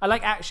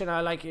action.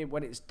 I like it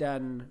when it's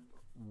done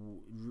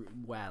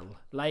well.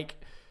 Like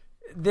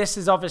this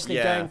is obviously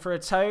going for a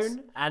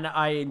tone, and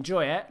I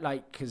enjoy it,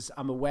 like, because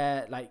I'm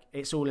aware, like,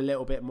 it's all a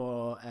little bit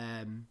more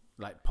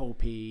like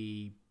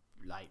pulpy,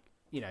 like,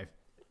 you know,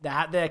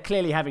 they're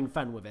clearly having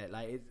fun with it.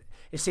 Like,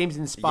 it seems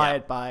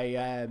inspired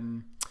by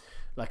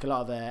like a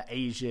lot of the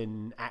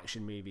Asian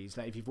action movies.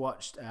 Like, if you've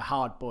watched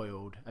Hard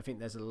Boiled, I think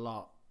there's a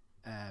lot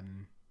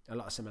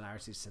of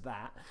similarities to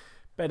that.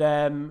 But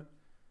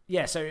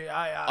yeah, so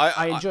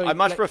I enjoy. I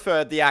much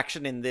prefer the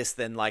action in this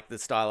than like the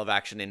style of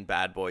action in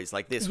Bad Boys.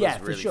 Like, this was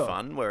really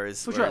fun,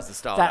 whereas the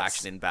style of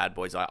action in Bad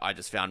Boys I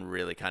just found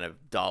really kind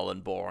of dull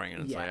and boring,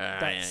 and it's like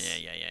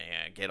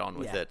get on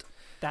with it.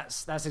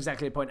 That's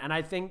exactly the point, and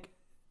I think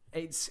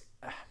it's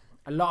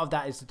a lot of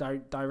that is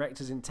the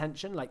director's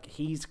intention. Like,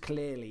 he's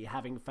clearly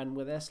having fun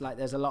with this. Like,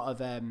 there's a lot of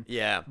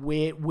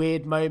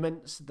weird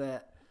moments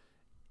that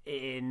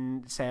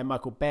in, say, a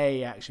Michael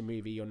Bay action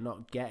movie you're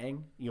not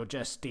getting. You're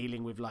just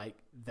dealing with like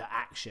the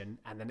action,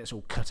 and then it's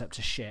all cut up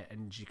to shit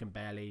and you can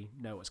barely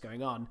know what's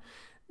going on.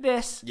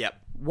 This,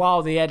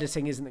 while the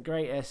editing isn't the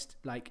greatest,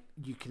 like,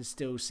 you can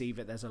still see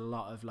that there's a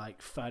lot of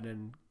like fun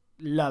and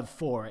love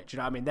for it. Do you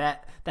know what I mean? They're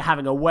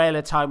having a whale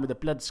of time with the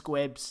blood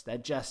squibs. They're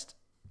just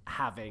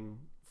having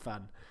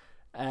fun.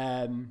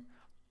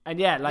 And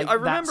yeah, like, I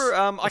remember.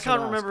 I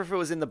can't remember if it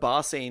was in the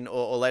bar scene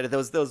or later. There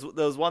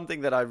was one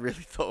thing that I really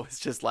thought was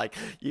just like,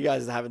 you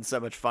guys are having so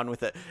much fun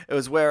with it. It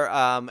was where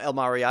El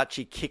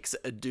Mariachi kicks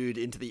a dude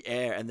into the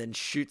air and then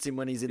shoots him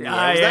when he's in the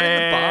air. Was that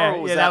in the bar?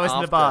 Or was that was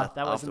in the bar.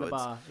 That was in the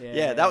bar.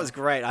 That was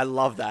great. I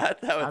love that.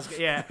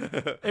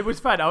 It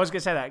was fun. I was gonna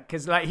say that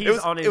because like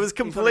it was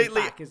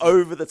completely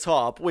over the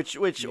top, which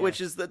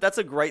is that's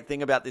a great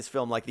thing about this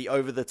film. Like, the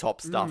over the top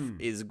stuff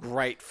is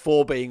great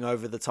for being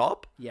over the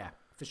top. Yeah.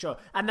 For sure,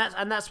 and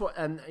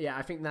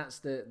I think that's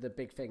the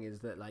big thing, is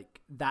that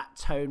like that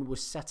tone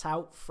was set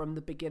out from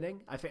the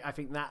beginning. I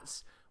think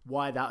that's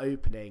why that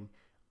opening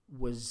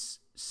was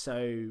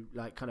so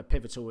like kind of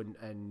pivotal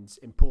and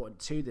important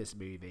to this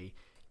movie,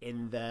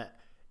 in that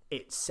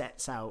it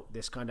sets out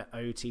this kind of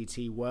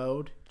OTT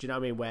world. Do you know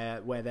what I mean?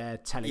 Where they're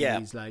telling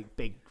these like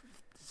big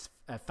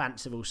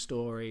fanciful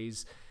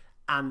stories,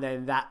 and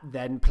then that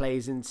then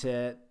plays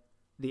into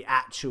the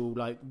actual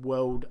like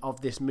world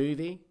of this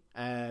movie.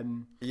 I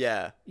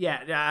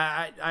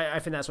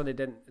think that's when they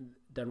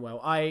done well.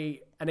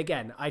 I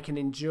can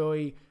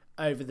enjoy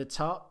over the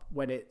top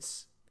when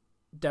it's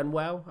done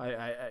well.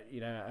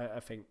 I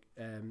think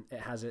it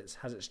has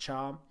its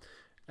charm,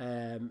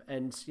 and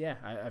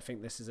I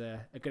think this is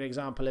a good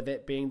example of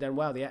it being done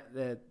well.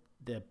 The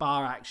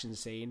bar action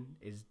scene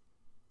is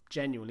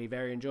genuinely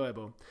very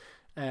enjoyable.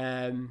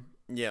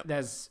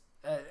 There's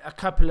a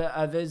couple of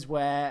others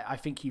where I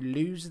think you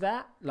lose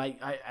that.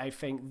 Like, I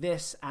think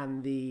this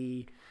and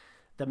the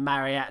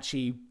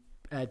mariachi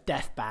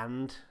death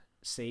band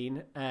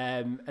scene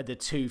are the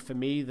two for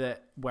me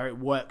that where it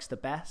works the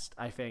best.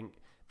 I think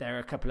there are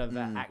a couple of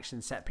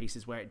action set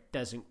pieces where it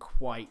doesn't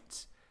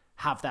quite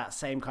have that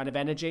same kind of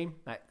energy,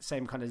 that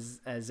same kind of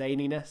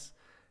zaniness,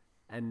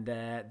 and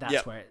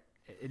that's where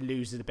it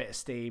loses a bit of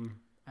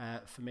steam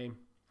for me.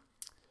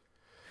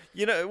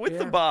 You know, with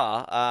the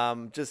bar,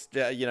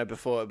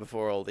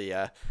 before all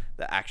the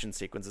action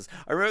sequences,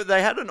 I remember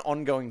they had an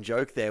ongoing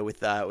joke there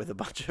with a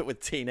bunch of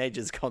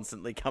teenagers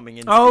constantly coming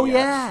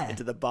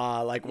into the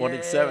bar, like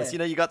wanting service. You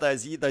know, you got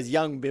those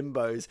young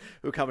bimbos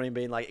who come in and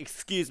being like,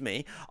 "Excuse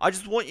me, I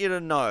just want you to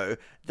know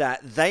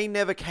that they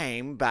never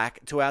came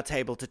back to our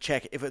table to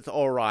check if it's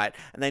all right,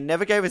 and they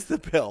never gave us the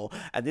bill,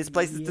 and this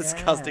place is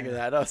disgusting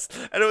without us."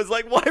 And it was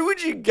like, why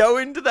would you go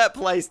into that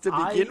place to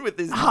begin with,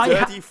 this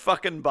dirty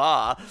fucking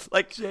bar?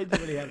 Like,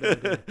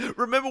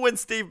 remember when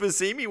Steve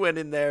Buscemi went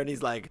in there and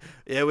he's like,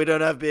 "Yeah, we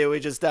don't have beer, we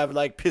just have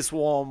like piss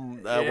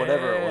warm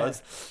whatever it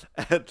was,"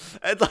 and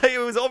like, it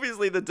was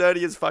obviously the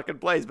dirtiest fucking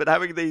place. But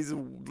having these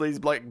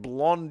like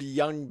blonde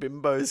young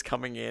bimbos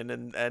coming in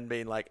and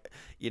being like,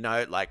 you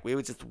know, like, we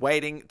were just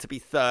waiting to be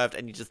served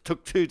and you just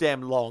took too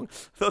damn long.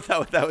 I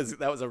thought that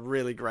was a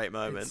really great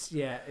moment.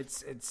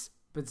 It's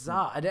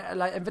bizarre.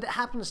 But it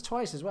happens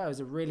twice as well. It's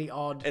a really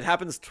odd. It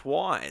happens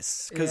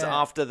twice because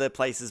after the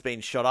place has been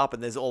shot up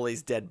and there's all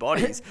these dead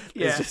bodies,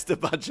 there's just a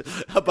bunch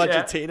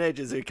of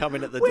teenagers who come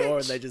in at the door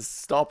and they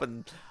just stop,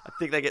 and I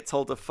think they get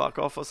told to fuck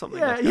off or something.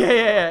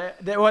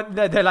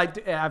 They're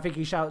like, I think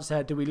he shouts,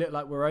 "Do we look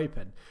like we're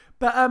open?"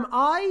 But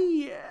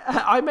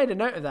I made a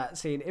note of that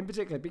scene in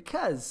particular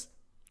because,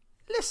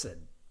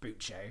 listen,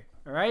 Buccio,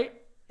 all right,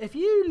 if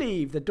you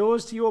leave the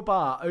doors to your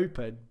bar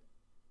open,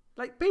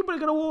 like, people are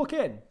gonna walk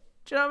in.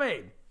 Do you know what I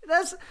mean?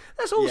 There's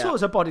all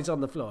sorts of bodies on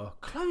the floor.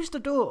 Close the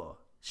door,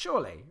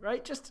 surely,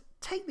 right? Just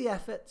take the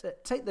effort,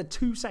 take the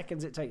 2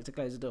 seconds it takes to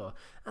close the door,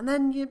 and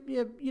then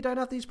you don't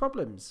have these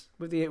problems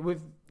with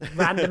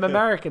random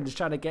Americans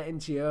trying to get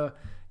into your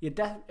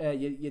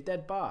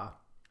dead bar.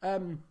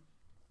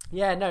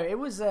 It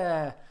was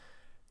and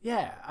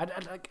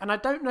I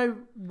don't know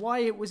why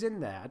it was in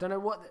there. I don't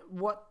know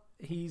what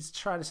he's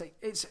trying to say.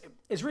 It's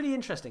really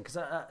interesting because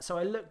so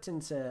I looked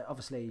into,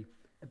 obviously,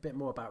 a bit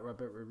more about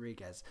Robert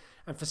Rodriguez,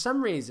 and for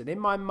some reason in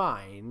my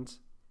mind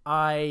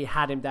I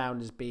had him down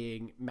as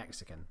being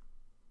Mexican,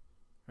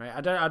 right?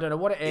 I don't know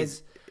what it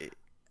is.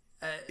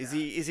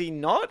 Is he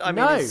not? I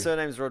No. mean, his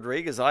surname's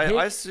Rodriguez. I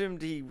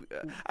assumed he.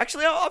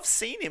 Actually, I've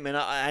seen him,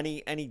 and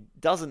he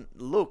doesn't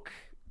look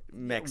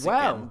Mexican.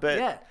 Well, but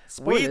yeah.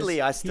 Spoilers, weirdly,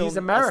 he's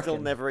American. I still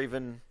never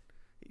even.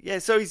 Yeah,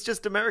 so he's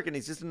just American.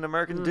 He's just an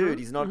American dude.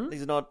 He's not.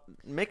 He's not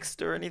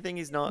mixed or anything.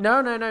 He's not.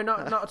 No, not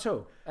at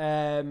all.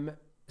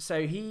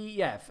 So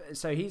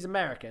he's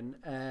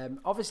American.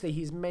 Obviously,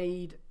 he's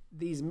made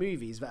these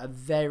movies that are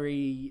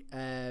very,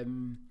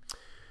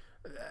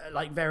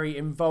 very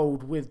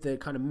involved with the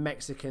kind of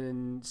Mexican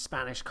and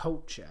Spanish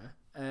culture,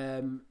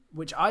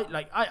 which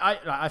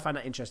I find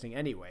that interesting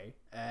anyway.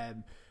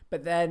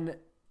 But then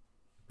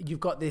you've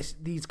got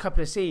these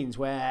couple of scenes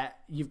where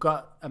you've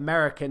got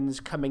Americans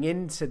coming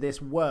into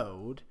this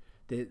world,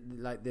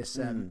 this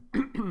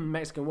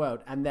Mexican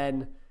world, and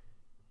then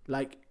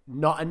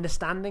not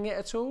understanding it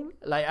at all.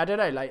 I don't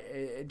know.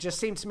 It just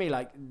seems to me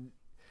like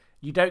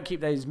you don't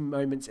keep those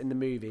moments in the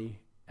movie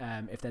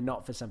if they're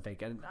not for something.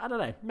 And I don't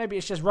know. Maybe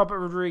it's just Robert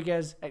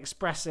Rodriguez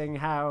expressing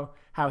how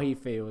he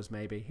feels.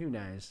 Maybe, who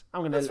knows?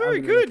 That's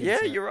very good.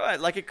 Yeah, you're right.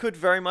 It could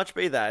very much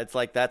be that.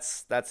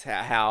 It's that's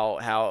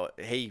how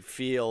he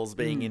feels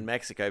being in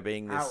Mexico,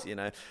 being this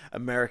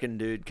American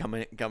dude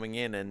coming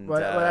in and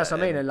that's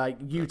what I mean.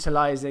 And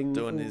utilizing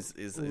doing his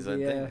own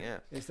thing. Yeah,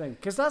 his thing.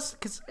 Because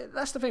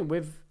that's the thing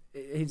with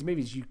his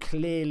movies. You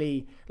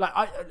clearly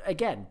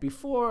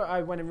before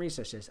I went and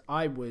researched this,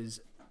 I was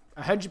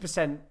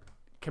 100%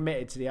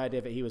 committed to the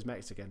idea that he was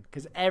Mexican,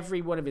 because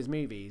every one of his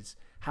movies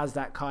has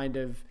that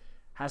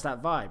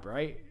vibe,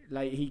 right?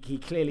 He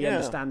clearly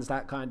understands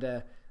that kind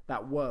of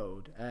that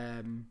world.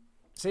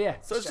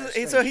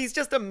 So he's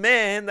just a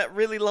man that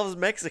really loves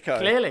Mexico.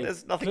 Clearly,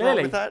 there's nothing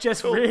wrong with that.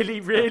 Just really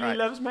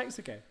loves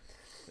Mexico.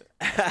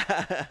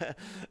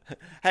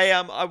 Hey,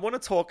 I want to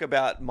talk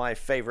about my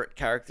favorite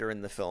character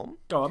in the film.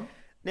 Go on.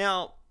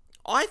 Now,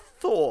 I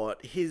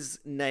thought his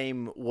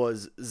name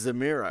was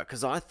Zamira,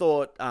 because I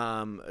thought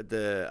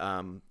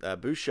Busho,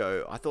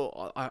 I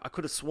thought I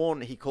could have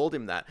sworn he called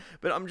him that.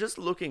 But I'm just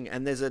looking,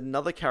 and there's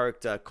another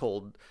character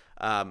called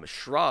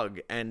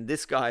Shrug, and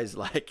this guy's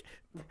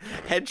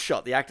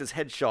Headshot, the actor's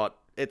Headshot.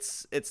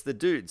 It's the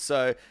dude,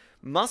 so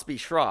must be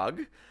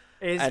Shrug,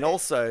 and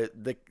also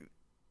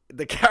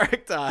the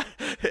character,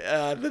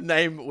 the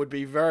name would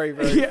be very,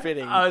 very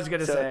fitting. I was going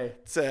to say.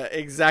 To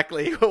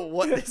exactly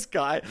what this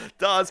guy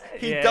does.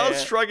 He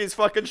does shrug his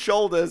fucking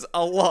shoulders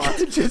a lot.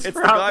 It's the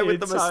guy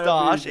with the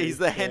moustache. He's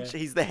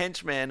the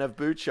henchman of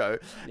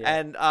Bucho. Yeah.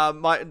 And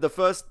the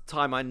first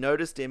time I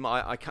noticed him,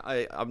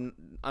 I'm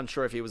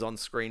unsure if he was on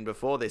screen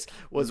before this,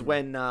 was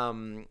when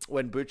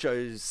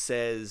Bucho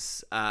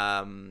says,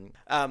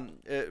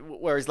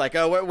 where he's like,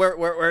 oh,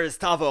 where is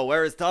Tavo?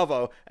 Where is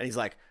Tavo? And he's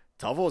like,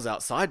 Tavo's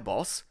outside,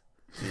 boss.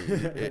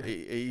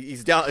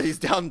 He's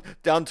down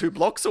 2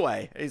 blocks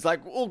away. And he's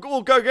like, we'll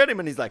go get him.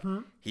 And he's like,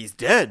 he's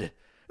dead.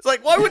 It's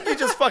like, why wouldn't you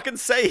just fucking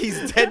say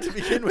he's dead to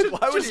begin with?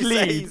 Why would you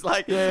say he's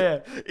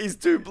he's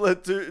 2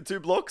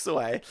 blocks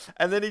away?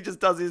 And then he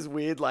just does his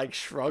weird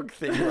shrug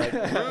thing.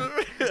 I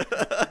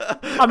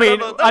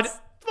mean, that's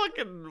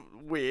fucking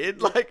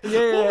weird. What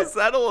was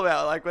that all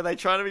about? Were they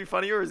trying to be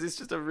funny, or is this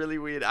just a really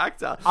weird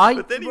actor?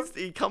 But then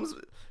he comes.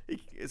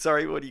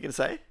 Sorry, what are you going to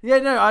say? Yeah,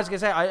 no, I was going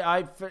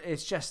to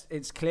say,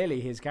 it's clearly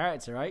his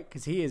character, right?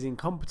 Because he is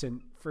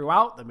incompetent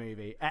throughout the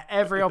movie. At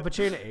every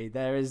opportunity,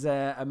 there is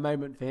a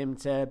moment for him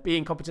to be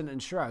incompetent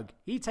and shrug.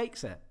 He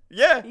takes it.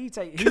 Yeah,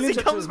 because he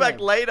comes back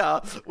later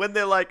when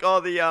they're like,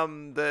 "Oh, the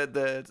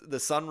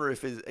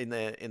sunroof is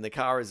in the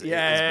car is bulletproof,"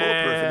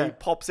 and he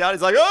pops out.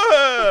 He's like,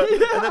 "Oh!"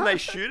 And then they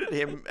shoot at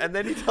him, and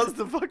then he does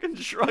the fucking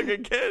shrug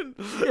again.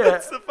 Yeah.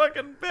 It's the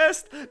fucking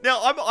best.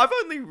 Now I've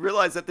only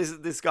realized that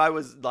this guy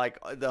was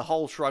the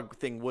whole shrug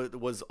thing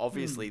was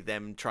obviously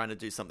them trying to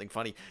do something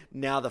funny.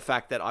 Now the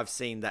fact that I've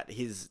seen that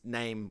his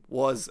name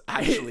was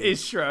actually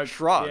is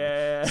Shrug.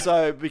 Yeah.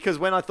 So because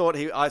when I thought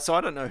I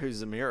don't know who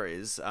Zamira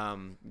is.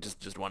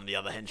 Just one of the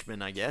other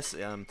henchmen, I guess.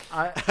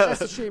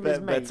 Let's assume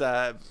his mate.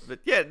 But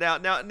yeah, now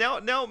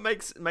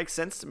it makes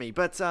sense to me.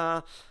 But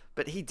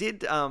he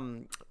did.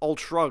 Old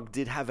Shrug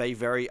did have a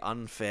very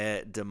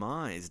unfair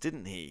demise,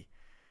 didn't he?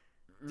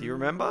 Do you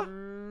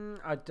remember?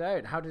 I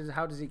don't. How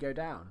does he go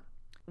down?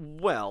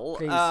 Well,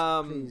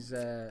 please.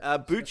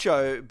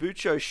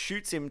 Bucho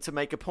shoots him to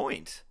make a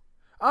point.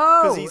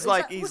 Oh, because he's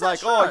like,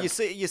 oh,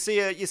 you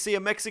see a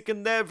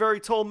Mexican there, very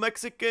tall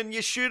Mexican,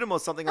 you shoot him or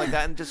something like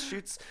that, and just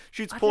shoots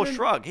poor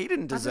Shrug. He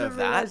didn't deserve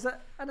that.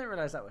 I didn't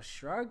realize that was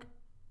Shrug.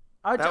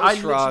 That was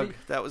Shrug.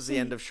 That was the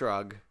end of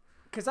Shrug.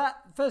 Because that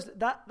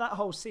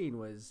whole scene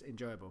was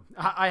enjoyable.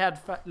 I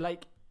had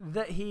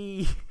that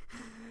he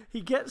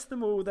gets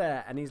them all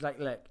there, and he's like,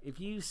 look, if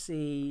you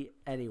see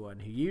anyone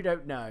who you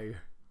don't know,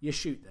 you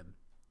shoot them,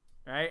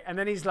 right? And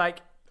then he's like,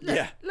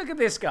 look at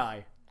this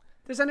guy.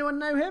 Does anyone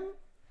know him?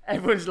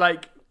 Everyone's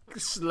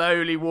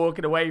slowly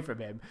walking away from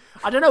him.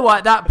 I don't know why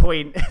at that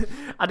point.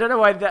 I don't know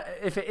why that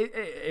if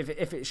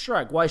it's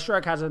Shrug, why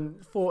Shrug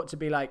hasn't thought to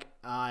be like,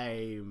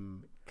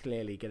 I'm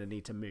clearly going to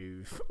need to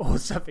move or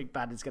something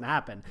bad is going to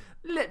happen.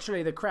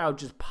 Literally, the crowd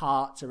just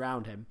parts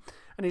around him,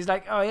 And he's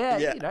like, oh yeah,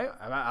 you know,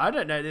 I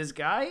don't know this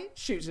guy.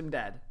 Shoots him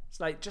dead. It's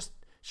like, just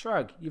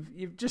shrug.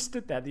 You've just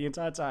stood there the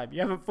entire time.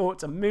 You haven't thought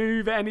to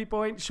move at any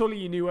point. Surely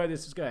you knew where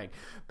this was going.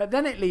 But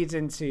then it leads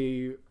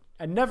into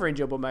another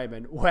enjoyable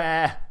moment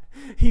where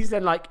he's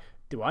then like,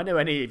 do I know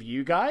any of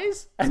you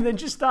guys? And then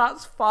just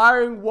starts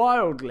firing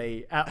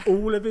wildly at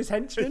all of his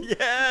henchmen.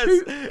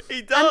 Yes,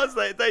 he does.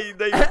 They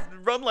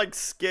run like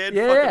scared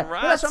fucking rats.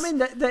 Well, that's what I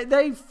mean.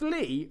 They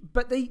flee,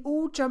 but they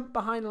all jump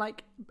behind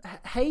like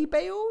hay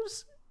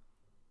bales.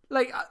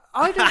 Like,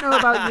 I don't know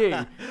about you.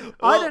 Well,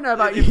 I don't know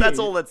about you. If that's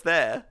all that's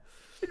there.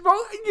 Well,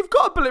 you've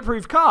got a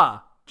bulletproof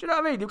car. Do you know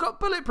what I mean? You've got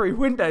bulletproof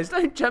windows.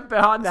 Don't jump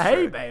behind the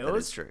hay bales. That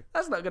is true.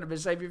 That's not going to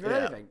save you from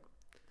anything.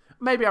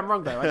 Maybe I'm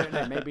wrong though. I don't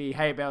know. Maybe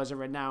hay bales are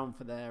renowned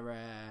for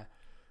their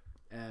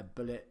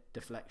bullet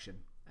deflection.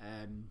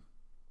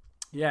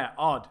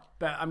 Odd.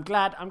 But I'm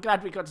glad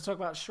we got to talk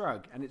about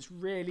Shrug, and it's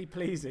really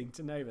pleasing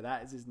to know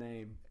that is his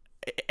name.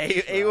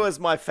 He was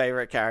my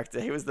favorite character.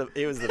 He was the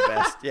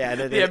best. Yeah,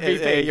 the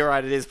MVP. You're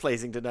right. It is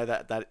pleasing to know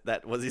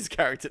that was his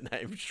character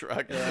name,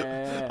 Shrug.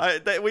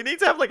 Yeah. We need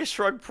to have like a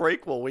Shrug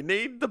prequel. We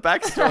need the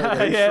backstory of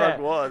who Shrug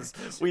was.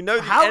 We know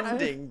the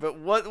ending, but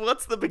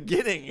what's the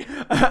beginning?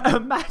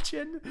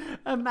 Imagine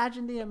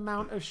the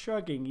amount of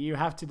shrugging you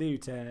have to do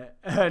to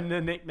earn the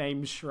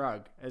nickname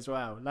Shrug as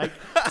well. Like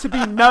to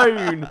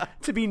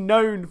be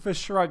known for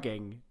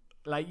shrugging.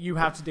 Like, you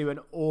have to do an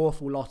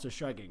awful lot of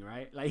shrugging,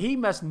 right? Like, he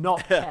must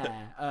not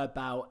care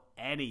about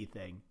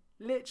anything.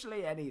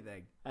 Literally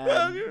anything.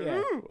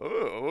 Good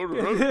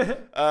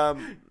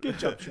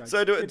job, Shrug.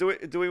 So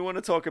do we want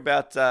to talk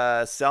about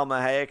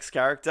Salma Hayek's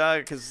character?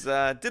 Because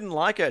didn't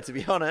like her, to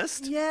be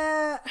honest.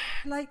 Yeah,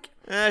 like...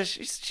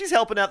 she's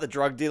helping out the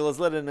drug dealers,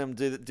 letting them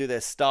do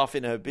their stuff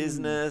in her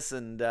business,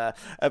 and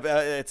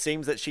it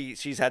seems that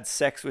she's had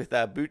sex with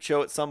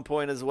Bucho at some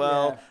point as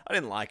well. Yeah. I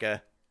didn't like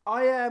her.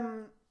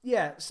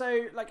 Yeah,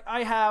 so like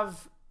I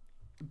have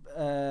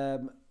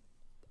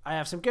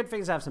some good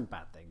things, I have some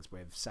bad things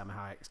with Salma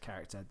Hayek's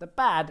character. The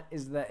bad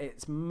is that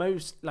it's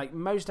most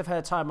of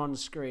her time on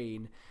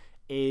screen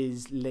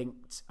is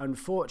linked,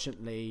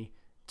 unfortunately,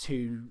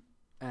 to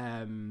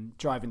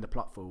driving the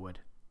plot forward.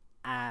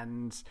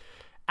 And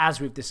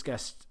as we've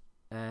discussed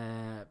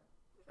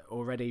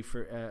already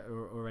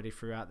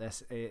throughout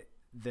this,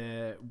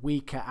 the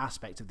weaker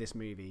aspect of this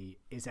movie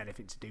is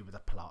anything to do with the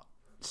plot.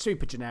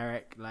 Super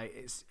generic, like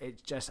it's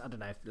just, I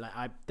don't know,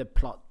 the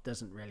plot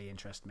doesn't really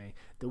interest me.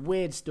 The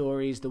weird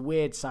stories, the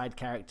weird side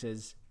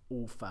characters,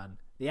 all fun.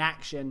 The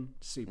action,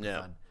 super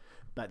fun,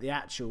 but the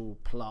actual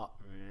plot,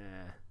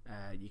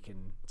 you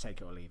can take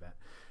it or leave it.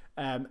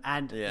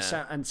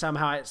 And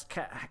somehow its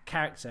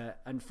character,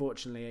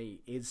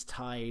 unfortunately, is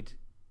tied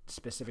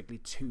specifically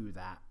to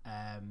that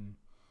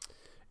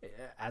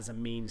as a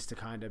means to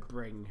kind of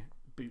bring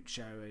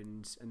Bucho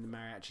and the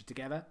mariachi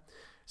together.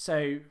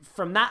 So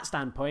from that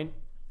standpoint,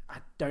 I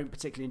don't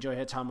particularly enjoy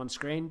her time on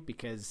screen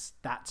because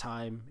that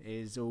time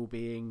is all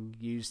being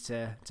used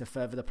to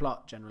further the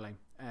plot generally.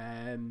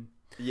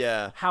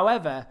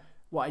 However,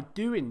 what I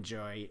do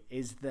enjoy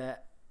is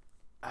that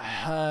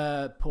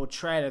her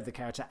portrayal of the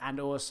character, and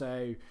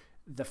also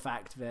the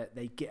fact that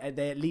they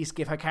at least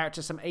give her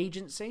character some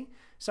agency.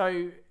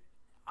 So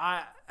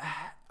I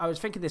was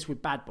thinking this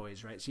with Bad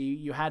Boys, right? So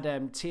you had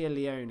Tia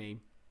Leone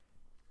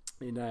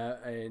in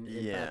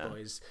Bad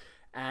Boys.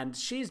 And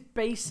she's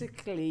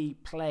basically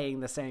playing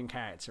the same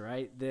character,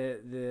 right?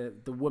 The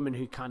woman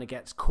who kind of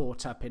gets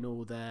caught up in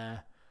all the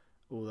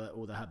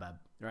hubbub,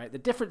 right? The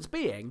difference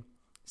being,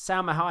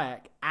 Salma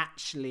Hayek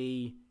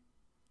actually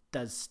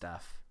does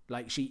stuff.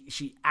 Like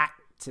she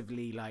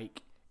actively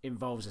like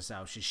involves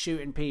herself. She's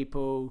shooting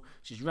people.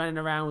 She's running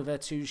around with her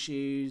two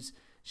shoes.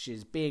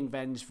 She's being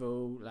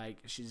vengeful. Like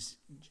she's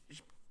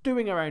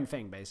doing her own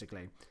thing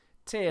basically.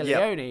 Tia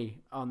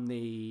Leone, on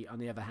the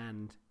other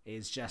hand,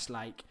 is just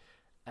like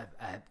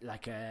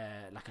like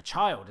a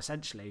child,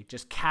 essentially,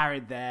 just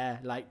carried there,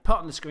 like put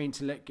on the screen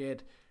to look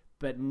good,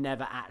 but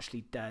never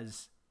actually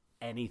does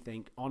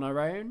anything on her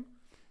own,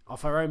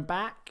 off her own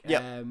back.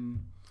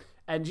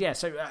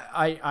 So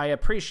I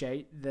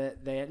appreciate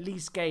that they at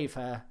least gave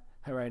her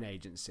own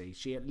agency.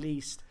 She at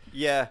least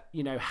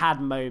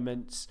had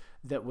moments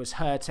that was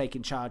her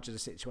taking charge of the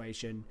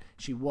situation.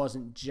 She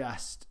wasn't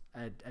just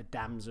a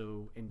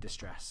damsel in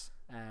distress.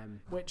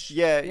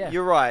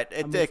 You're right.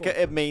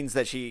 It means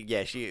that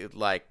she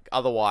like,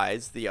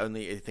 otherwise the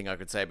only thing I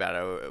could say about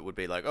her would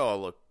be like, oh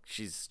look,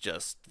 she's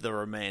just the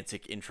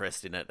romantic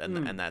interest in it,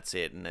 and that's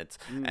it, and it's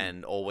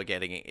and all we're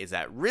getting is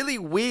that really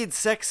weird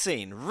sex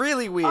scene.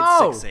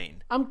 Sex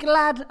scene. I'm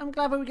glad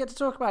that we get to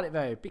talk about it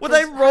though. Were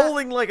they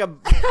rolling like a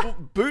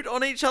boot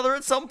on each other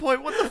at some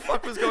point? What the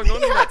fuck was going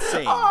on in that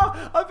scene?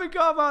 Oh, I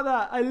forgot about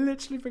that. I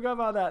literally forgot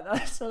about that.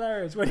 That's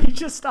hilarious. When he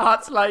just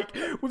starts like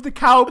with the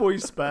cowboy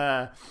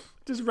spur,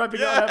 just rubbing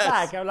it on her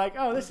back. I'm like,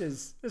 oh, this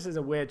is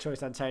a weird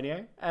choice,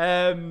 Antonio.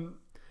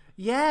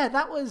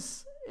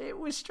 It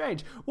was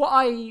strange. What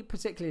I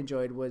particularly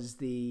enjoyed was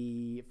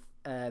the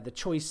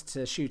choice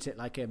to shoot it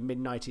like a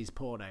mid-90s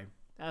porno.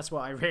 That's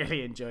what I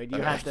really enjoyed.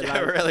 You had the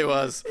it really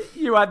was.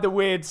 You had the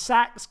weird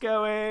sax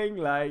going.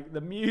 Like the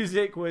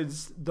music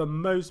was the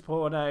most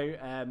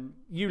porno.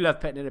 You love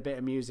putting in a bit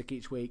of music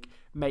each week.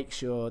 Make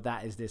sure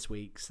that is this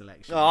week's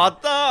selection.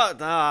 The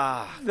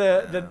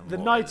the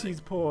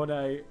 90s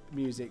porno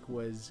music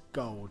was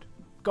gold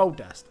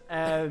dust.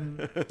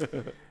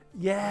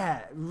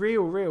 Yeah,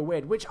 real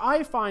weird, which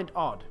I find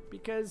odd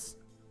because,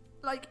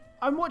 like,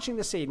 I'm watching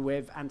the scene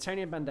with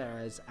Antonio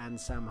Banderas and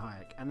Sam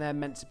Hayek, and they're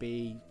meant to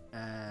be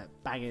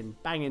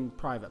banging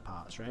private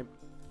parts, right?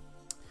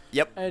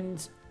 Yep.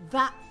 And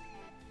that,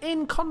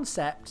 in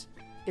concept,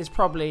 is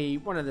probably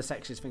one of the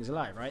sexiest things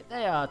alive, right?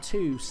 They are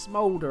two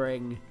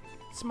smouldering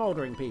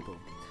people.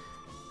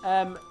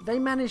 They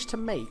managed to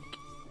make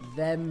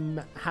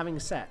them having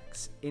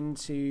sex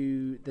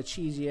into the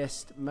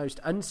cheesiest, most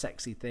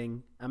unsexy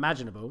thing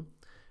imaginable,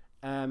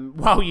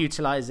 while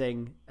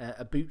utilising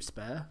a boot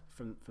spur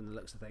from the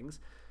looks of things.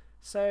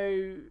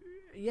 So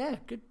yeah,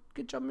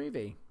 good job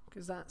movie,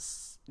 because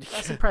that's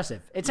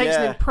impressive. It takes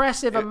an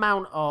impressive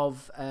amount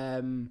of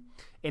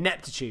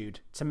ineptitude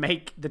to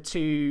make the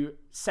two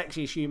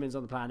sexiest humans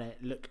on the planet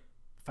look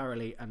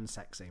thoroughly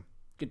unsexy.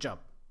 Good job.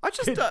 I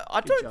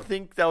don't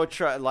think they were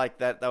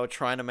They were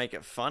trying to make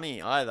it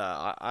funny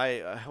either.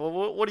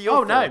 What are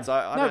your thoughts?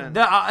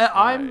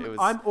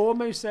 I'm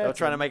almost certain they were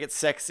trying to make it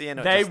sexy, and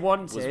they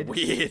was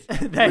weird.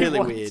 They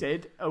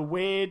wanted a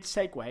weird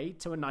segue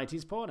to a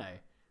 90s porno.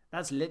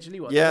 That's literally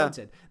what they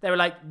wanted. They were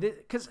like,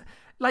 because,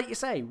 like you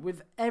say,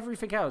 with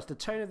everything else, the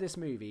tone of this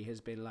movie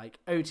has been like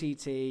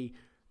OTT,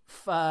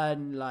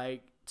 fun,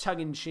 like tongue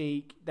in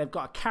cheek. They've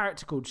got a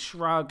character called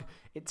Shrug.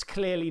 It's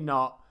clearly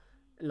not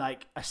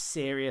like a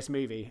serious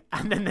movie,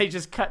 and then they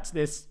just cut to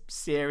this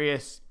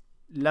serious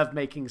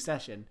lovemaking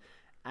session,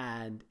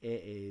 and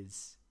it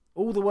is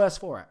all the worse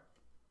for it.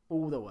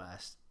 All the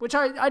worse. Which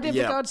I didn't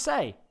think I'd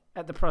say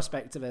at the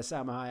prospect of a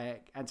Salma Hayek,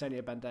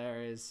 Antonio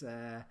Banderas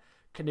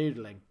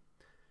canoodling.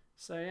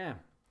 So yeah,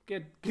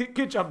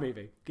 good job,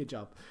 movie. Good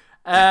job.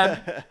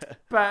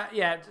 But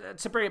yeah,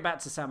 to bring it back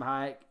to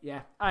Salma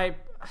Hayek,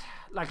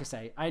 like I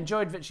say, I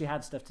enjoyed that she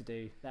had stuff to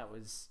do. That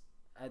was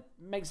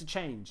makes a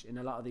change in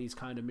a lot of these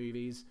kind of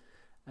movies.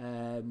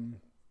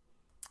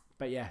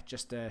 But yeah,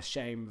 just a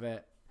shame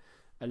that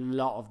a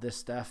lot of the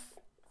stuff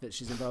that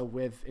she's involved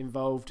with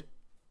involved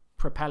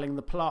propelling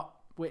the plot,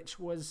 which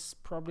was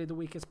probably the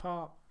weakest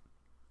part.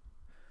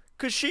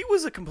 Because she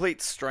was a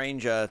complete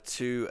stranger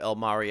to El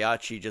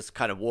Mariachi, just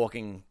kind of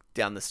walking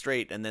down the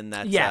street, and then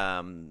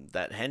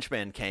that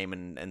henchman came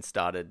and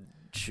started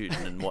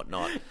shooting and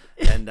whatnot,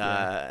 and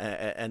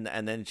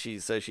then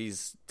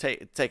she's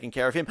taking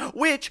care of him.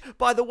 Which,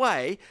 by the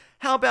way,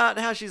 how about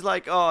how she's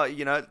like,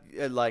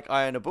 like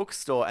I own a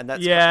bookstore, and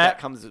that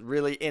comes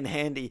really in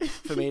handy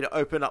for me to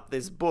open up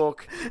this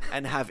book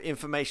and have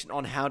information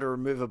on how to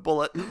remove a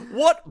bullet.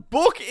 What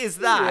book is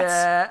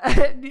that?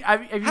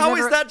 Yeah. How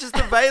is that just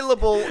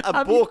available?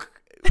 A book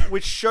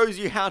which shows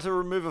you how to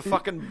remove a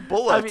fucking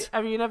bullet.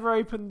 Have you never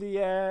opened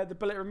the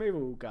bullet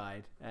removal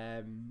guide?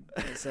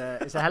 It's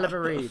a hell of a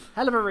read.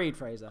 Hell of a read,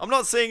 Fraser. I'm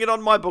not seeing it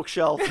on my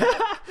bookshelf.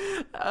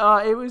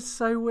 It was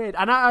so weird.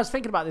 And I was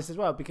thinking about this as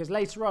well, because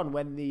later on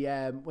when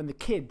the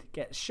kid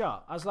gets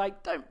shot, I was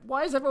like,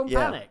 why is everyone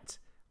panicked?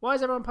 Why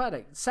is everyone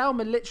panicked?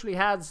 Salma literally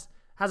has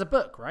a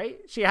book, right?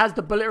 She has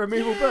the bullet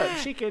removal book.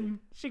 She can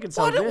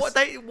solve this.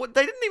 They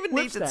didn't even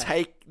need to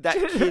take that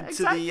kid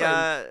Exactly.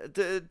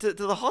 to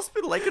the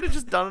hospital. They could have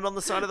just done it on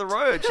the side of the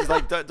road. She's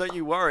like, don't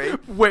you worry.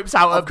 Whips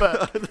out a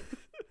book.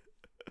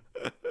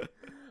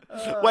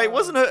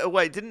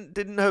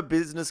 Didn't her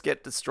business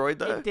get destroyed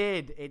though?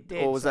 It did.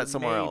 Or was that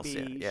somewhere else?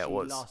 Yeah, it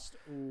was. Lost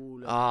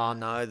all of Oh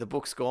no, the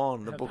book's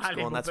gone. The book's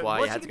gone. That's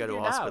why you had to go to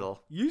a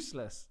hospital.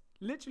 Useless.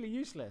 Literally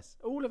useless.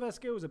 All of her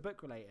skills are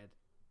book related.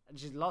 And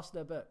she's lost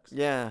her books.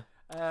 Yeah.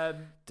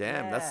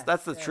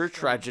 That's the true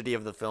tragedy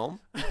of the film.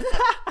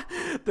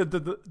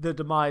 the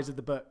demise of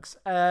the books.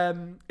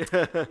 Oh,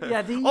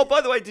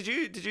 by the way, did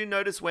you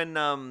notice when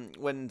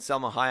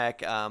Salma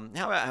Hayek?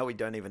 How about how we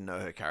don't even know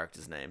her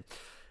character's name?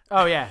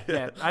 Oh yeah.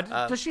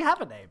 Does she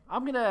have a name?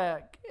 I'm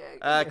gonna.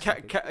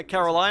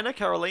 Carolina.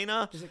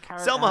 Is it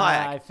Salma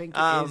Hayek. I think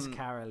it is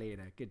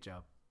Carolina. Good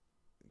job.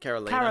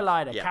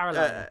 Carolina. Yeah.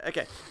 Carolina.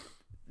 Okay.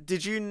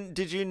 Did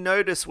you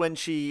notice when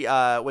she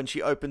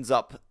opens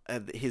up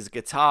his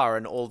guitar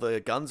and all the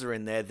guns are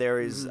in there? There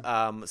is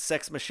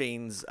Sex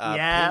Machine's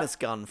penis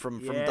gun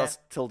from Dusk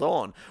Till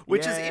Dawn,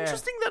 which is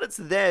interesting that it's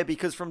there,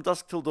 because From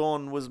Dusk Till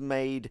Dawn was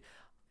made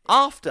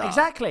after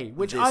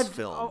which this I've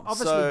film.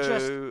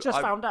 obviously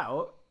just found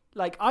out.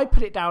 Like, I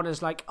put it down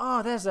as like,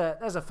 oh, there's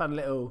a fun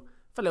little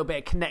bit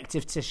of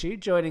connective tissue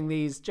joining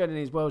these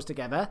worlds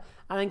together,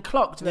 and then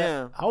clocked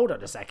that. Hold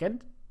on a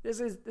second. This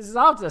is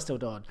after Dusk Till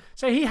Dawn.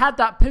 So he had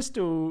that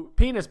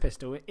penis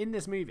pistol in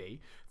this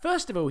movie.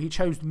 First of all, he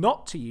chose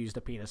not to use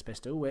the penis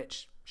pistol,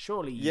 which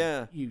surely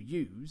you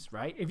use,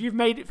 right? If you've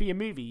made it for your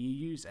movie, you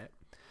use it.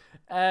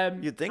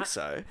 You'd think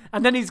so.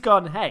 And then he's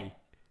gone, hey,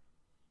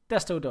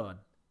 Dusk Till Dawn,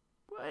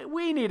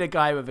 we need a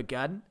guy with a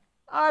gun.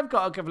 I've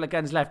got a couple of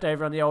guns left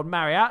over on the old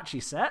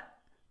mariachi set.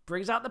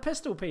 Brings out the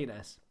pistol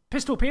penis.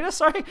 pistol penis.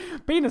 Sorry,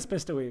 penis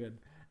pistol even.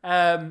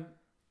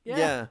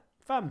 Yeah.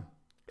 Fun.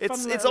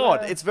 It's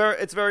odd. It's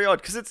very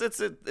odd because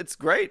it's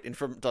great in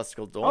From Dusk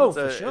Till Dawn.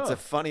 It's a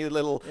funny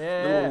little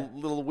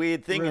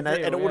weird thing, and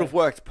it would have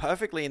worked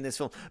perfectly in this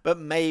film. But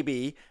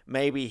maybe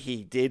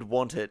he did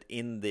want it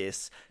in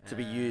this to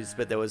be used,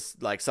 but there was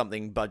like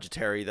something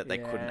budgetary that they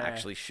couldn't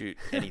actually shoot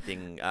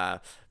anything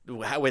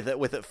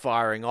with it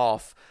firing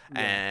off,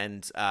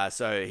 and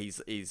so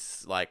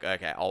he's like,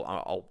 okay,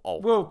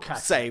 I'll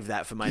save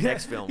that for my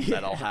next film.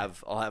 That I'll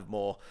have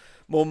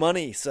more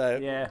money, so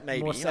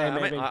maybe.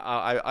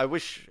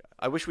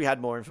 I wish we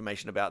had more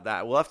information about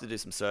that. We'll have to do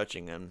some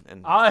searching and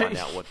find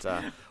out what.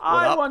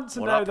 I want to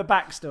know the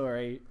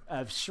backstory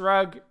of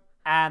Shrug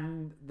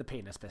and the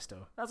penis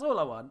pistol. That's all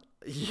I want.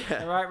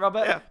 Yeah. All right,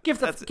 Robert. Yeah, give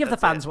the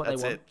fans what they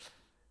want.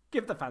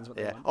 Give the fans what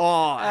they want.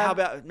 Oh, how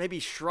about maybe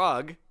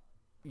Shrug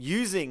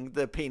using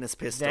the penis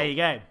pistol? There you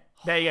go.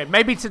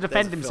 Maybe to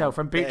defend himself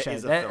from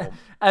Bucho.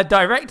 A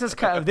director's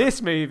cut of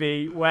this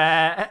movie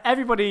where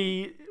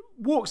everybody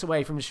walks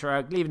away from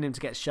Shrug, leaving him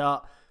to get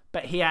shot,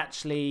 but he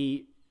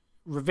actually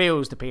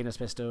reveals the penis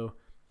pistol,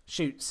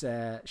 shoots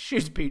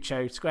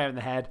Bucho square in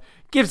the head,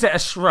 gives it a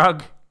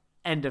shrug,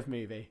 end of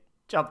movie.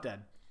 Job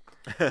done.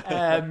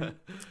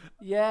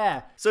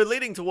 So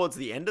leading towards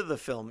the end of the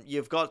film,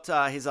 you've got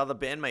his other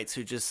bandmates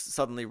who just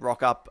suddenly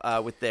rock up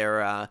with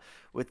their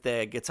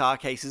guitar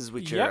cases,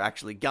 which are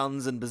actually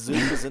guns and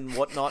bazookas and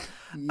whatnot.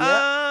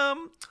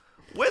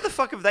 Where the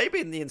fuck have they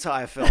been the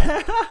entire film?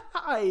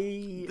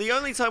 The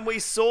only time we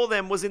saw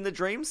them was in the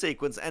dream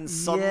sequence, and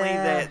suddenly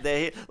they're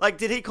here. Like,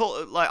 did he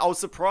call? Like, I was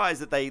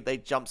surprised that they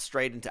jumped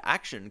straight into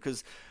action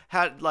because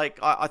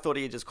I thought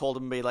he had just called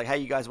them and be like, "Hey,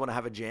 you guys want to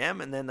have a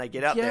jam?" And then they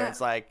get out there. And it's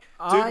like,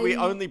 dude, we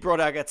only brought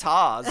our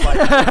guitars. Like,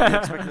 you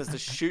expecting us to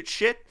shoot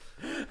shit?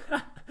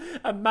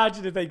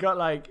 Imagine if they got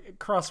like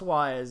cross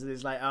wires and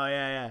it's like, oh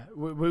yeah,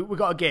 we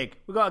got a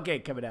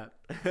gig coming up,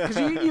 because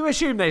you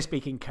assume they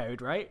speak in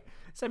code, right?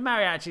 So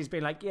Mariachi's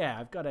been like, yeah,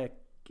 I've got a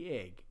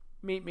gig.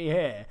 Meet me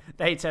here.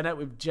 They turn up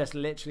with just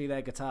literally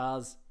their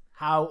guitars.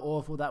 How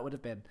awful that would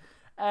have been.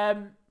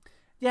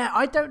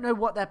 I don't know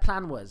what their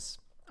plan was.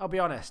 I'll be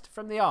honest.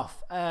 From the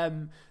off,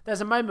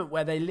 there's a moment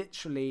where they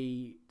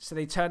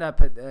turn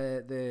up at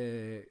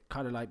the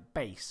kind of like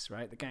base,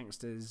 right? The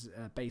gangsters'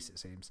 base, it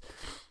seems.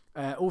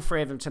 All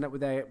three of them turn up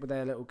with their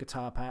little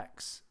guitar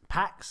bags?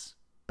 I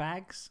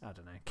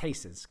don't know.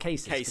 Cases.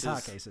 Guitar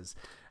cases.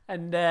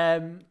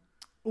 And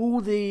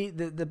all the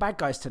bad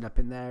guys turn up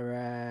in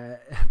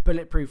their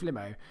bulletproof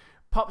limo,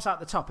 pops out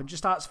the top and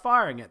just starts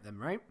firing at them,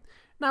 right?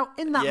 Now,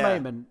 in that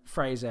moment,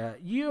 Fraser,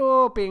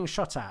 you're being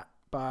shot at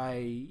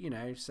by,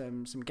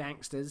 some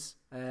gangsters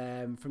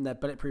from their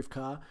bulletproof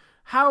car.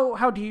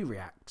 How do you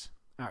react,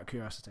 out of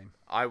curiosity?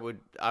 I would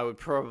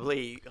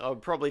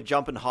probably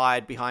jump and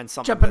hide behind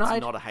something that's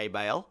not a hay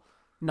bale.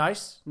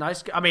 Nice.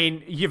 I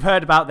mean, you've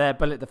heard about their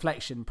bullet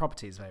deflection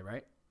properties, though,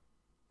 right?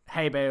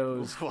 Hay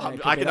bales. Well,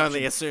 I can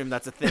only assume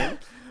that's a thing.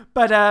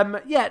 But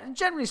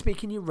generally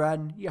speaking, you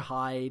run, you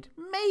hide.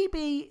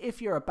 Maybe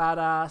if you're a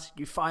badass,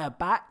 you fire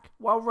back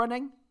while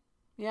running.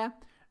 Yeah,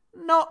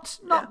 not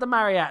the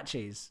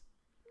mariachis.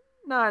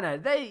 No,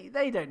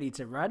 they don't need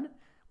to run.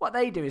 What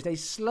they do is they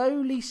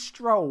slowly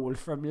stroll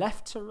from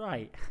left to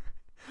right,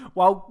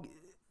 while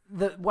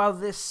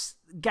this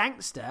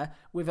gangster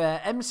with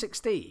a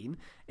M16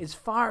 is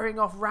firing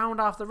off round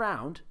after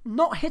round,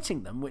 not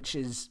hitting them, which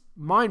is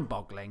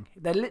mind-boggling.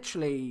 They're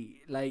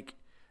literally like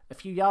a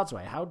few yards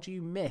away. How do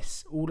you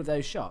miss all of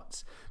those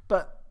shots?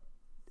 But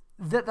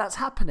that's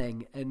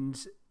happening, and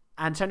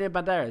Antonio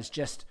Banderas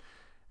just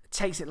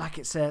takes it like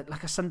it's a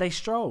Sunday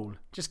stroll.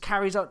 Just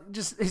carries on.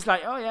 Just he's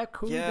like, oh yeah,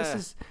 cool. Yeah.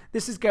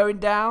 This is going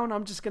down.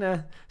 I'm just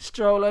gonna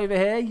stroll over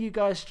here. You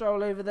guys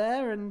stroll over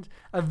there, and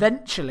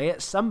eventually,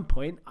 at some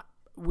point,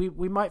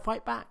 we might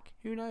fight back.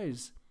 Who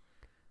knows?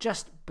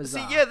 Just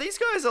bizarre. See, these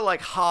guys are like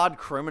hard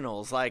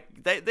criminals.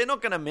 Like they're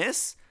not gonna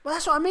miss. Well,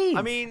 that's what I mean.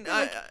 I mean,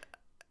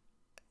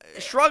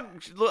 Shrug,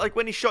 like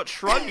when he shot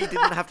Shrug, he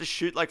didn't have to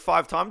shoot like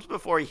 5 times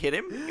before he hit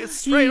him. It's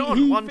straight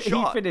on one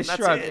shot. He finished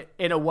Shrug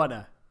in a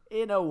oneer.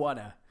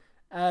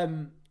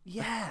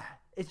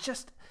 It's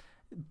just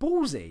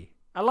ballsy.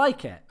 I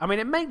like it. I mean,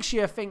 it makes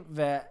you think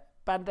that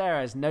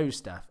Banderas knows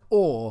stuff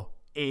or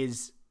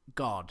is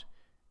God,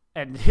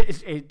 and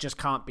it just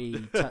can't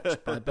be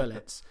touched by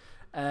bullets.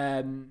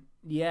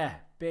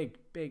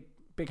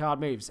 Big hard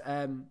moves.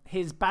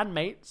 His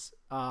bandmates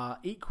are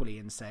equally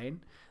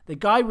insane. The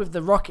guy with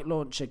the rocket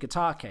launcher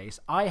guitar case,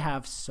 I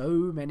have so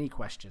many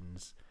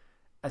questions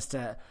as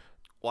to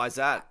why is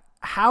that?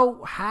 How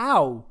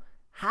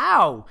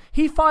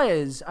he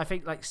fires, I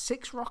think, like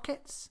 6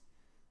 rockets,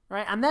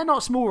 right? And they're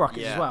not small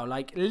rockets as well.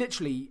 Like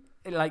literally,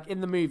 like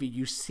in the movie,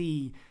 you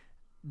see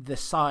the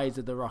size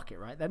of the rocket,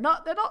 right? They're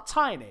not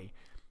tiny.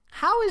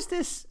 How is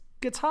this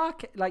guitar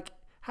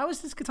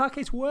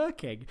case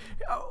working?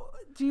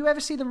 Do you ever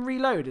see them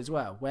reload as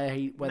well, where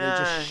they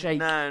just shake?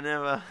 No,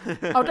 never.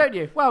 Oh, don't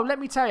you? Well, let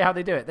me tell you how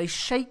they do it. They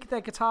shake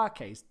their guitar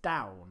case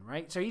down,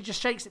 right? So he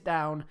just shakes it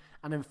down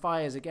and then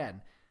fires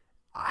again.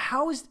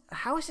 how is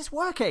this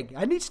working?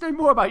 I need to know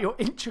more about your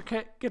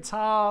intricate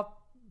guitar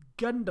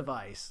gun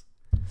device.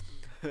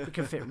 It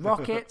can fit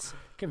rockets,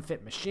 can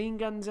fit machine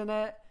guns in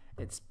it.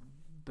 It's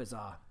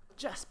bizarre,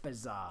 just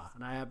bizarre,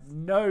 and I have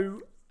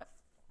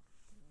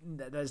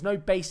there's no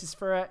basis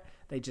for it.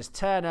 They just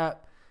turn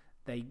up.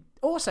 They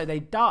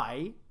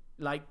die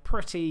like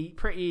pretty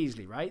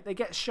easily, right? They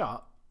get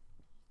shot.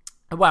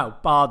 Well,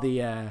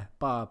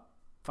 bar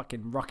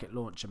fucking rocket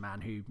launcher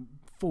man who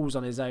falls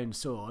on his own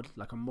sword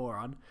like a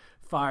moron,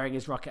 firing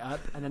his rocket up,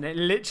 and then it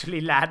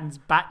literally lands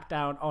back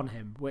down on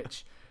him,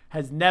 which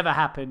has never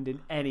happened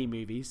in any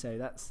movie, so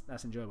that's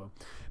enjoyable.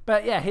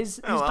 But yeah, his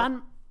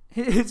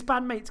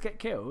bandmates get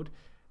killed.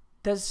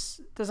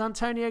 Does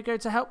Antonio go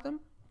to help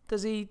them?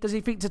 Does he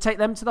think to take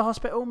them to the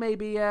hospital?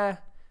 Maybe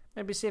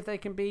see if they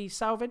can be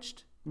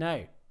salvaged?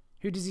 No.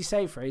 Who does he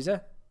save,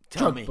 Fraser?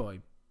 Drug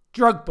Boy.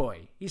 Drug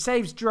Boy. He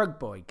saves Drug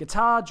Boy.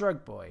 Guitar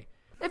Drug Boy.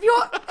 If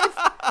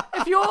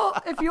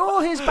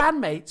you're his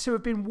bandmates who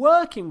have been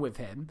working with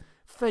him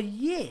for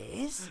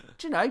years,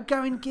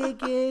 going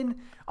gigging,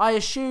 I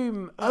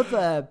assume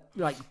other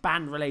like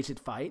band related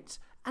fights,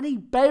 and he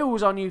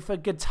bails on you for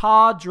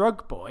Guitar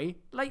Drug Boy.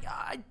 Like,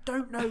 I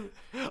don't know.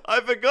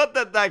 I forgot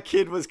that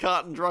kid was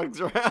carting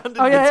drugs around.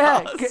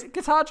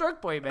 Guitar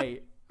Drug Boy,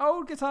 mate.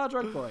 Old Guitar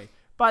Drug Boy.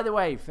 By the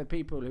way, for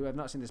people who have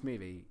not seen this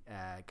movie,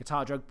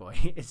 Guitar Drug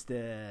Boy is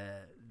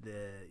the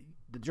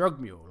drug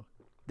mule.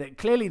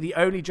 Clearly the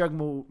only drug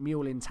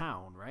mule in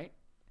town, right?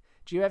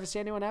 Do you ever see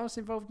anyone else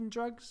involved in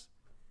drugs?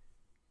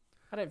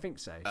 I don't think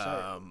so.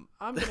 So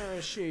I'm going to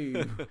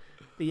assume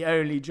the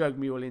only drug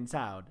mule in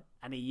town,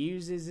 and he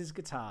uses his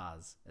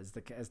guitars as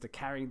the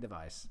carrying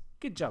device.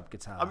 Good job,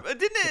 guitar.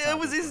 It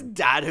was his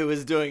dad who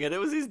was doing it. It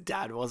was his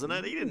dad, wasn't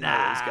it? He didn't know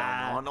what was going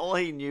on. All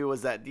he knew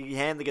was that you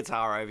hand the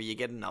guitar over, you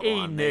get another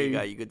one. There you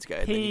go, you're good to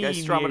go. Then you go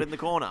strum it in the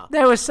corner.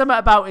 There was something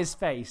about his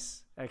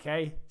face,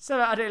 okay?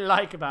 Something I didn't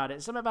like about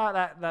it. Something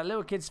about that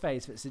little kid's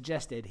face that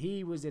suggested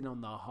he was in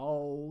on the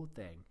whole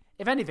thing.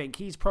 If anything,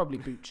 he's probably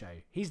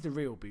Bucho. He's the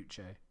real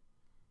Bucho.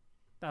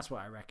 That's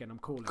what I reckon. I'm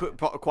calling it.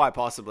 Quite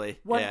possibly.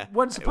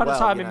 Once upon a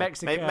time in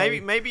Mexico.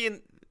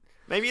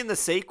 Maybe in the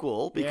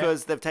sequel,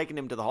 because they've taken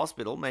him to the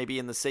hospital. Maybe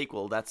in the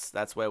sequel,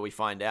 that's where we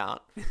find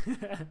out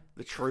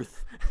the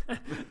truth.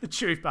 The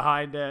truth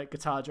behind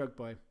Guitar Drug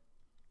Boy.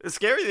 The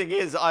scary thing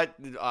is,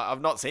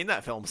 I've not seen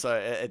that film, so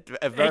it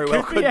very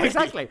well could be. Yeah,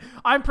 exactly.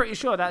 I'm pretty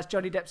sure that's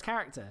Johnny Depp's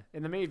character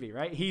in the movie,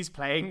 right? He's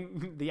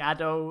playing the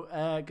adult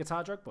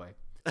Guitar Drug Boy.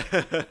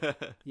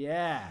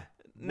 Yeah.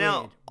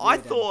 Now,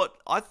 weird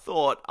I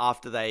thought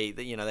after they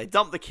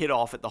dump the kid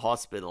off at the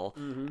hospital,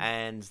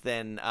 and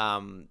then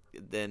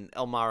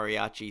El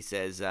Mariachi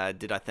says,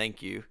 "Did I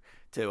thank you?"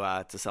 to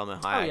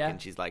Salma Hayek,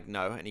 and she's like,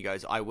 "No," and he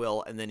goes, "I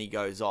will," and then he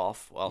goes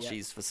off while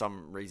she's for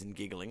some reason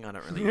giggling. I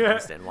don't really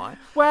understand why.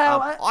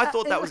 Well, I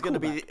thought that was going to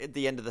be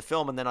the end of the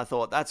film, and then I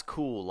thought that's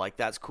cool. Like,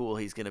 that's cool.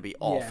 He's going to be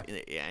off,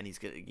 and he's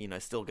gonna,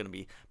 still going to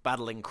be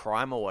battling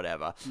crime or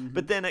whatever.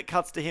 But then it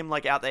cuts to him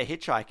like out there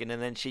hitchhiking, and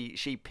then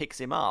she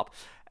picks him up.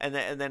 And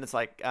then it's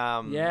like,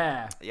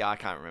 I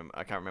can't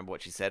remember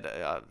what she said.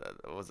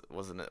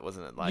 Wasn't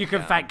it like, you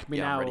can thank me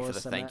now, I'm ready for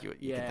the thank you.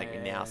 You can thank me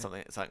now,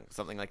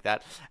 something like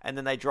that. And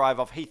then they drive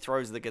off. He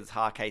throws the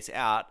guitar case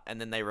out, and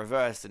then they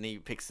reverse, and he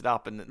picks it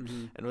up,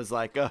 and was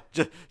like,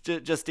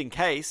 just in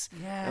case.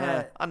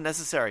 Yeah,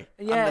 unnecessary.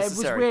 Yeah, unnecessary.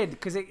 It was weird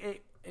because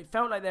it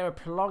felt like they were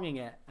prolonging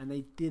it, and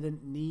they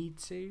didn't need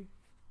to.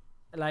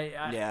 Like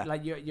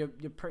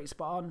you're pretty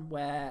spot on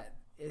where.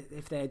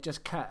 If they had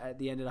just cut at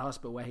the end of the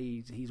hospital where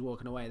he's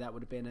walking away, that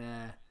would have been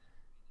a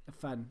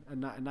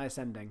nice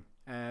ending,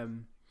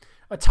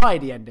 a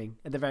tidy ending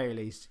at the very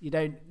least.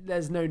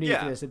 There's no need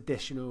for this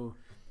additional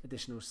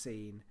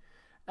scene.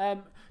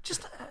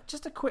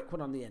 Just a quick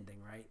one on the ending,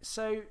 right?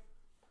 So,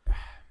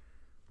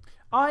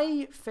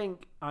 I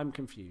think I'm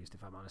confused,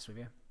 if I'm honest with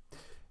you.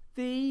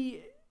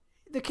 The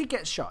kid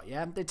gets shot.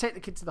 Yeah, they take the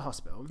kid to the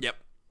hospital. Yep.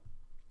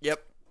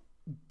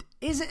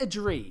 Is it a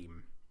dream?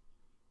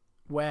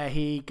 Where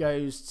he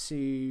goes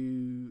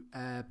to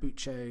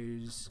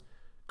Bucho's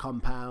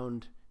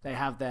compound, they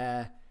have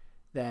their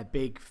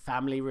big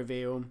family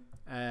reveal.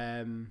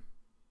 No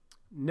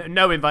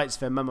invites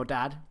for mum or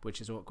dad,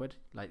 which is awkward.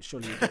 Like,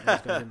 surely you get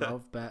those guys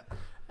involved. But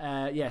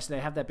so they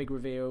have their big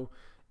reveal,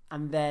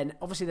 and then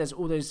obviously there's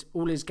all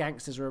his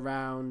gangsters are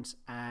around,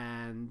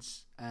 and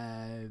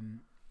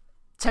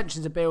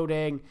tensions are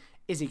building.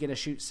 Is he going to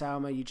shoot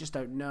Salma? You just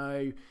don't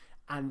know.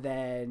 And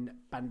then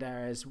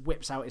Banderas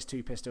whips out his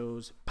two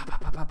pistols. Pow, pow,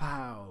 pow, pow,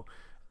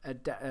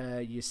 pow.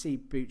 You see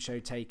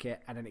Bucho take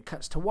it, and then it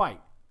cuts to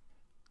white.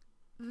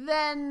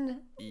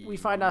 Then we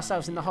find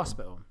ourselves in the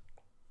hospital.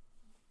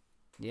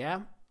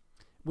 Yeah?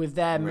 With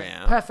them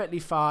perfectly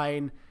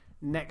fine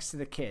next to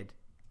the kid.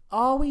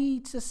 Are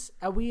we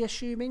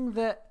assuming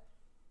that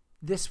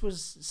this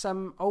was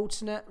some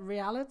alternate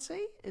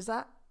reality? Is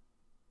that?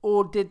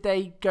 Or did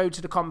they go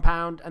to the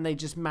compound and they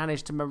just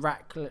managed to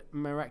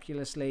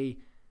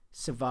miraculously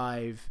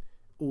survive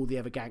all the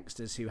other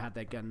gangsters who had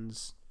their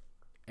guns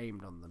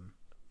aimed on them?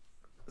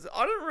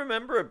 I don't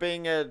remember it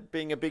being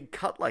a big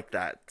cut like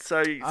that.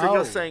 So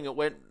you're saying it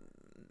went?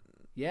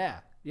 Yeah,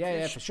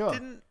 for sure.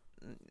 Didn't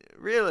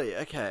really?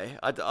 Okay,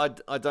 I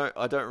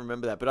don't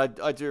remember that, but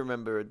I do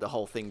remember the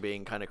whole thing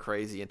being kind of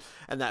crazy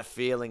and that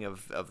feeling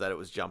of that it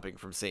was jumping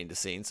from scene to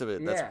scene. So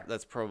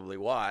that's probably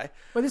why.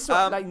 Well, this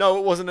no,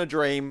 it wasn't a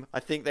dream. I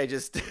think they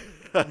just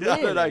I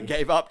don't know,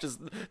 gave up.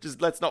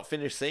 Just let's not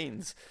finish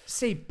scenes.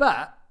 See,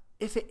 but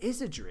if it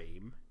is a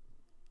dream,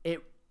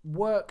 it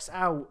works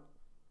out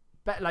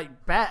better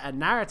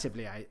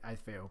narratively, I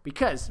feel,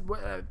 because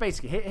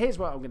basically here's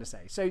what I'm going to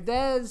say. So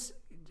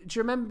do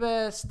you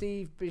remember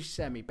Steve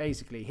Buscemi?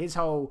 Basically, his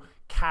whole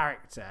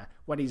character,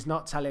 when he's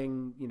not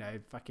telling,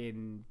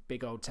 fucking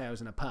big old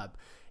tales in a pub,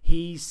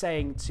 he's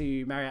saying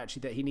to Mariachi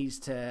that he needs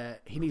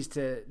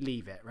to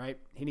leave it, right?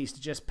 He needs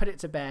to just put it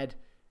to bed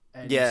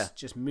and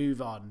just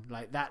move on.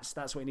 Like that's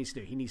what he needs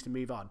to do. He needs to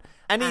move on.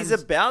 And he's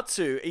about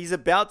to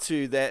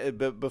there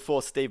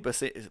before Steve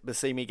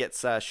Buscemi gets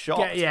shot. Sure.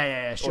 Or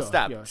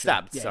stabbed.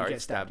 Yeah, Sorry,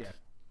 stabbed.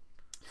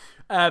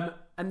 And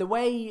the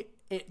way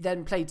it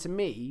then played to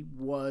me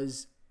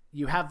was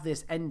you have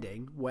this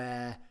ending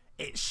where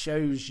it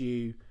shows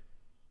you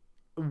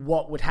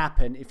what would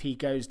happen if he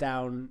goes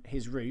down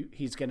his route.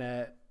 He's going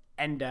to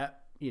end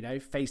up,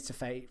 face to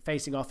face,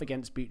 facing off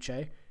against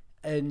Buccio,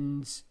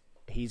 and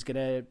he's going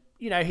to,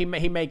 he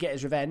may get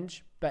his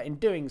revenge, but in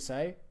doing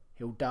so,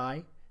 he'll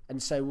die,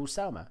 and so will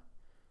Selma.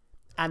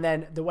 And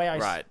then the way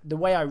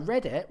I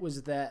read it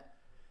was that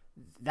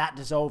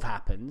dissolve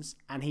happens,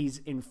 and he's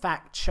in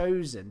fact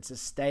chosen to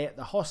stay at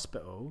the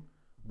hospital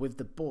with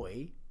the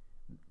boy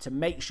to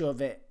make sure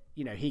that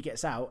he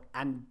gets out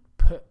and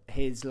put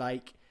his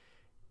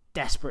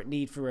desperate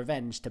need for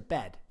revenge to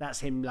bed. That's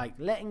him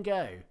letting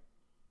go,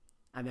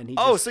 and then he.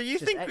 So you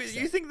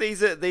think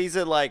these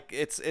are like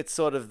it's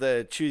sort of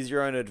the choose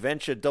your own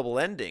adventure double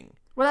ending?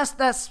 Well,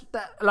 that's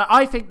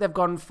I think they've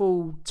gone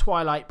full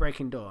Twilight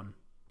Breaking Dawn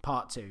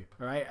Part 2.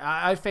 Right,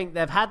 I think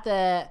they've had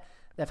their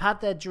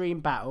dream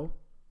battle.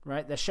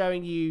 Right, they're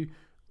showing you,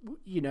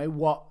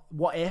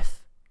 what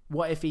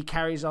if he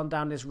carries on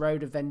down this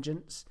road of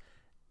vengeance,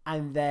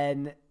 and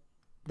then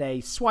they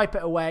swipe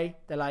it away.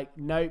 They're like,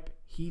 nope,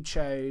 he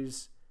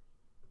chose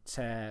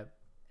to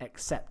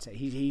accept it.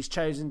 He's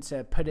chosen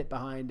to put it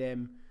behind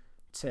him,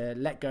 to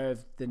let go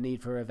of the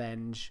need for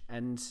revenge,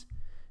 and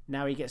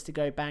now he gets to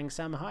go bang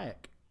Salma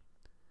Hayek.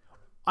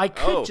 I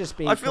could just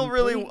be. I feel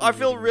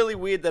really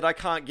weird that I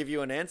can't give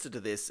you an answer to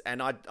this,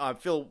 and I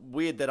feel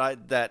weird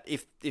that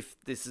if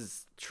this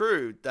is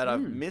true that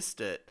I've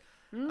missed it.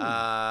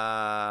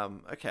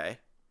 Okay.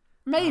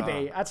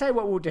 Maybe. I'll tell you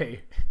what we'll do.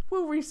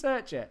 We'll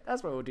research it.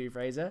 That's what we'll do,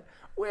 Fraser.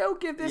 We'll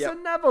give this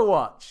another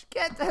watch.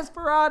 Get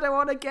Desperado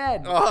on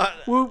again.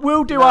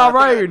 We'll do our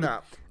own.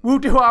 We'll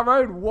do our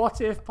own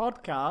What If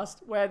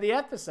podcast where the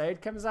episode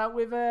comes out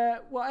with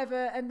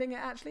whatever ending it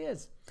actually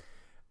is.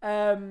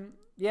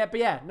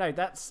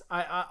 That's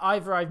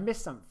either I've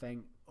missed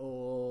something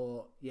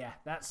or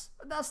that's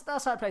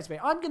how it plays to me.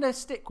 I'm gonna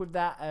stick with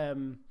that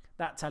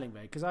telling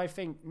though, because I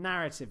think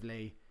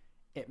narratively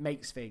it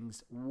makes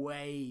things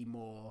way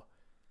more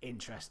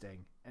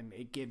interesting, and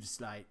it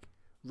gives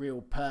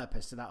real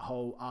purpose to that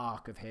whole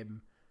arc of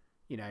him,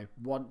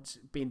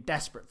 being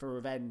desperate for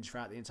revenge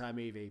throughout the entire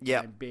movie,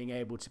 and being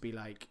able to be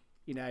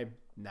no,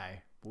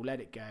 we'll let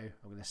it go.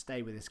 I'm going to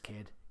stay with this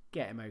kid,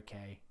 get him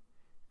okay,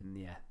 and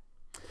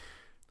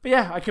But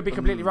I could be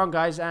completely wrong,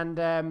 guys,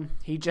 and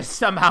he just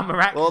somehow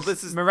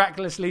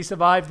miraculously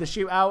survived the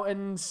shootout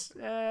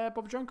and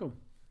Bob Drunkle.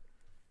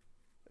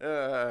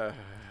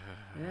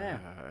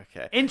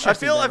 Okay.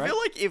 Interesting. I feel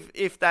like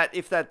if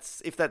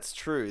that's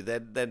true,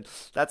 then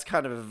that's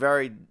kind of a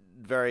very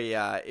very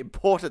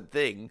important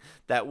thing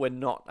that we're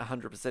not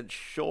 100%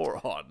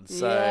 sure on.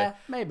 So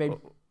maybe.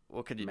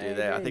 What can you do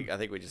there? I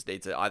think we just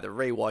need to either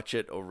rewatch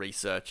it or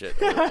research it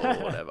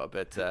or whatever.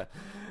 But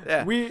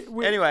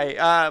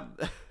anyway,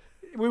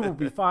 we will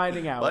be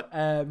finding out.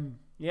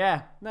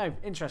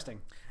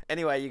 Interesting.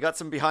 Anyway, you got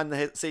some behind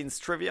the scenes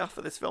trivia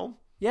for this film?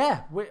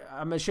 Yeah,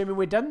 I'm assuming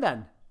we're done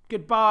then.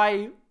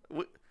 Goodbye,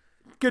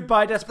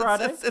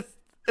 Desperado.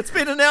 It's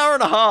been an hour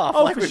and a half.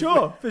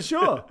 Oh, for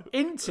sure.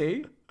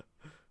 Into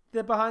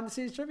the behind the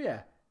scenes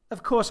trivia.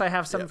 Of course, I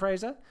have some,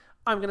 Fraser.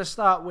 I'm going to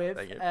start with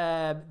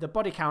the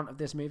body count of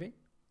this movie,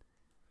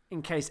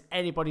 in case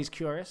anybody's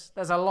curious.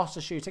 There's a lot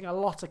of shooting, a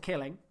lot of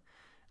killing.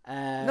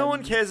 No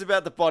one cares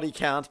about the body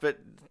count, but...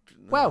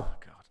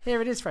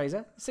 Here it is,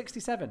 Fraser.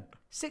 67.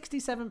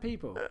 67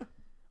 people.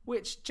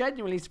 Which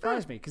genuinely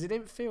surprised me, because it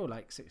didn't feel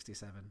like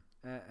 67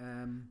 at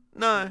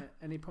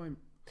any point.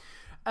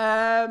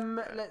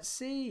 Let's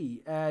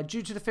see.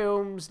 Due to the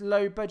film's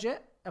low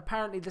budget,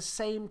 apparently the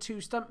same two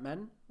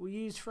stuntmen were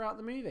used throughout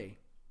the movie.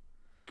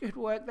 Good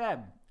work,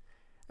 them.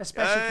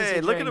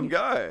 Especially look at them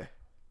go.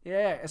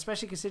 Yeah,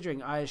 especially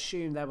considering I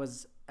assume there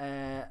was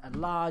a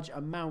large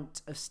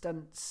amount of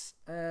stunts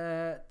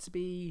to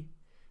be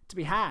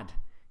had.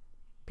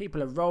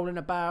 People are rolling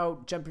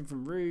about, jumping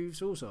from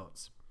roofs, all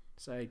sorts.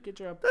 So good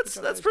job.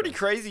 That's pretty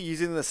crazy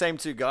using the same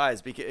two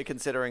guys,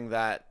 considering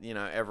that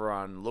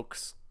everyone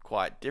looks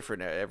quite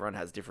different. Everyone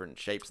has different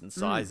shapes and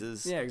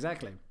sizes. Yeah,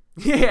 exactly.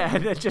 Yeah,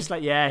 they're just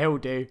like, yeah, he'll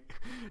do.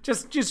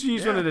 Just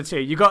use one of the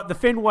two. You got the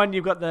thin one,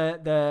 you've got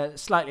the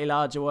slightly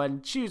larger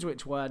one. Choose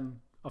which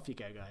one. Off you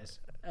go, guys.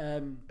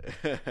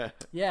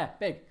 Yeah,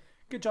 big.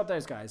 Good job,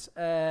 those guys.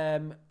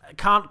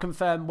 Can't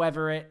confirm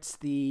whether it's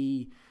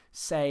the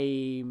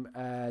same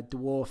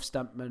dwarf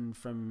stuntman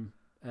from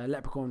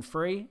Leprechaun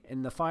 3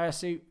 in the fire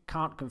suit.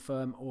 Can't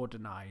confirm or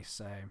deny.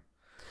 So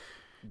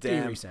do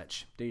your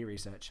research.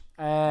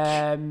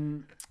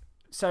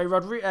 So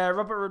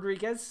Robert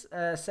Rodriguez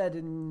said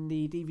in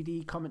the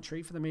DVD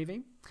commentary for the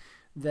movie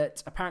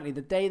that apparently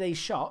the day they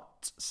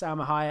shot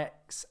Salma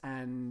Hayek's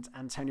and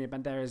Antonio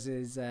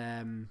Banderas'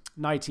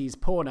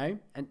 90s porno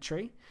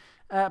entry,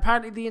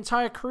 apparently the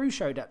entire crew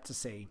showed up to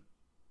see,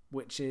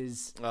 which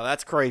is... Oh,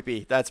 that's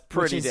creepy. That's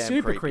pretty damn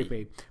super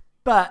creepy.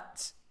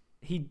 But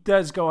he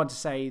does go on to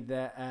say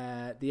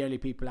that the only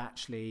people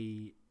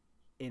actually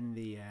in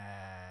the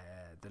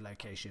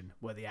location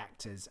were the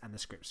actors and the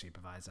script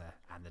supervisor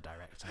and the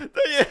director.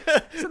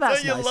 So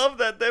that's nice. Love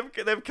that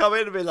they've come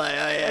in and been like, oh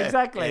yeah,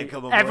 exactly. Yeah,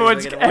 come on,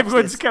 everyone's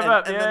come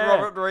up, and then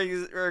Robert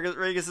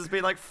Rodriguez has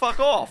been like, fuck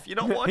off, you're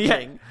not watching.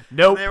 Yeah.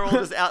 Nope. And they're all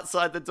just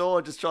outside the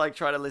door, just try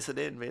to listen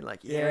in, being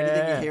like, you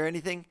hear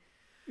anything?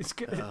 It's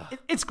good.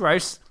 It's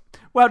gross.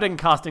 Well done,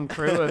 cast and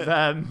crew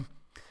of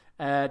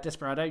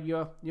Desperado.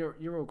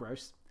 You're all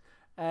gross.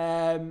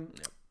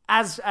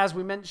 As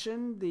we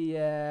mentioned,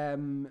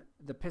 the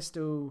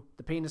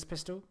penis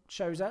pistol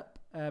shows up.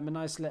 A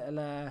nice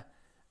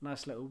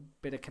little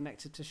bit of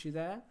connective tissue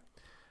there.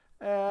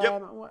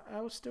 What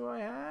else do I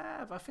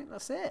have? I think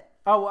that's it.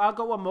 Oh, I've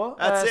got one more.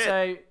 That's it.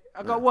 So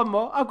I've got one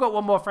more. I've got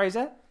one more,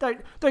 Fraser.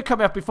 Don't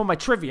come up before my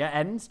trivia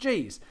ends.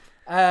 Jeez.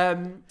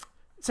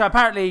 So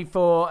apparently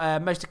for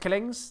most of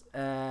Killings,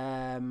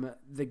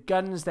 the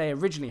guns they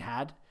originally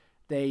had,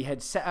 they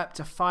had set up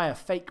to fire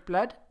fake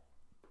blood.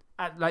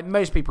 Like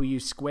most people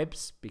use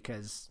squibs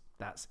because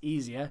that's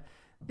easier.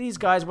 These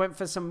guys went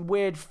for some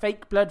weird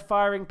fake blood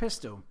firing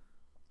pistol.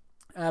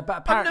 But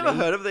apparently, I've never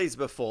heard of these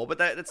before, but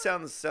that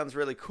sounds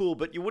really cool.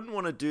 But you wouldn't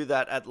want to do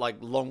that at like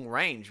long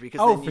range because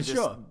then you're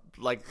just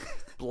like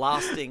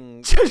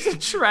blasting just a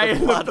trail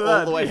blood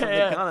all the way from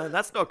the gun, and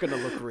that's not going to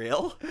look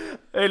real.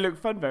 It looked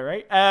fun though,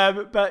 right?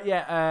 But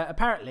yeah,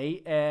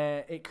 apparently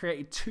it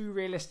created too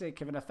realistic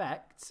of an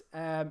effect,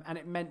 and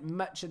it meant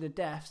much of the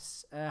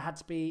deaths had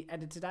to be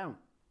edited out.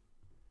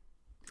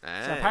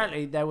 So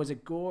apparently there was a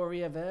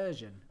gorier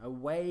version, a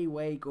way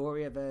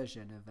gorier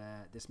version of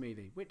this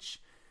movie, which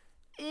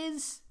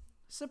is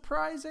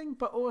surprising,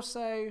 but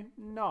also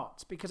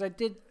not, because I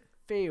did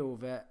feel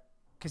that,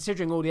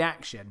 considering all the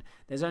action,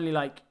 there's only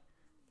like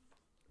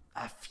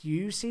a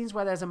few scenes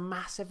where there's a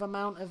massive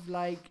amount of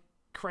like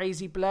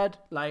crazy blood,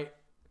 like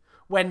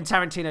when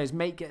Tarantino's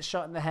mate gets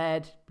shot in the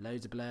head,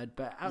 loads of blood.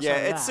 But outside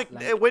of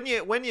that,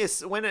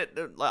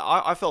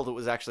 I felt it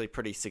was actually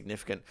pretty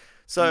significant.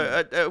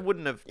 So it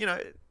wouldn't have,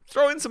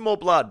 throw in some more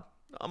blood.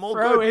 I'm all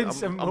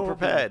good. I'm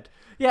prepared.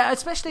 Yeah,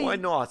 especially why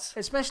not?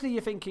 Especially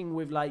you're thinking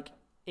with like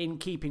in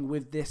keeping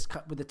with this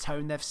with the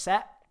tone they've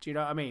set. Do you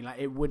know what I mean? Like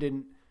it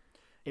wouldn't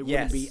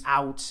be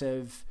out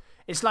of.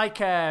 It's like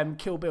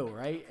Kill Bill,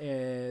 right?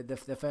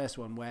 The first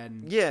one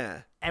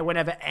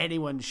whenever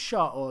anyone's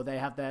shot or they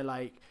have their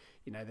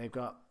they've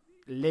got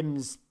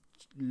limbs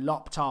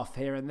lopped off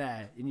here and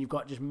there, and you've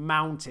got just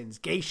mountains,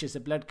 geishas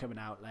of blood coming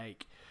out.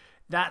 Like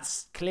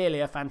that's clearly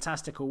a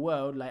fantastical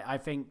world. Like I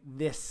think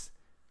this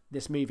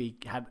movie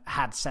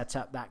had set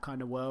up that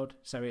kind of world,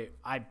 so it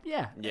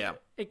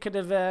could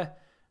have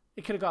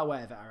got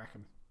away with it, I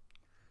reckon.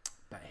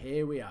 But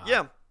here we are.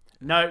 Yeah.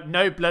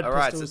 No blood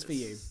pistols for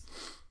you.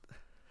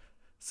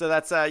 So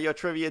that's your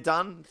trivia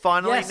done.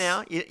 Finally,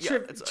 now.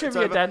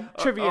 Trivia done.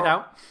 Trivia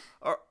out.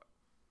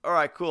 All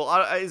right, cool.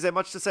 Is there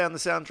much to say on the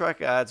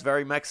soundtrack? It's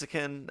very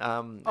Mexican.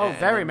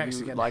 Very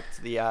Mexican. You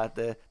liked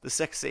the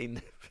sex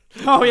scene.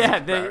 Oh yeah,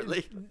 the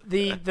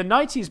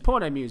 90s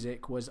porno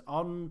music was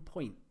on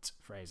point,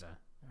 Fraser.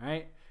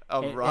 Right?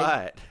 Oh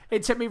right.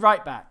 It took me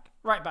right back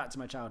to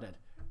my childhood.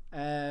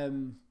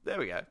 There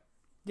we go.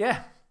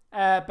 Yeah.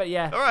 But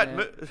yeah. All right.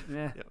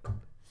 Yeah.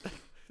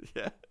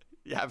 Yeah.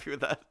 You happy with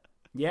that?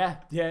 Yeah.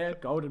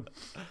 Golden.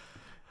 All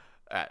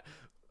right.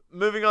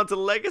 Moving on to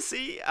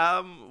Legacy,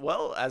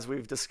 as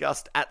we've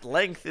discussed at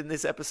length in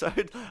this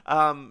episode,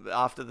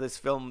 after this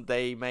film,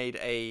 they made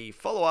a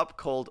follow-up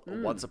called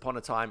Once Upon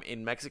a Time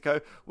in Mexico,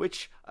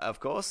 which,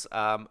 of course,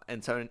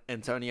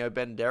 Antonio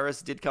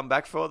Banderas did come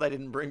back for. They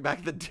didn't bring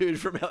back the dude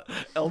from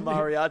El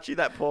Mariachi,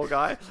 that poor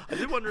guy. I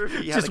did wonder if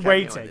he had just a cameo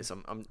waiting. in this.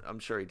 I'm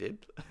sure he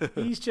did.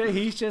 He's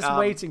just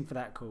waiting for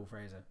that call,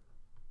 Fraser.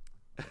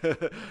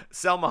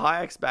 Salma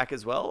Hayek's back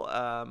as well.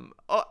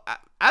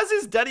 As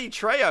is Danny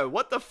Trejo.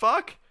 What the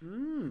fuck?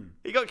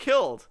 He got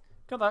killed.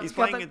 He's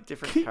playing a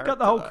different character. Got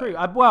the whole crew.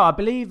 I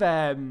believe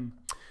the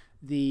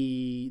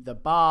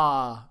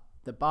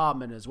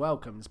barman as well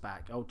comes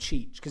back. Oh,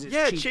 Cheech, because it's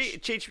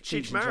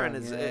Cheech Marin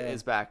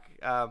is back.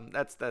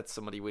 That's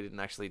somebody we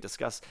didn't actually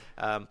discuss.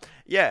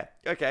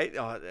 Okay.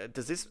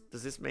 Does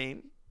this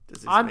mean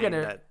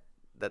that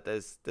that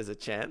there's a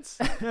chance?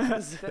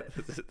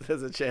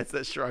 there's a chance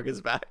that Shrug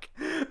is back.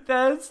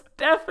 There's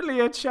definitely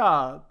a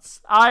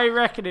chance. I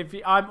reckon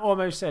I'm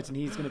almost certain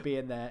he's going to be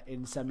in there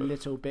in some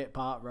little bit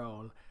part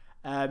role.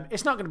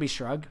 It's not going to be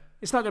Shrug.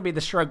 It's not going to be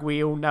the Shrug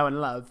we all know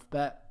and love,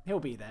 but he'll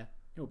be there.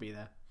 He'll be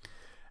there.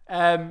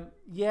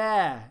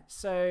 Yeah.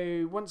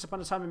 So Once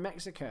Upon a Time in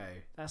Mexico.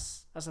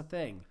 That's a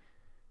thing.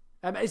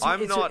 I'm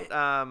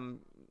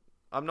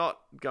not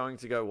going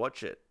to go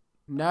watch it.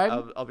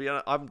 No, I'll be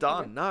honest. I'm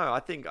done. Okay. No, I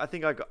think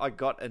I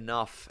got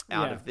enough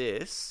out of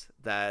this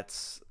that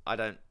I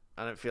don't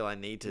feel I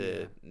need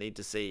to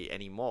see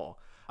any more.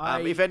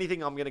 If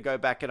anything, I'm going to go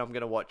back and I'm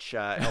going to watch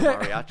El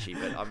Mariachi.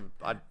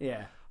 But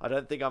I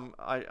don't think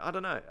I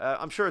don't know.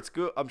 I'm sure it's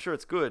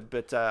good.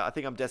 But I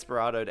think I'm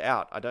desperadoed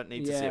out. I don't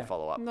need to see a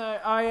follow up. No,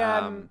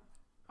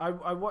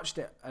 I watched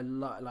it a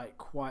lot, like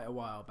quite a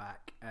while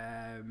back.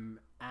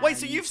 Wait,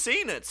 so you've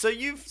seen it? So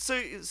you've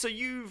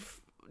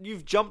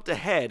jumped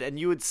ahead and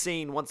you had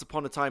seen Once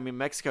Upon a Time in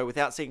Mexico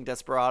without seeing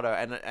Desperado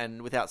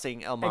and without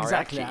seeing El Mariachi.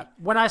 Exactly.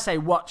 When I say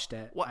watched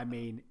it, I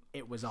mean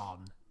it was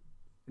on.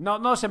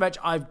 Not so much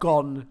I've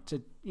gone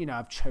to,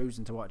 I've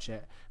chosen to watch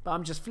it, but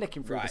I'm just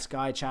flicking through the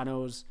Sky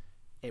channels.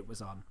 It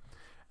was on.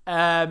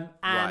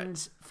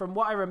 And from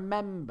what I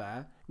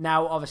remember,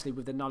 now obviously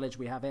with the knowledge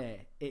we have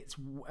here, it's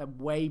a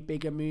way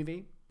bigger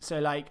movie. So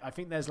like I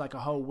think there's like a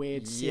whole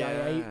weird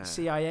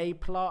CIA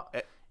plot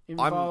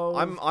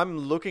involved. I'm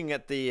looking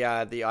at the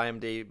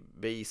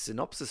IMDb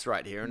synopsis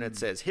right here, and it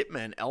says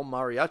Hitman El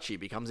Mariachi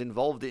becomes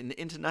involved in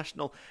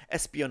international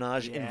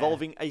espionage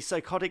involving a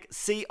psychotic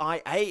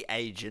CIA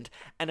agent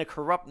and a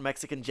corrupt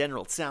Mexican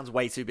general. Sounds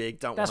way too big.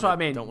 Don't want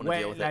to deal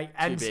with it.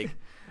 Too big.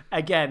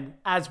 Again,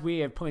 as we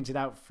have pointed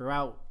out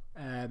throughout,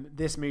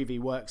 this movie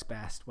works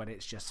best when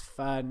it's just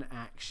fun,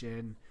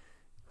 action,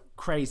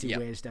 crazy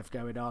weird stuff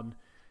going on.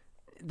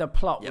 The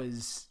plot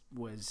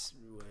was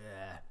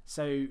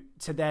so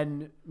to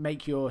then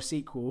make your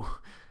sequel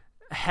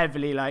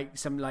heavily like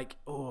some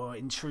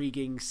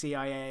intriguing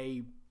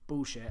CIA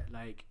bullshit,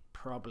 like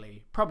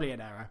probably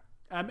an error.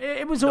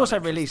 It was also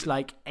released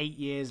like 8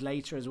 years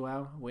later as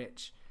well,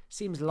 which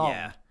seems long.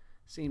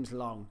 Seems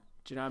long.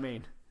 Do you know what I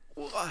mean?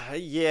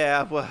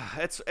 Well,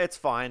 it's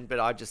fine, but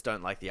I just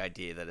don't like the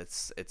idea that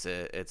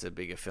it's a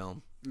bigger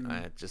film.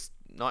 Just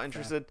not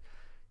interested. Fair.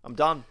 I'm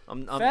done.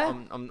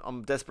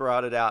 I'm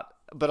desperated out.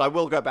 But I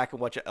will go back and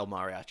watch El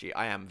Mariachi.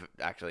 I am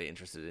actually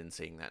interested in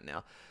seeing that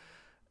now.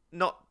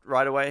 Not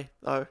right away,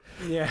 though.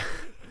 Yeah,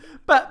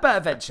 but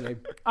eventually.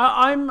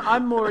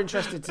 I'm more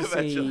interested to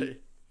see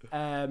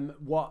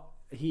what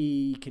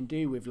he can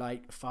do with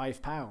like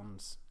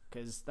 £5,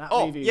 because that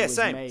movie was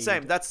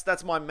same.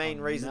 That's my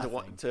main reason to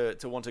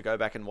want to go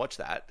back and watch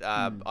that.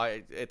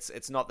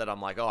 It's not that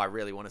I'm like, I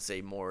really want to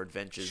see more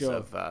adventures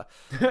of the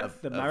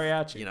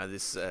mariachi.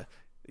 This.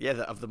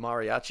 Of the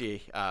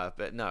mariachi,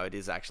 but no, it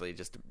is actually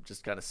just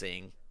kind of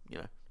seeing,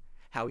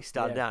 how he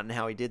started out and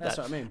how he did that. That's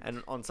what I mean.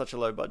 And on such a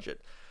low budget.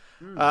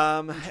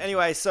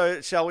 Anyway, so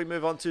shall we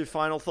move on to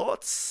final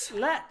thoughts?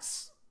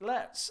 Let's.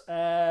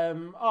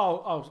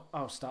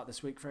 I'll start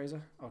this week,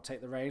 Fraser. I'll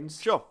take the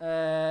reins. Sure.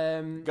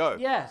 Go.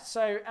 Yeah.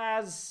 So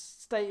as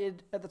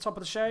stated at the top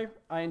of the show,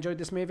 I enjoyed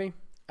this movie.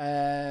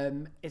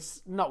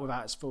 It's not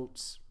without its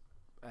faults.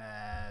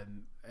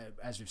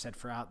 As we've said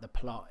throughout, the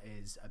plot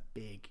is a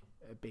big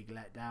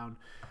letdown.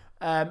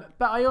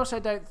 But I also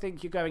don't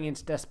think you're going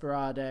into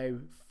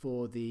Desperado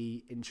for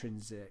the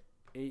intrinsic,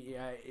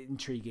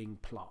 intriguing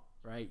plot,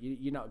 right?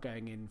 You're not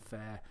going in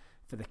for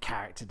the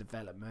character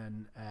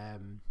development.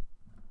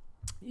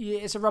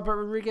 It's a Robert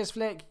Rodriguez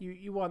flick.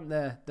 You want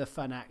the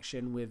fun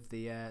action with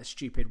the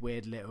stupid,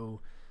 weird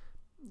little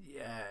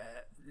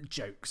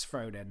jokes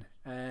thrown in.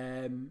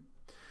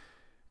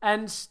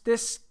 And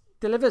this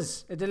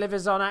delivers. It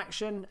delivers on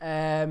action.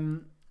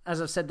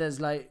 As I've said,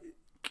 there's like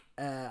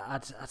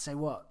I'd say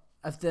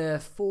of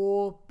the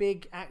 4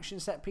 big action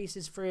set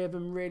pieces, 3 of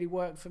them really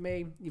work for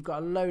me. You've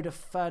got a load of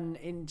fun,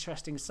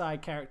 interesting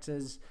side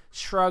characters.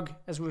 Shrug,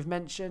 as we've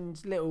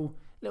mentioned, little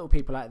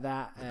people like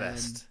that. The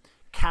best.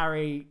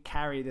 Carry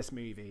this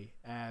movie.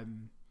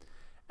 And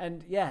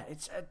yeah,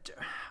 it's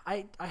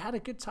I had a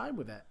good time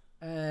with it.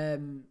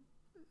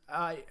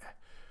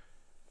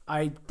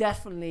 I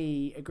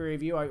definitely agree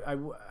with you. I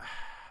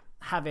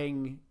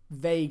having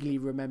vaguely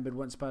remembered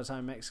Once Upon a Time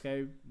in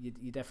Mexico,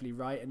 you're definitely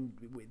right, and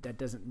there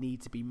doesn't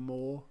need to be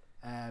more.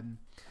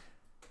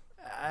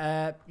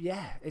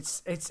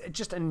 It's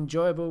just an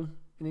enjoyable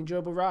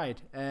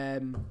ride.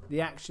 The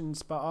action's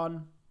spot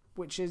on,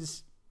 which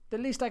is the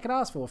least I can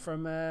ask for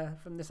from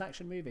this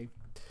action movie.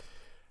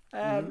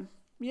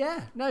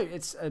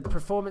 It's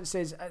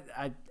performances.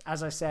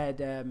 As I said,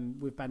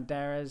 with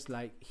Banderas,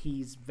 like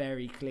he's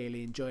very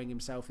clearly enjoying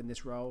himself in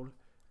this role.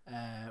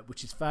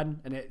 Which is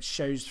fun, and it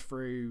shows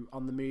through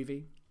on the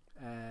movie.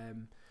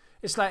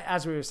 It's like,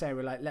 as we were saying,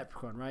 we're like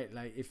Leprechaun, right?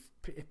 Like if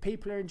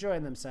people are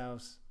enjoying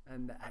themselves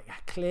and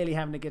clearly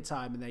having a good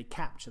time, and they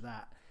capture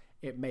that,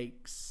 it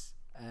makes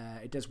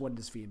it does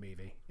wonders for your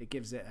movie. It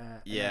gives it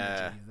an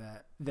energy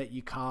that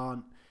you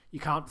can't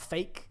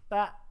fake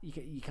that.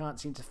 You can't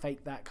seem to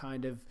fake that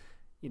kind of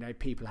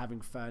people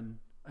having fun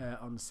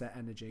on set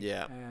energy.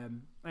 Yeah.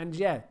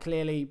 And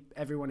clearly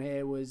everyone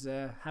here was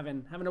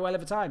having a well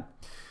of a time.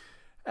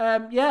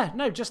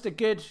 Just a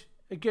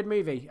good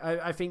movie.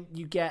 I think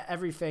you get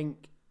everything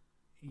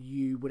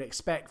you would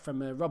expect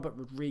from a Robert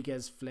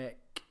Rodriguez flick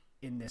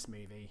in this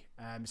movie.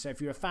 So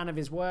if you're a fan of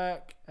his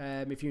work,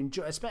 if you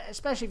enjoy,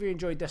 especially if you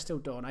enjoy Dusk Till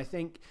Dawn, I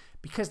think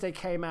because they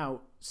came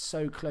out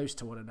so close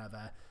to one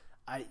another,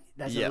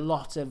 there's a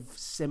lot of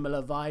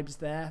similar vibes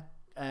there.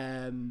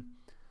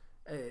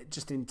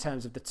 Just in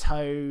terms of the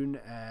tone,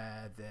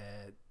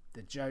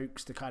 the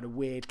jokes, the kind of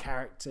weird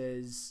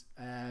characters,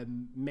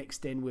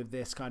 mixed in with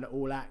this kind of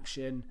all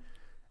action,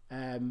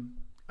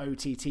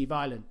 OTT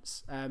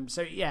violence.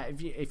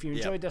 If you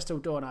enjoy Dusk Till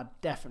Dawn,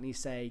 I'd definitely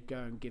say go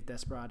and give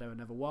Desperado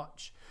another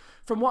watch.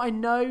 From what I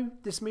know,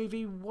 this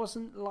movie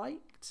wasn't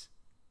liked.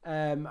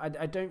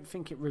 I don't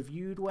think it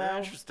reviewed well.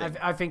 Interesting.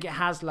 I think it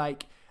has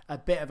like a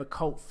bit of a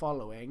cult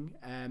following.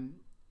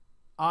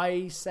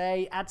 I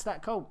say add to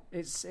that cult.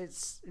 It's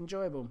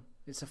enjoyable.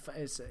 It's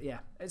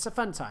a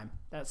fun time.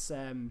 That's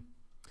the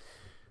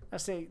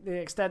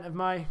extent of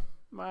my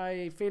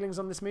feelings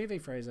on this movie,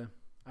 Fraser.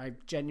 I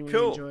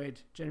genuinely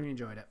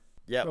enjoyed it.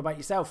 Yeah. What about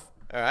yourself?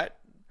 All right.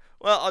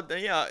 Well,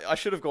 I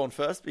should have gone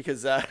first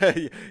because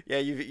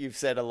you've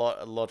said a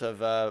lot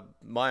of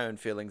my own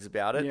feelings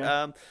about it.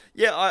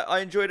 Yeah. I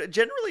enjoyed it.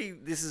 Generally,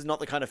 this is not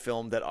the kind of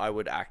film that I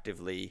would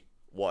actively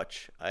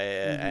watch,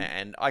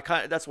 and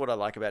that's what I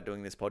like about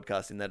doing this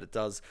podcast, in that it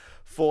does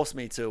force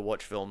me to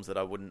watch films that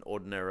I wouldn't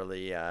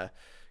ordinarily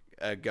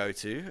go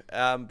to.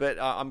 But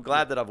I'm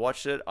glad that I've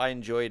watched it. I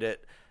enjoyed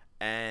it,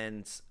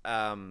 and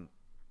I'm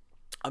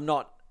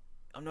not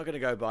going to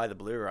go buy the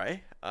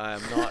Blu-ray.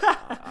 I'm not.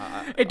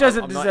 It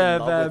doesn't I'm deserve.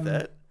 not in love with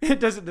it. It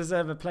doesn't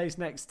deserve a place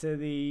next to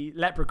the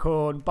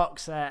Leprechaun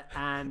box set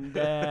and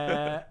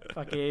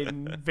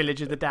fucking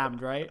Village of the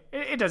Damned, right?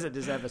 It doesn't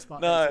deserve a spot.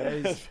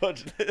 No,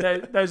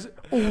 those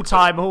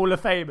all-time Hall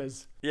of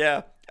Famers.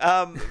 Yeah.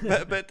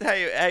 But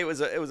hey, it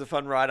was a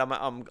fun ride.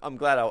 I'm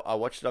glad I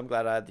watched it. I'm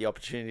glad I had the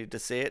opportunity to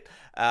see it.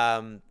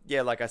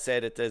 Like I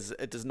said, it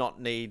does not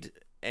need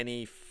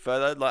any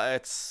further. Like,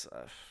 it's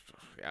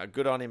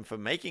good on him for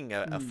making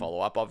a follow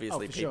up.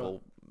 Obviously,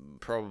 people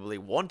probably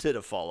wanted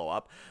a follow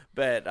up,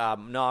 but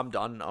no, I'm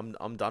done.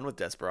 I'm done with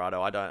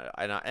Desperado. I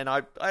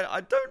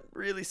don't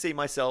really see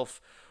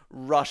myself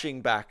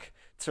rushing back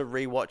to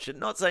rewatch it.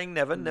 Not saying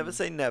never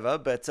say never,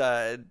 but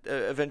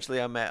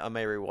eventually I may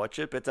rewatch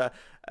it. But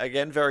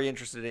again, very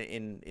interested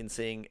in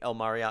seeing El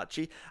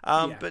Mariachi.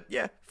 But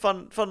yeah,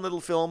 fun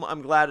little film.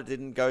 I'm glad it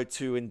didn't go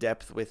too in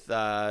depth with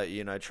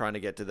trying to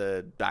get to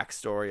the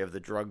backstory of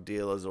the drug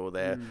dealers or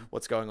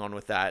what's going on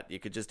with that. You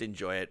could just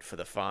enjoy it for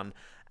the fun,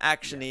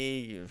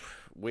 actiony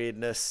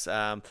weirdness,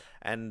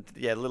 and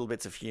little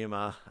bits of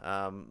humor.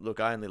 Look,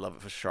 I only love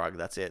it for Shrug.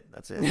 That's it.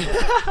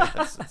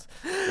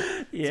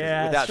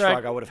 Without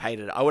Shrug, I would have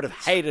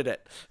hated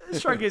it.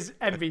 Shrug is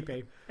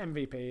MVP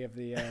of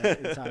the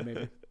entire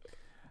movie.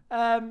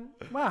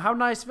 Wow, how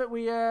nice that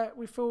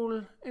we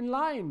fall in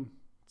line.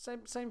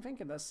 Same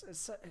thinking.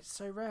 It's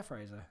so rare,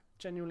 Fraser.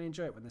 Genuinely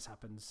enjoy it when this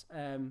happens.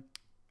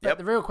 But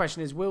the real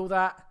question is, will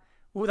that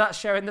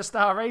show in the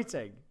star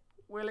rating?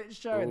 Will it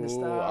show in the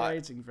star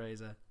rating,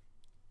 Fraser?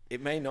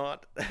 It may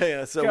not.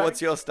 So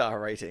what's your star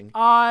rating?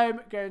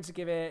 I'm going to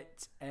give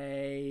it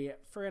a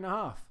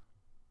 3.5.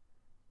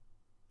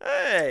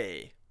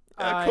 Hey,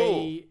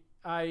 cool.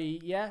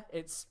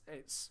 It's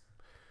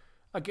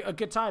a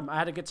good time. I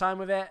had a good time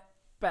with it.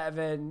 Better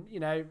than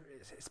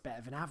it's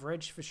better than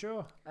average for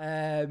sure.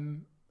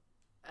 And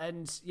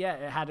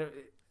it had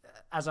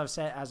as I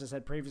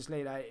said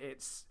previously,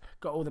 it's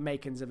got all the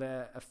makings of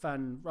a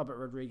fun Robert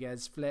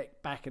Rodriguez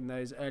flick back in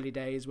those early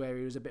days where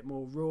he was a bit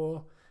more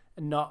raw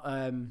and not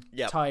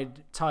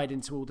tied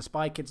into all the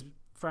Spy Kids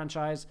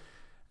franchise.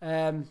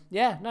 Fun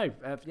time.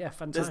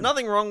 There's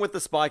nothing wrong with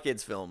the Spy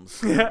Kids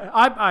films.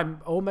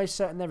 I'm almost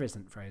certain there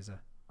isn't, Fraser.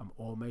 I'm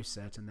almost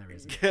certain there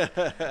isn't.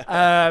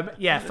 3.5.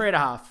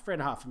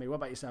 3.5 for me. What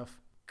about yourself?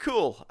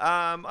 Cool.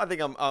 I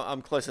think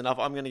I'm close enough.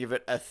 I'm going to give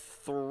it a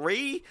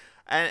 3.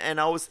 And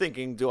I was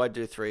thinking, do I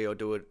do 3 or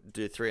do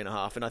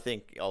 3.5? And I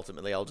think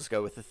ultimately I'll just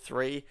go with a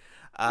 3.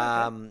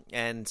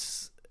 And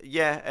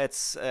yeah,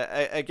 it's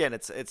again,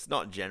 it's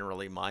not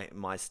generally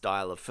my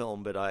style of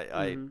film, but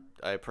I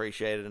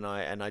appreciate it, and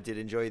I did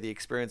enjoy the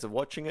experience of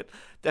watching it.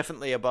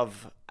 Definitely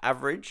above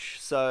average,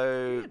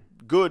 so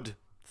good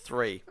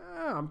 3.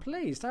 Oh, I'm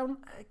pleased.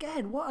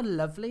 Again, what a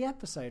lovely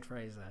episode,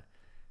 Fraser.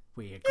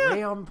 We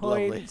agree on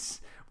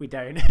points. Lovely. We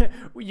don't.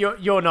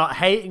 You're not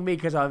hating me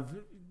because I've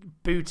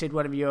booted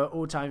one of your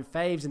all-time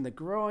faves in the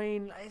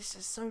groin. It's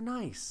just so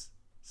nice.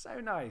 So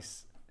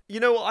nice. You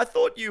know, I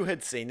thought you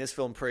had seen this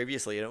film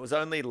previously, and it was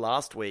only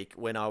last week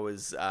when I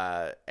was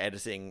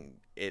editing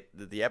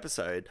the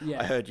episode.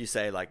 I heard you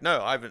say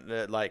no, I haven't.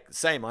 I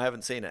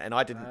haven't seen it, and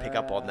I didn't pick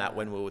up on that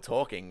when we were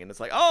talking. And it's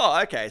oh,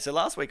 okay. So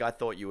last week I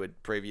thought you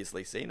had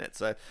previously seen it.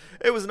 So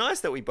it was nice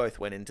that we both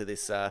went into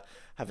this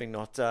having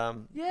not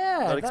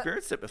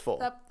experienced it before.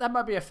 That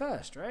might be a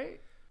first,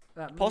 right?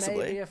 That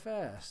possibly may be a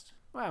first.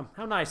 Wow,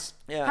 how nice!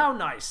 Yeah. How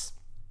nice!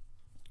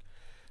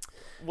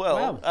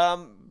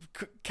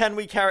 Can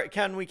we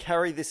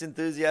carry this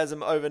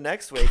enthusiasm over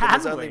next week?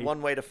 There's only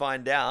one way to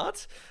find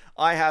out.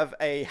 I have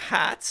a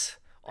hat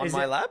on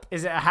my lap.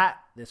 Is it a hat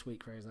this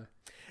week, Fraser?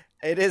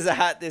 It is a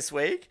hat this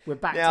week. We're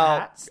back to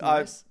hats.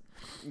 Nice.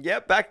 Yeah,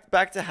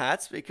 back to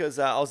hats because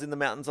I was in the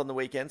mountains on the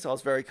weekend, so I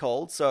was very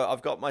cold. So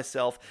I've got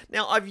myself...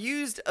 Now, I've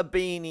used a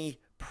beanie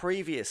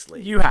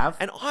previously. You have.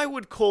 And I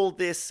would call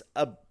this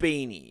a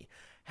beanie.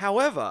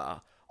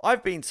 However,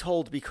 I've been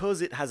told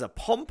because it has a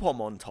pom-pom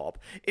on top,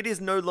 it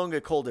is no longer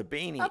called a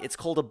beanie. It's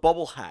called a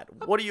bobble hat.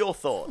 What are your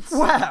thoughts?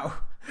 Wow.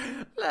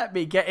 Let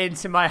me get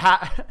into my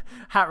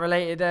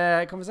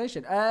hat-related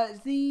conversation. I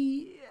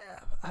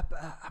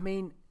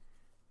mean,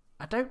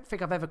 I don't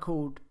think I've ever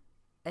called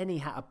any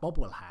hat a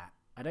bobble hat.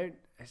 I don't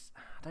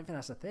think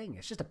that's a thing.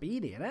 It's just a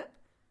beanie, isn't it?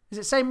 Is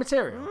it same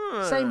material?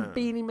 Same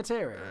beanie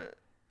material?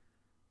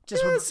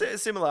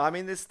 Similar. I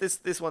mean,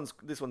 this one's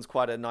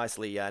quite a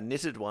nicely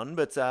knitted one,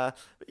 but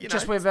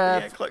just with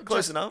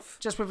close enough.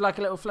 Just with like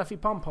a little fluffy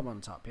pom pom on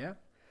top, yeah.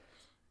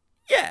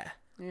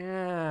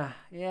 Yeah.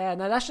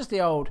 No, that's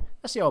the old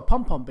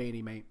pom pom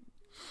beanie, mate.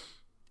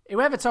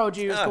 Whoever told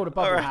you it was called a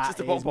bobble hat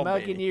is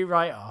mugging you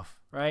right off,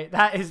 right?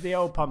 That is the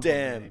old pom pom.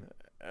 Damn.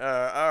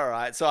 All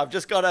right, so I've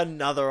just got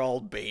another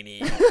old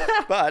beanie.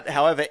 But,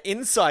 however,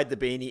 inside the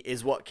beanie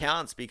is what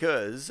counts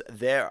because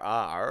there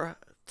are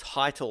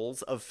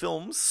titles of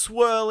films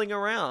swirling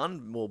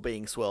around,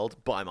 being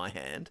swirled by my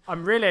hand.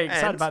 I'm really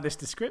excited about this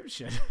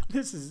description.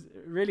 This is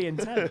really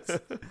intense.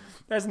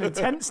 There's an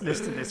intenseness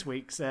to this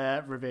week's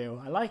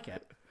reveal. I like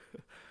it.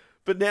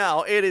 But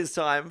now it is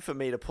time for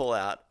me to pull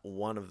out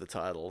one of the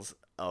titles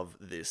of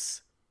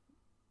this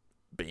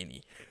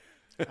beanie.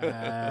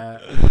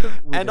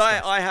 And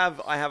I have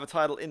a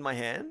title in my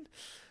hand.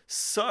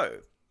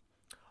 So,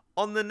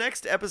 on the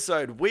next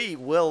episode, we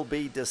will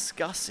be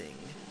discussing...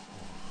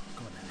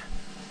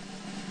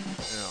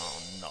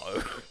 Oh,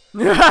 no.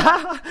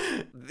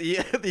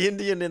 the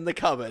Indian in the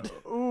cupboard.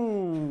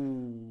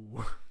 Ooh.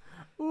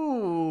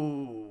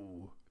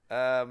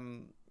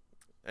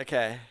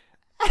 Okay.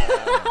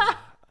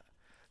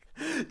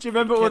 Do you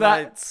remember all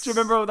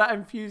that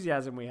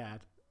enthusiasm we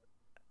had?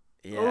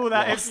 Yeah, all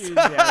that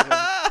enthusiasm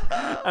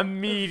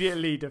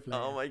immediately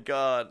deflated. Oh my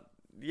god!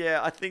 Yeah,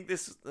 I think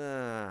this.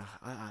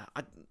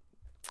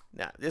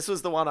 This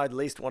was the one I'd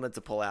least wanted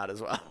to pull out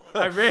as well.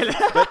 Oh really?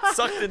 But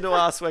sucked into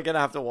us, we're gonna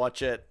have to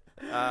watch it.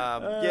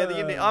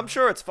 I'm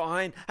sure it's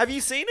fine. Have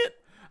you seen it?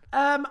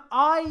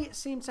 I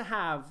seem to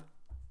have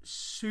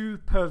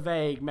super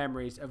vague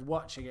memories of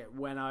watching it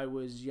when I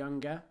was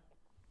younger.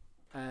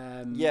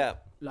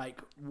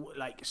 Like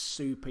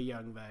super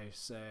young though.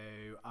 So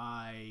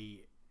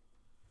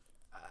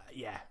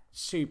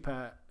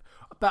super.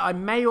 But I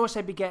may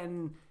also be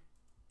getting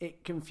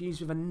it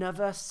confused with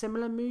another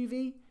similar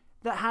movie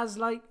that has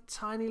like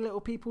tiny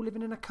little people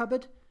living in a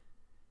cupboard.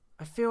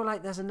 I feel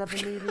like there's another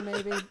movie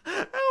maybe.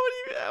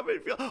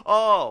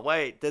 Oh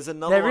wait, there's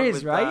another there one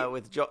is, right?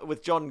 with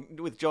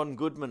John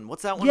Goodman.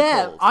 What's that one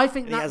called? I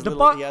think that's not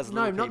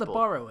The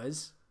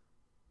Borrowers.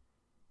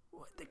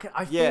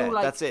 I feel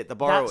like that's it. The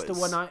Borrowers. That's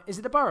the one. Is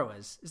it The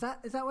Borrowers? Is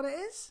that what it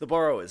is? The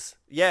Borrowers.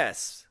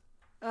 Yes.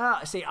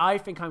 See, I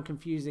think I'm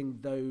confusing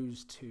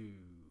those two.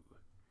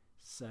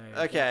 So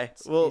okay,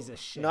 well,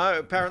 no.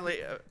 Apparently,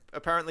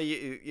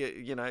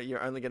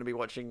 you're only going to be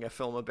watching a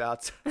film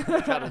about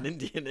an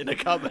Indian in a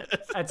cupboard.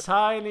 A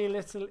tiny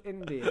little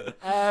Indian.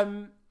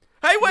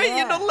 Hey, wait!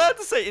 You're not allowed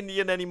to say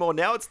Indian anymore.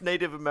 Now it's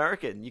Native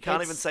American. You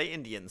can't even say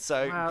Indian.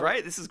 So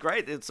great! This is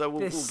great. So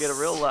we'll get a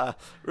real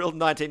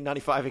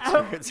 1995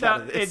 experience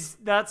out of this.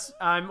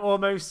 I'm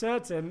almost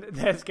certain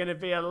there's going to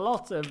be a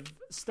lot of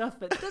stuff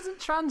that doesn't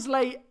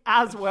translate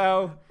as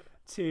well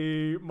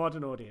to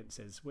modern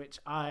audiences, which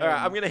all right,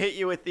 I'm going to hit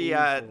you with the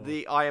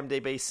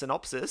IMDb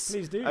synopsis.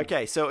 Please do.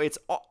 Okay, so it's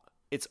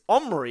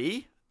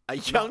Omri, a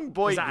young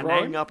boy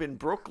growing up in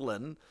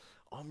Brooklyn.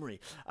 Omri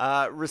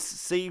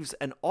receives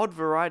an odd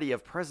variety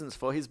of presents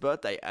for his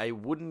birthday: a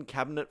wooden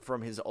cabinet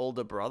from his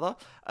older brother,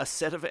 a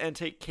set of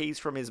antique keys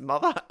from his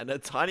mother, and a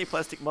tiny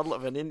plastic model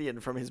of an Indian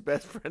from his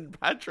best friend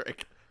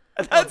Patrick.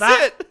 And that's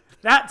it.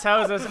 That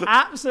tells us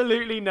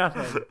absolutely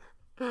nothing.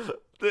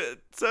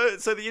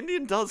 So the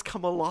Indian does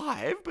come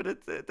alive,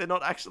 but they're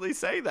not actually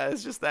saying that.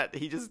 It's just that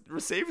he just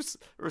receives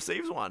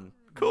one.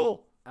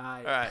 Cool.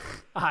 All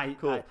right.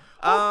 Cool.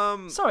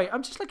 Sorry,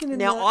 I'm just looking in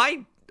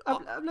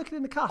I'm looking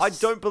in the cast. I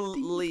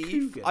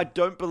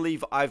don't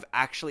believe I've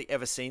actually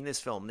ever seen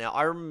this film. Now,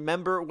 I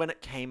remember when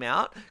it came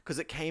out, because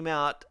it came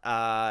out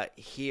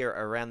here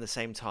around the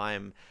same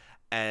time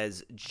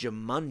as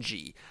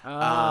Jumanji.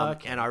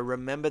 Okay. And I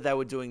remember they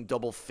were doing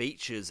double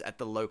features at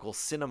the local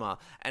cinema,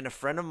 and a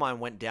friend of mine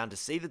went down to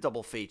see the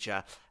double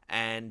feature,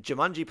 and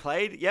Jumanji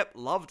played. Yep,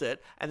 loved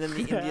it. And then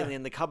the Indian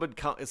in the cupboard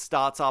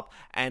starts up,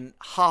 and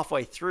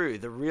halfway through,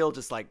 the reel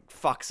just like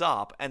fucks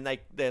up, and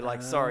they're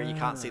like, sorry, you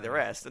can't see the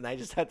rest, and they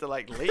just had to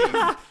like leave.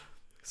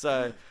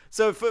 So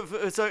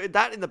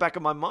that in the back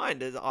of my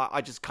mind is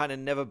I just kind of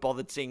never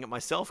bothered seeing it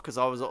myself because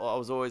I was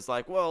always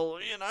like, well,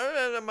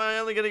 am I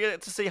only going to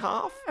get to see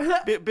half?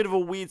 Bit of a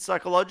weird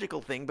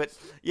psychological thing, but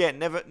yeah,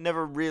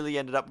 never really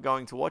ended up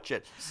going to watch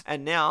it.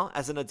 And now,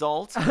 as an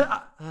adult,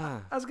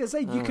 I was going to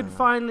say you can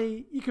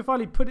finally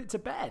put it to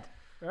bed,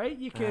 right?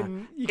 You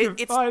can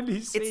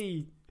finally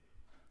see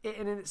it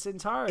in its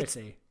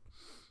entirety.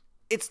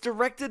 It's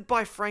directed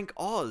by Frank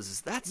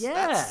Oz.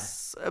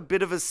 That's a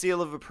bit of a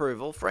seal of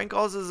approval. Frank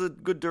Oz is a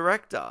good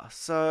director.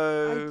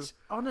 So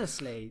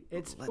honestly,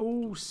 it's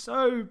all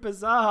so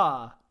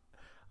bizarre.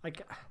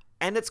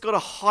 And it's got a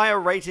higher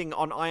rating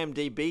on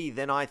IMDb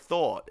than I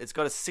thought. It's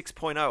got a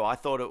 6.0. I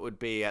thought it would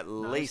be at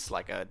least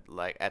like at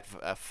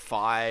a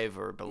 5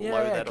 or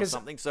below that or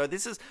something. So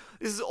this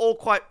is all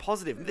quite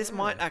positive. This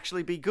might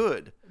actually be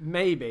good.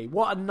 Maybe.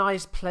 What a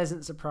nice,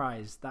 pleasant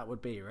surprise that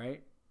would be,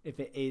 right? If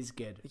it is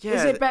good. Yeah,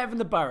 is it better than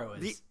The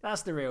Burrowers?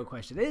 That's the real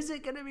question. Is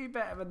it going to be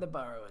better than The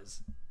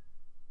Burrowers?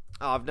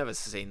 Oh, I've never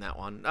seen that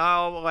one.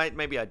 Oh, wait,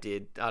 maybe I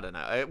did. I don't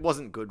know. It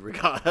wasn't good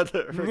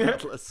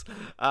regardless.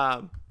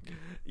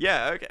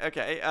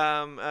 Okay.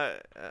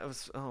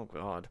 Oh,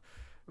 God.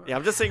 Yeah,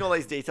 I'm just seeing all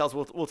these details.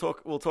 We'll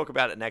talk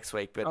about it next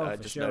week, but I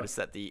just noticed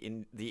that the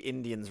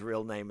Indian's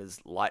real name is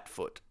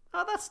Lightfoot.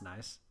 Oh, that's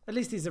nice. At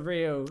least he's a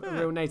real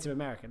Native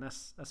American.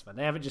 That's fun.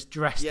 They haven't just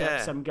dressed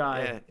up some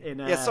guy in.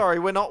 Sorry,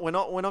 we're not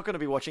going to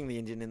be watching the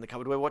Indian in the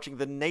Cupboard. We're watching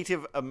the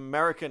Native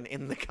American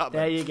in the Cupboard.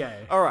 There you go.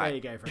 All right. There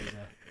you go,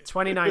 Fraser.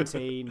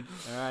 2019.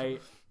 All right.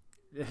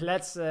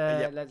 Let's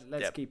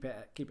keep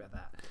it at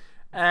that.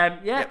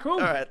 Cool. All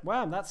right.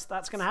 Wow, that's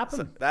going to happen.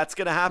 So that's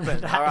going to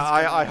happen.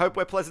 I hope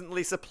we're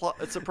pleasantly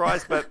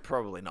surprised, but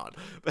probably not.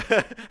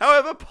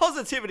 However,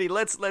 positivity.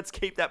 Let's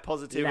keep that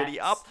positivity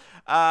up.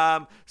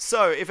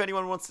 So if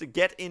anyone wants to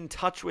get in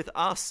touch with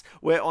us,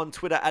 we're on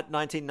Twitter at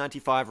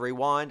 1995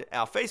 Rewind.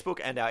 Our Facebook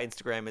and our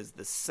Instagram is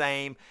the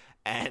same.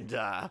 And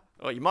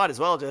you might as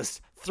well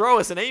just throw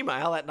us an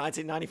email at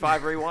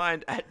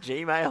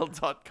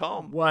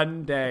 1995rewind@gmail.com.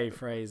 One day,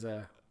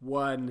 Fraser.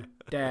 One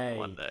day.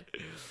 One day.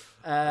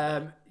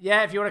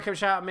 If you want to come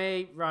shout at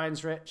me,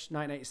 Ryan's Rich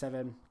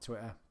 1987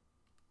 Twitter.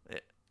 Yeah.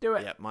 Do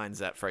it. Yeah,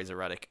 mine's at Fraser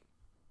Ruddick.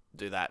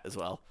 Do that as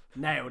well.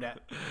 Nailed it.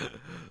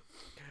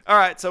 All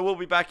right, so we'll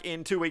be back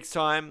in 2 weeks'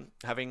 time,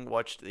 having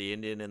watched The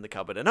Indian in the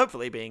Cupboard, and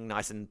hopefully being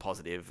nice and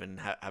positive and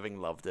having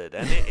loved it.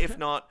 And if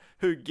not,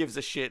 who gives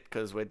a shit?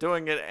 Because we're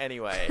doing it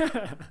anyway.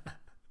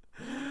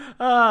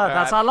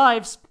 That's our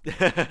lives.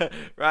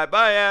 Right,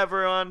 bye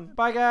everyone.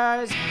 Bye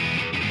guys.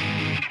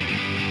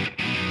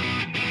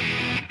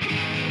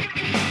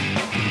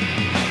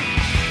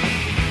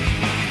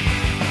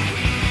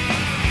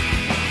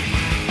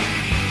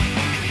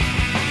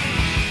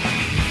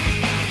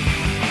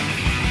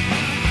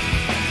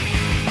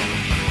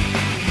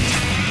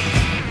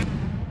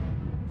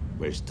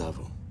 Where's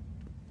Tavo?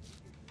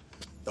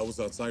 That was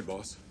outside,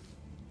 boss.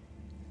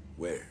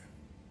 Where?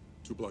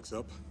 2 blocks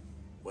up.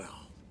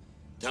 Well,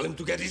 tell him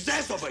to get his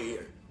ass over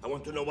here. I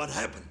want to know what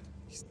happened.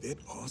 He's dead,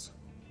 boss.